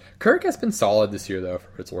 Yeah, Kirk has been solid this year, though, for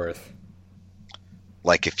what it's worth.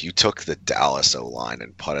 Like if you took the Dallas O-line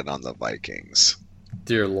and put it on the Vikings,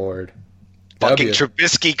 dear Lord. Fucking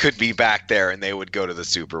Trubisky could be back there and they would go to the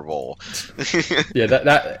Super Bowl. Yeah,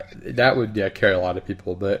 that would carry a lot of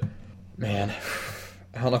people, but man,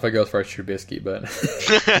 I don't know if I go as far as Trubisky, but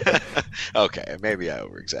okay, maybe I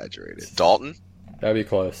over-exaggerated. Dalton? That'd be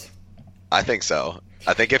close. I think so.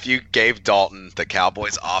 I think if you gave Dalton the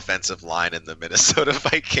Cowboys offensive line and the Minnesota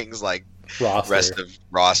Vikings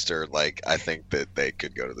roster, like I think that they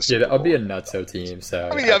could go to the Super Bowl. Yeah, that would be a nutso team. So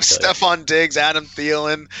I mean, you have Stephon Diggs, Adam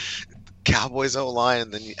Thielen, Cowboys O-line,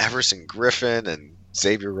 and then Everson Griffin and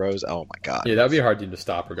Xavier Rose. Oh my God! Yeah, that would be a hard team to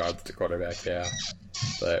stop, regardless of the quarterback. Yeah,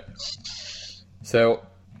 but so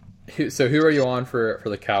who are you on for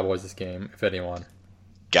the Cowboys this game, if anyone?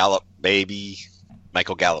 Gallup, baby,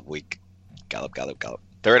 Michael Gallup week. Gallup.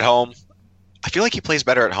 They're at home. I feel like he plays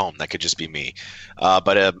better at home. That could just be me.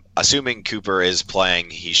 But assuming Cooper is playing,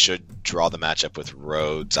 he should draw the matchup with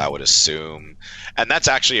Rhodes, I would assume. And that's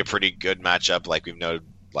actually a pretty good matchup. Like we've noted,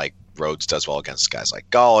 like Rhodes does well against guys like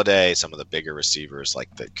Galladay, some of the bigger receivers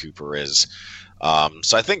like that Cooper is.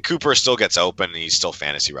 So I think Cooper still gets open and he's still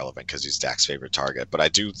fantasy relevant because he's Dak's favorite target. But I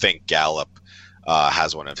do think Gallup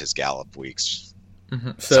has one of his Gallup weeks.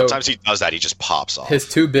 Mm-hmm. So sometimes he does that. He just pops off. His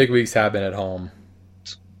 2 big weeks have been at home.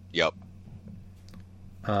 Yep.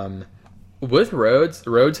 With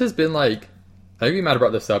Rhodes has been like, I think we might have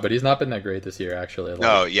brought this up, but he's not been that great this year, actually.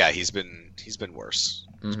 No, yeah, he's been worse.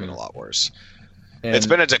 He's been a lot worse. And it's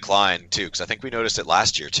been a decline too, because I think we noticed it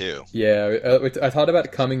last year too. Yeah, I thought about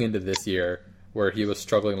it coming into this year, where he was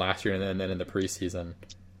struggling last year, and then in the preseason,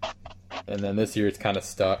 and then this year it's kind of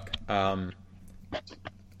stuck.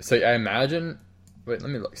 So I imagine. Wait,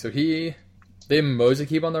 let me look. So they have Mosey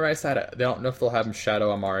keep on the right side. They don't know if they'll have him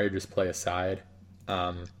shadow Amari or just play aside.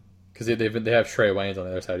 Because they have Trey Waynes on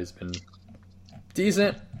the other side who's been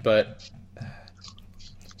decent, but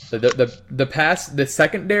the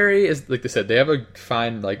secondary is, like they said, they have a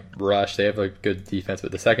fine like rush, they have a good defense,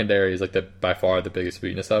 but the secondary is like by far the biggest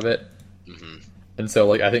weakness of it. Mm-hmm. And so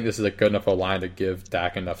like I think this is a good enough a line to give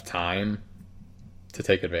Dak enough time to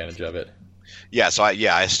take advantage of it. Yeah, so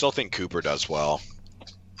I still think Cooper does well.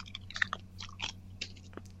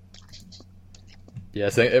 Yeah,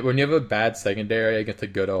 so when you have a bad secondary against a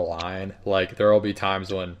good O-line, like there will be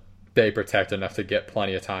times when they protect enough to get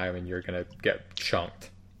plenty of time and you're going to get chunked.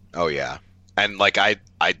 Oh, yeah. And like I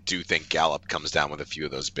do think Gallup comes down with a few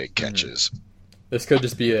of those big catches. Mm-hmm. This could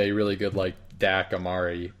just be a really good like Dak,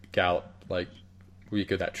 Amari, Gallup like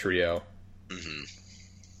week of that trio.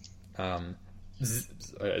 Mm-hmm.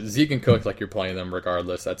 Zeke and Cook, like you're playing them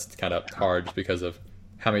regardless. That's kind of hard just because of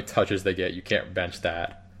how many touches they get. You can't bench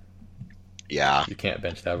that. Yeah. You can't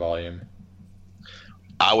bench that volume.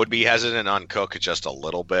 I would be hesitant on Cook just a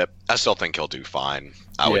little bit. I still think he'll do fine.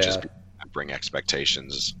 I would just bring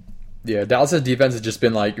expectations. Yeah, Dallas' defense has just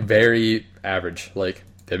been like very average. Like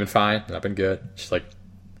they've been fine, they've not been good. Just like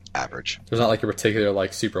average. There's not like a particular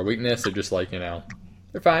like super weakness. They're just like, they're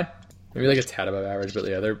fine. Maybe like a tad above average, but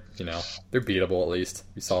yeah, they're beatable at least.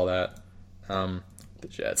 We saw that. The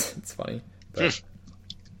Jets. It's funny. But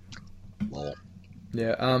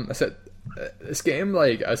yeah, I said this game,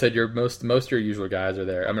 like I said, most of your usual guys are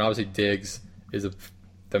there. I mean, obviously Diggs is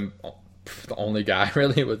the only guy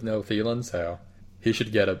really with no Thielen, so he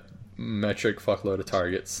should get a metric fuckload of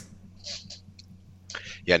targets.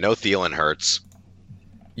 Yeah, no Thielen hurts.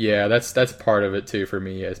 Yeah, that's part of it too for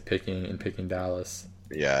me as picking Dallas.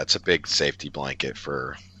 Yeah, it's a big safety blanket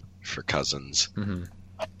for Cousins. Mm-hmm.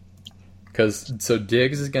 Because so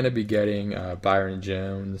Diggs is going to be getting Byron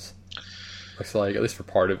Jones. Looks like, at least for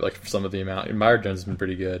part of, like, for some of the amount. And Byron Jones has been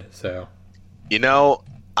pretty good, so. You know,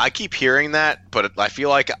 I keep hearing that, but I feel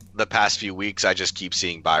like the past few weeks I just keep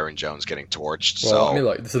seeing Byron Jones getting torched. Well, So let me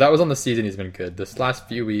look. So that was on the season. He's been good. This last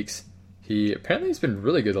few weeks, he's been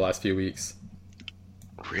really good the last few weeks.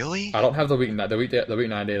 really, I don't have the week 9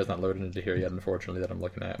 data is not loaded into here yet, unfortunately, that I'm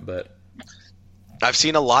looking at. But I've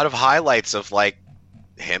seen a lot of highlights of like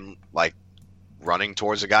him like running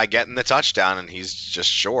towards a guy getting the touchdown, and he's just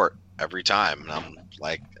short every time. And I'm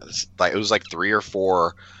like, it was like 3 or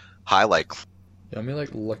 4 highlight. yeah, let me like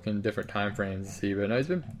look in different time frames to see. But no, he's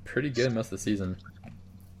been pretty good most of the season,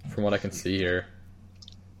 from what I can see here.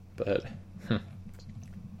 But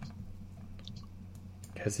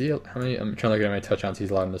has he? How many? I'm trying to look at how many touchdowns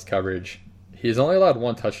he's allowed in this coverage. He's only allowed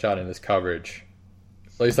 1 touchdown in this coverage,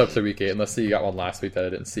 at least up to week 8. Unless he got one last week that I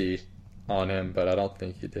didn't see on him, but I don't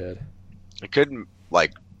think he did. I could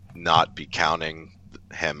like not be counting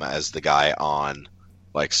him as the guy on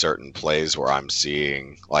like certain plays where I'm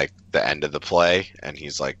seeing like the end of the play and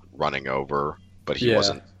he's like running over, but he Yeah.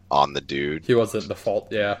 wasn't on the dude. He wasn't the fault.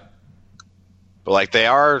 Yeah, But like they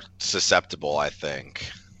are susceptible, I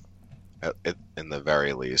think. In the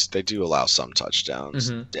very least, they do allow some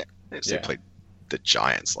touchdowns. Mhm. They Yeah. played the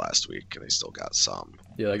Giants last week and they still got some.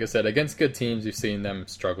 yeah. Like I said, against good teams, you've seen them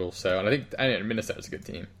struggle. So, and I think Minnesota's a good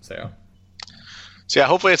team. So, So yeah,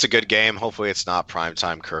 hopefully it's a good game. Hopefully it's not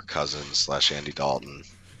primetime Kirk Cousins / Andy Dalton.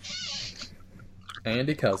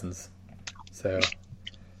 Andy Cousins. So,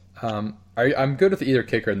 I'm good with either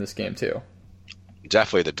kicker in this game too.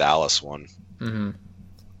 Definitely the Dallas one. Mm-hmm.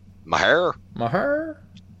 Maher. Maher.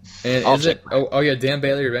 And I'll is it? Oh yeah, Dan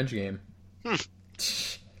Bailey revenge game.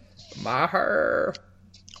 Maher.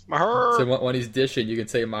 Maher. So when he's dishing, you can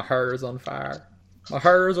say Maher's on fire.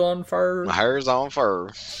 Maher's on fire. Maher's on fire.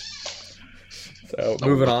 So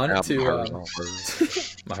moving on Yeah, to Maher's on fire.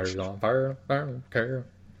 Maher's on fire.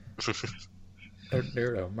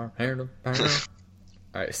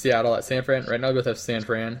 All right, Seattle at San Fran. Right now, we both have San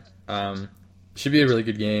Fran. Should be a really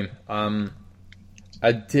good game.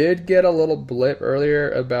 I did get a little blip earlier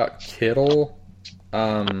about Kittle.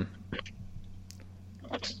 I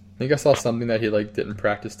think I saw something that he like didn't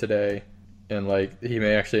practice today, and like he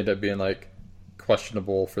may actually end up being like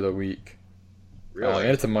questionable for the week. Really?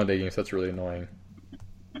 And it's a Monday game, so that's really annoying.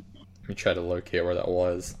 Let me try to locate where that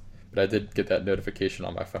was. But I did get that notification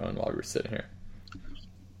on my phone while we were sitting here.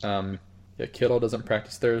 Yeah, Kittle doesn't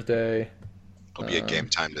practice Thursday. It'll be a game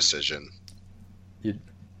time decision.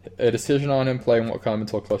 A decision on him playing won't come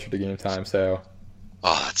until closer to game time. So,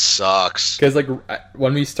 Oh, that sucks. because like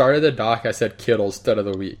when we started the doc, I said Kittle's stud of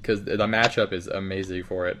the week because the matchup is amazing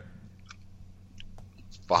for it.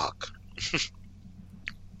 Fuck.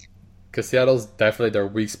 Because Seattle's definitely their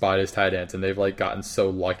weak spot is tight ends, and they've like gotten so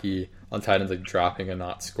lucky on tight ends like dropping and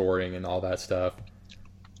not scoring and all that stuff.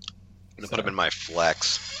 I'm gonna put him in my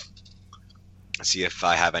flex. See if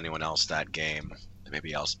I have anyone else that game.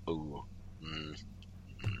 Maybe else. Ooh.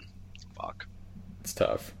 Fuck. It's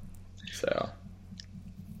tough. So,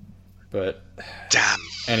 but Damn.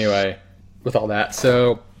 anyway, with all that,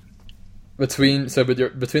 so between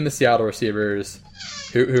the Seattle receivers,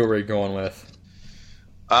 who are we going with?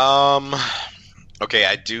 Okay,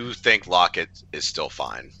 I do think Lockett is still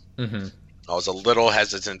fine. Mm-hmm. I was a little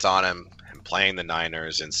hesitant on him playing the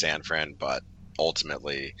Niners in San Fran, but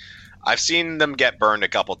ultimately, I've seen them get burned a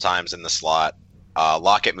couple times in the slot.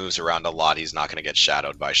 Lockett moves around a lot. He's not going to get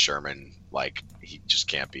shadowed by Sherman. Like, he just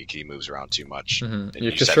can't be. He moves around too much. Mm-hmm. And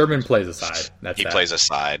you Because said Sherman plays aside. he plays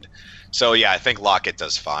aside. So, yeah, I think Lockett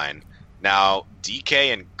does fine. Now,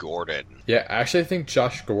 DK and Gordon. Yeah, actually, I think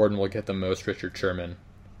Josh Gordon will get the most Richard Sherman.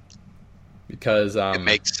 Because It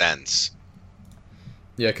makes sense.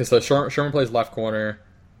 yeah, because Sherman plays left corner,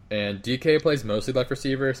 and DK plays mostly left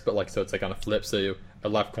receivers, but like so it's like on a flip. So a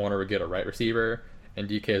left corner would get a right receiver, and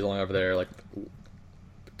DK is only over there like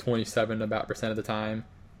 27% of the time.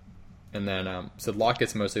 And then so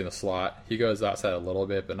Lockett's mostly in the slot. He goes outside a little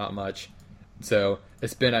bit, but not much. So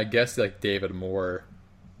it's been, I guess, like David Moore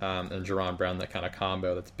and Jerron Brown, that kind of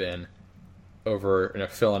combo that's been over,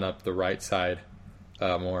 filling up the right side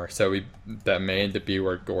more. So that may end up be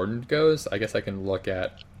where Gordon goes. I guess I can look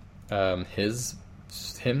at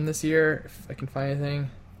him this year if I can find anything.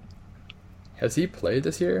 Has he played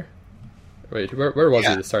this year? Wait, where was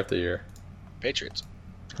he to start the year? Patriots.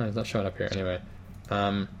 Oh, he's not showing up here anyway.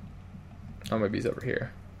 Oh, maybe he's over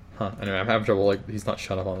here. Anyway, I'm having trouble. Like, he's not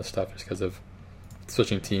showing up on this stuff just because of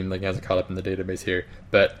switching team. Like, he hasn't caught up in the database here.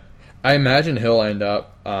 But I imagine he'll end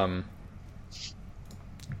up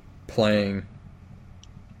playing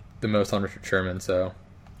the most on Richard Sherman. So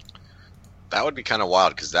That would be kind of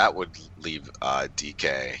wild because that would leave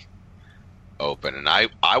DK open, and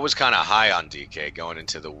I was kind of high on DK going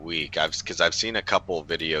into the week. Because I've seen a couple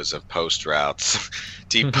videos of post routes,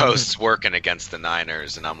 deep posts working against the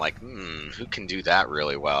Niners, and I'm like, who can do that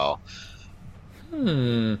really well?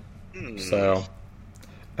 So,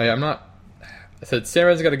 I'm not. I said San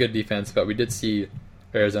Francisco's got a good defense, but we did see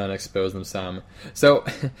Arizona expose them some. So,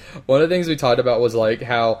 one of the things we talked about was like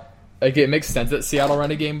how like it makes sense that Seattle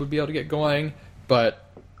running game would be able to get going, but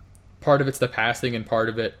part of it's the passing and part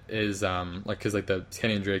of it is like because like the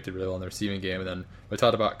Kenny and Drake did really well in the receiving game, and then we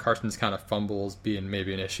talked about Carson's kind of fumbles being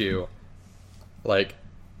maybe an issue. Like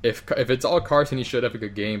if it's all Carson, he should have a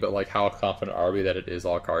good game, but like how confident are we that it is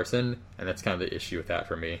all Carson? And that's kind of the issue with that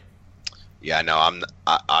for me. Yeah, no,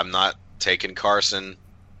 I'm not taking Carson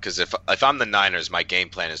because if I'm the Niners, my game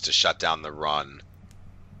plan is to shut down the run,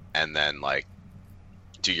 and then like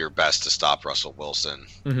do your best to stop Russell Wilson.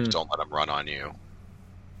 Don't let him run on you.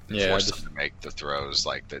 Force them to make the throws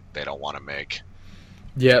like that they don't want to make.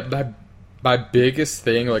 Yeah, my biggest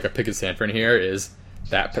thing, like a pick at Sanford here, is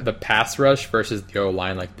that the pass rush versus the O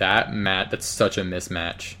line, like that, that's such a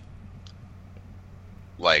mismatch.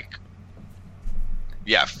 Like,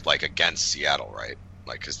 yeah, like against Seattle, right?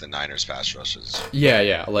 Like, because the Niners pass rush is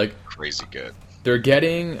like crazy good. They're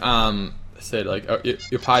getting said like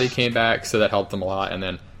Iupati came back, so that helped them a lot, and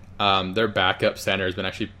then their backup center has been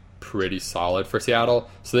actually pretty solid for Seattle.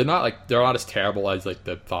 So they're not as terrible as like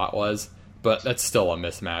the thought was, but that's still a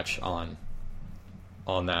mismatch on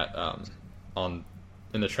that on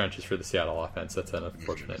in the trenches for the Seattle offense. That's an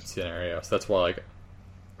unfortunate scenario. So that's why like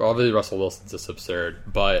obviously Russell Wilson's just absurd,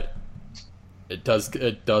 but it does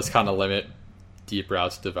kind of limit deep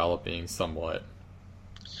routes developing somewhat.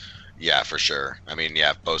 Yeah, for sure. I mean,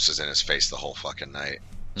 yeah, Bosa's in his face the whole fucking night.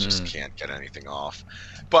 Just can't get anything off.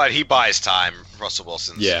 But he buys time. Russell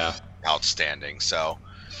Wilson's outstanding. So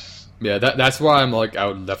yeah, that's why I'm like I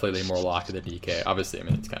would definitely lean more Lockett than DK. Obviously, I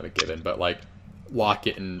mean it's kind of a given, but like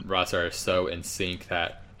Lockett and Russ are so in sync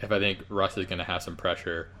that if I think Russ is going to have some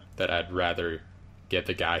pressure, that I'd rather get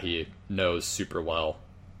the guy he knows super well.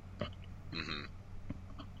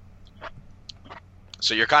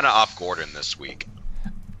 So you're kind of off Gordon this week.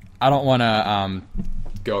 I don't want to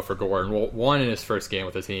go for Gordon. Well, one in his first game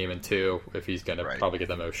with the team, and two if he's going to probably get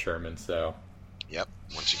the most Sherman. So, yep.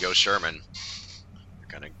 Once you go Sherman, you're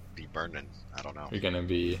going to be burning. I don't know. You're going to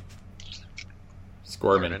be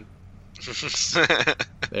squirming.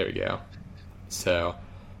 There we go. So,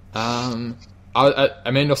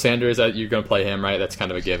 Emmanuel Sanders, you're going to play him, right? That's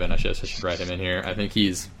kind of a given. I should write him in here. I think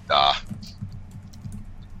he's kind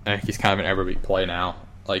of an every week play now.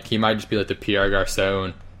 Like he might just be like the Pierre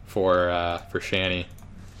Garçon for Shanny.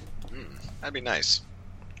 That'd be nice.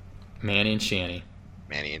 Manny and Shanny.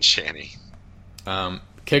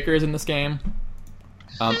 Kickers in this game.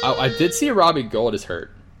 I did see Robbie Gould is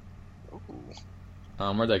hurt. Ooh.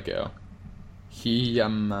 Where'd that go? He he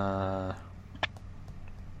has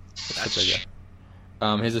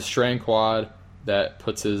a strain quad that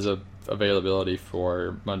puts his availability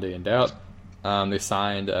for Monday in doubt. They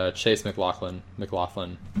signed Chase McLaughlin,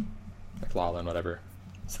 whatever.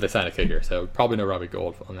 So they signed a kicker. So probably no Robbie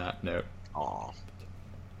Gould on that note. Aw.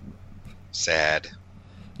 Sad.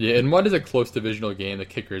 Yeah, and what is a close divisional game? The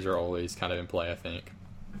kickers are always kind of in play, I think.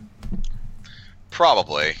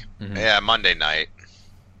 Probably. Yeah, Monday night.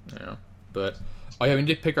 Yeah. But, we need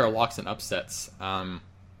to pick our locks and upsets.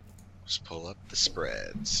 Just pull up the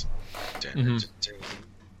spreads.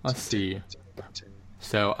 Let's see.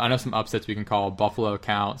 So I know some upsets we can call. Buffalo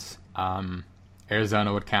counts.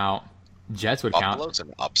 Arizona would count. Jets would count. Buffalo's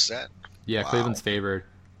an upset? Yeah, Wow. Cleveland's favored.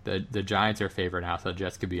 The Giants are favored now, so the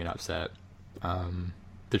Jets could be an upset.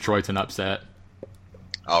 Detroit's an upset.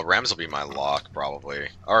 Oh, Rams will be my lock, probably.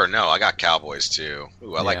 Or no, I got Cowboys, too.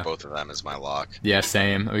 Ooh, I like both of them as my lock. Yeah,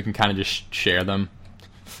 same. We can kind of just share them.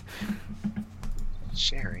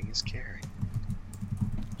 Sharing is caring.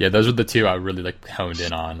 Yeah, those are the two I really honed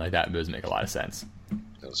in on. Like that does make a lot of sense.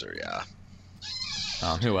 Those are, yeah.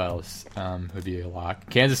 Who else would be a lock?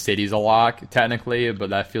 Kansas City's a lock, technically,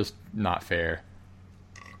 but that feels not fair.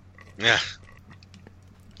 Yeah.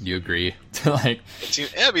 You agree?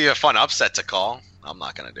 It'd be a fun upset to call. I'm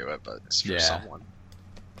not going to do it, but it's for someone.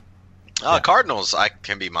 Cardinals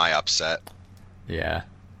can be my upset. Yeah.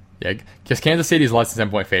 Yeah, because Kansas City's less than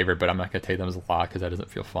 10-point favorite, but I'm not going to take them as a lock because that doesn't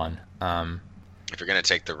feel fun. If you're going to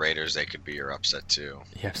take the Raiders, they could be your upset, too.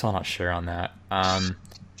 Yeah, I'm still not sure on that.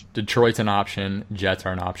 Detroit's an option. Jets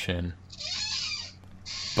are an option.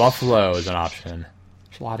 Buffalo is an option.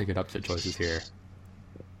 There's a lot of good upset choices here.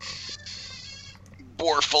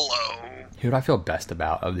 Buffalo. Who do I feel best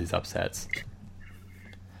about of these upsets?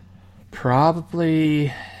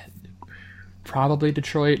 Probably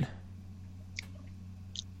Detroit.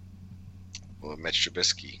 Well, Mitch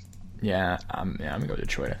Trubisky. Yeah, I'm gonna go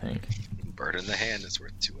Detroit, I think. Bird in the hand is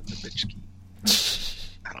worth two in the bitchkey.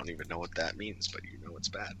 I don't even know what that means, but you know it's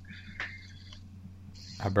bad.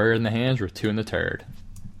 A bird in the hands with two in the turd.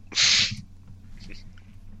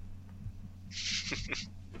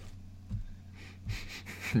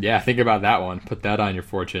 Yeah, think about that one. Put that on your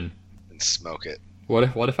fortune. And smoke it.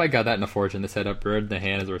 What if I got that in a fortune that said a bird in the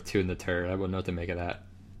hand is worth two in the turd? I wouldn't know what to make of that.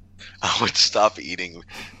 I would stop eating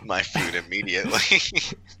my food immediately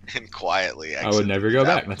and quietly exit. I would never go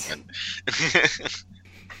back.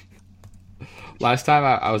 Last time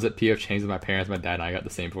I was at PF Chang's with my parents, my dad and I got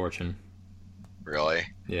the same fortune. Really?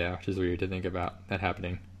 Yeah, which is weird to think about that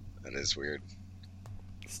happening. That is weird.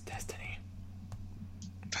 It's destiny.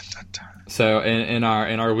 Dun, dun, dun. So in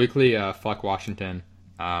our weekly Fuck Washington,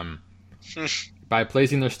 by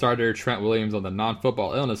placing their starter Trent Williams on the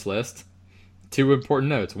non-football illness list, two important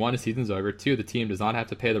notes: one, the season's over; two, the team does not have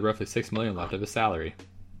to pay the roughly $6 million left of his salary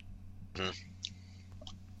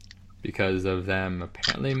because of them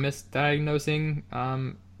apparently misdiagnosing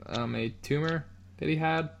a tumor that he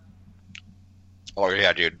had. Oh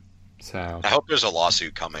yeah, dude. So I hope there's a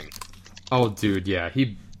lawsuit coming. oh, dude, yeah,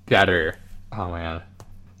 he better. Oh man,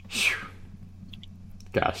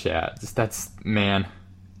 gosh, yeah, man.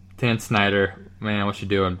 Dan Snyder, man, what you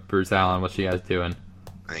doing? Bruce Allen, what you guys doing?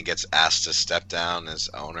 And he gets asked to step down as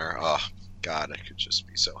owner. Oh God, I could just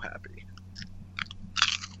be so happy.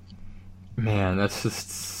 Man, that's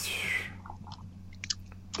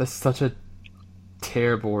such a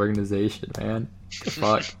terrible organization, man.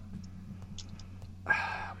 Fuck.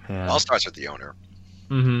 Man. It all starts with the owner.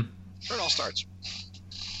 Mm-hmm. Where it all starts.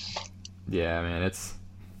 Yeah, man, it's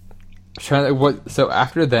so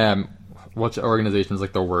after them, which organization's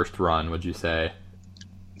like the worst run, would you say?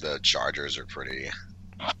 The Chargers are pretty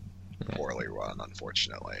poorly run,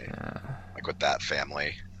 unfortunately. Yeah. Like with that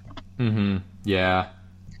family. Mm-hmm. Yeah.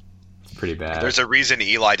 It's pretty bad. There's a reason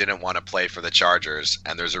Eli didn't want to play for the Chargers,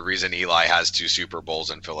 and there's a reason Eli has 2 Super Bowls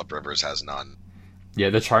and Phillip Rivers has none. Yeah,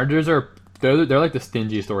 the Chargers they're like the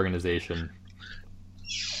stingiest organization.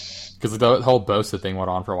 Because the whole Bosa thing went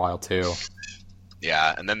on for a while too.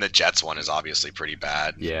 Yeah, and then the Jets one is obviously pretty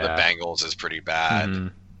bad. Yeah. The Bengals is pretty bad.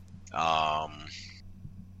 Mm-hmm.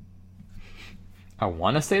 I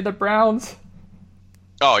want to say the Browns.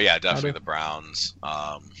 Oh yeah, definitely the Browns.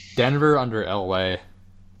 Denver under Elway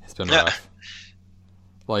has been rough.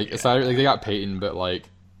 Aside, they got Peyton, but like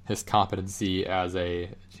his competency as a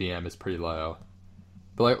GM is pretty low.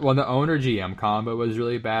 But like when the owner GM combo was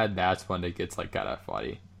really bad, that's when it gets like kind of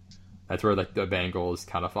funny. That's where like the Bengals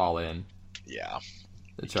kind of fall in. Yeah.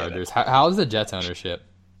 The Chargers. How's the Jets ownership?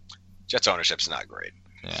 Jets ownership's not great.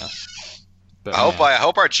 Yeah. But, I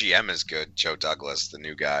hope our GM is good, Joe Douglas, the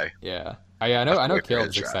new guy. Yeah. I know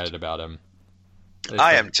Caleb's excited about him.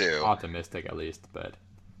 I am too. Optimistic at least, but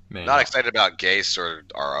man. Not excited about Gase or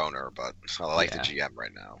our owner, but I like the GM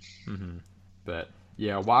right now. Mm-hmm. But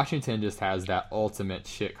yeah, Washington just has that ultimate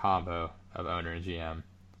shit combo of owner and GM.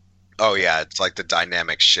 Oh yeah, it's like the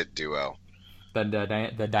dynamic shit duo. The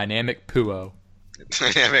dynamic Puo.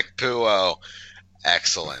 Dynamic Puo.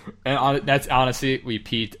 Excellent. And that's honestly, we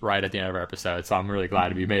peaked right at the end of our episode, so I'm really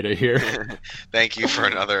glad we made it here. Thank you for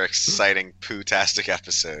another exciting poo-tastic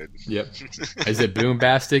episode. Yep. Is it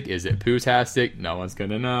boombastic? Is it poo-tastic? No one's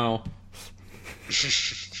gonna know.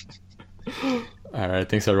 All right.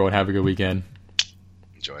 Thanks, everyone. Have a good weekend.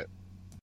 Enjoy it.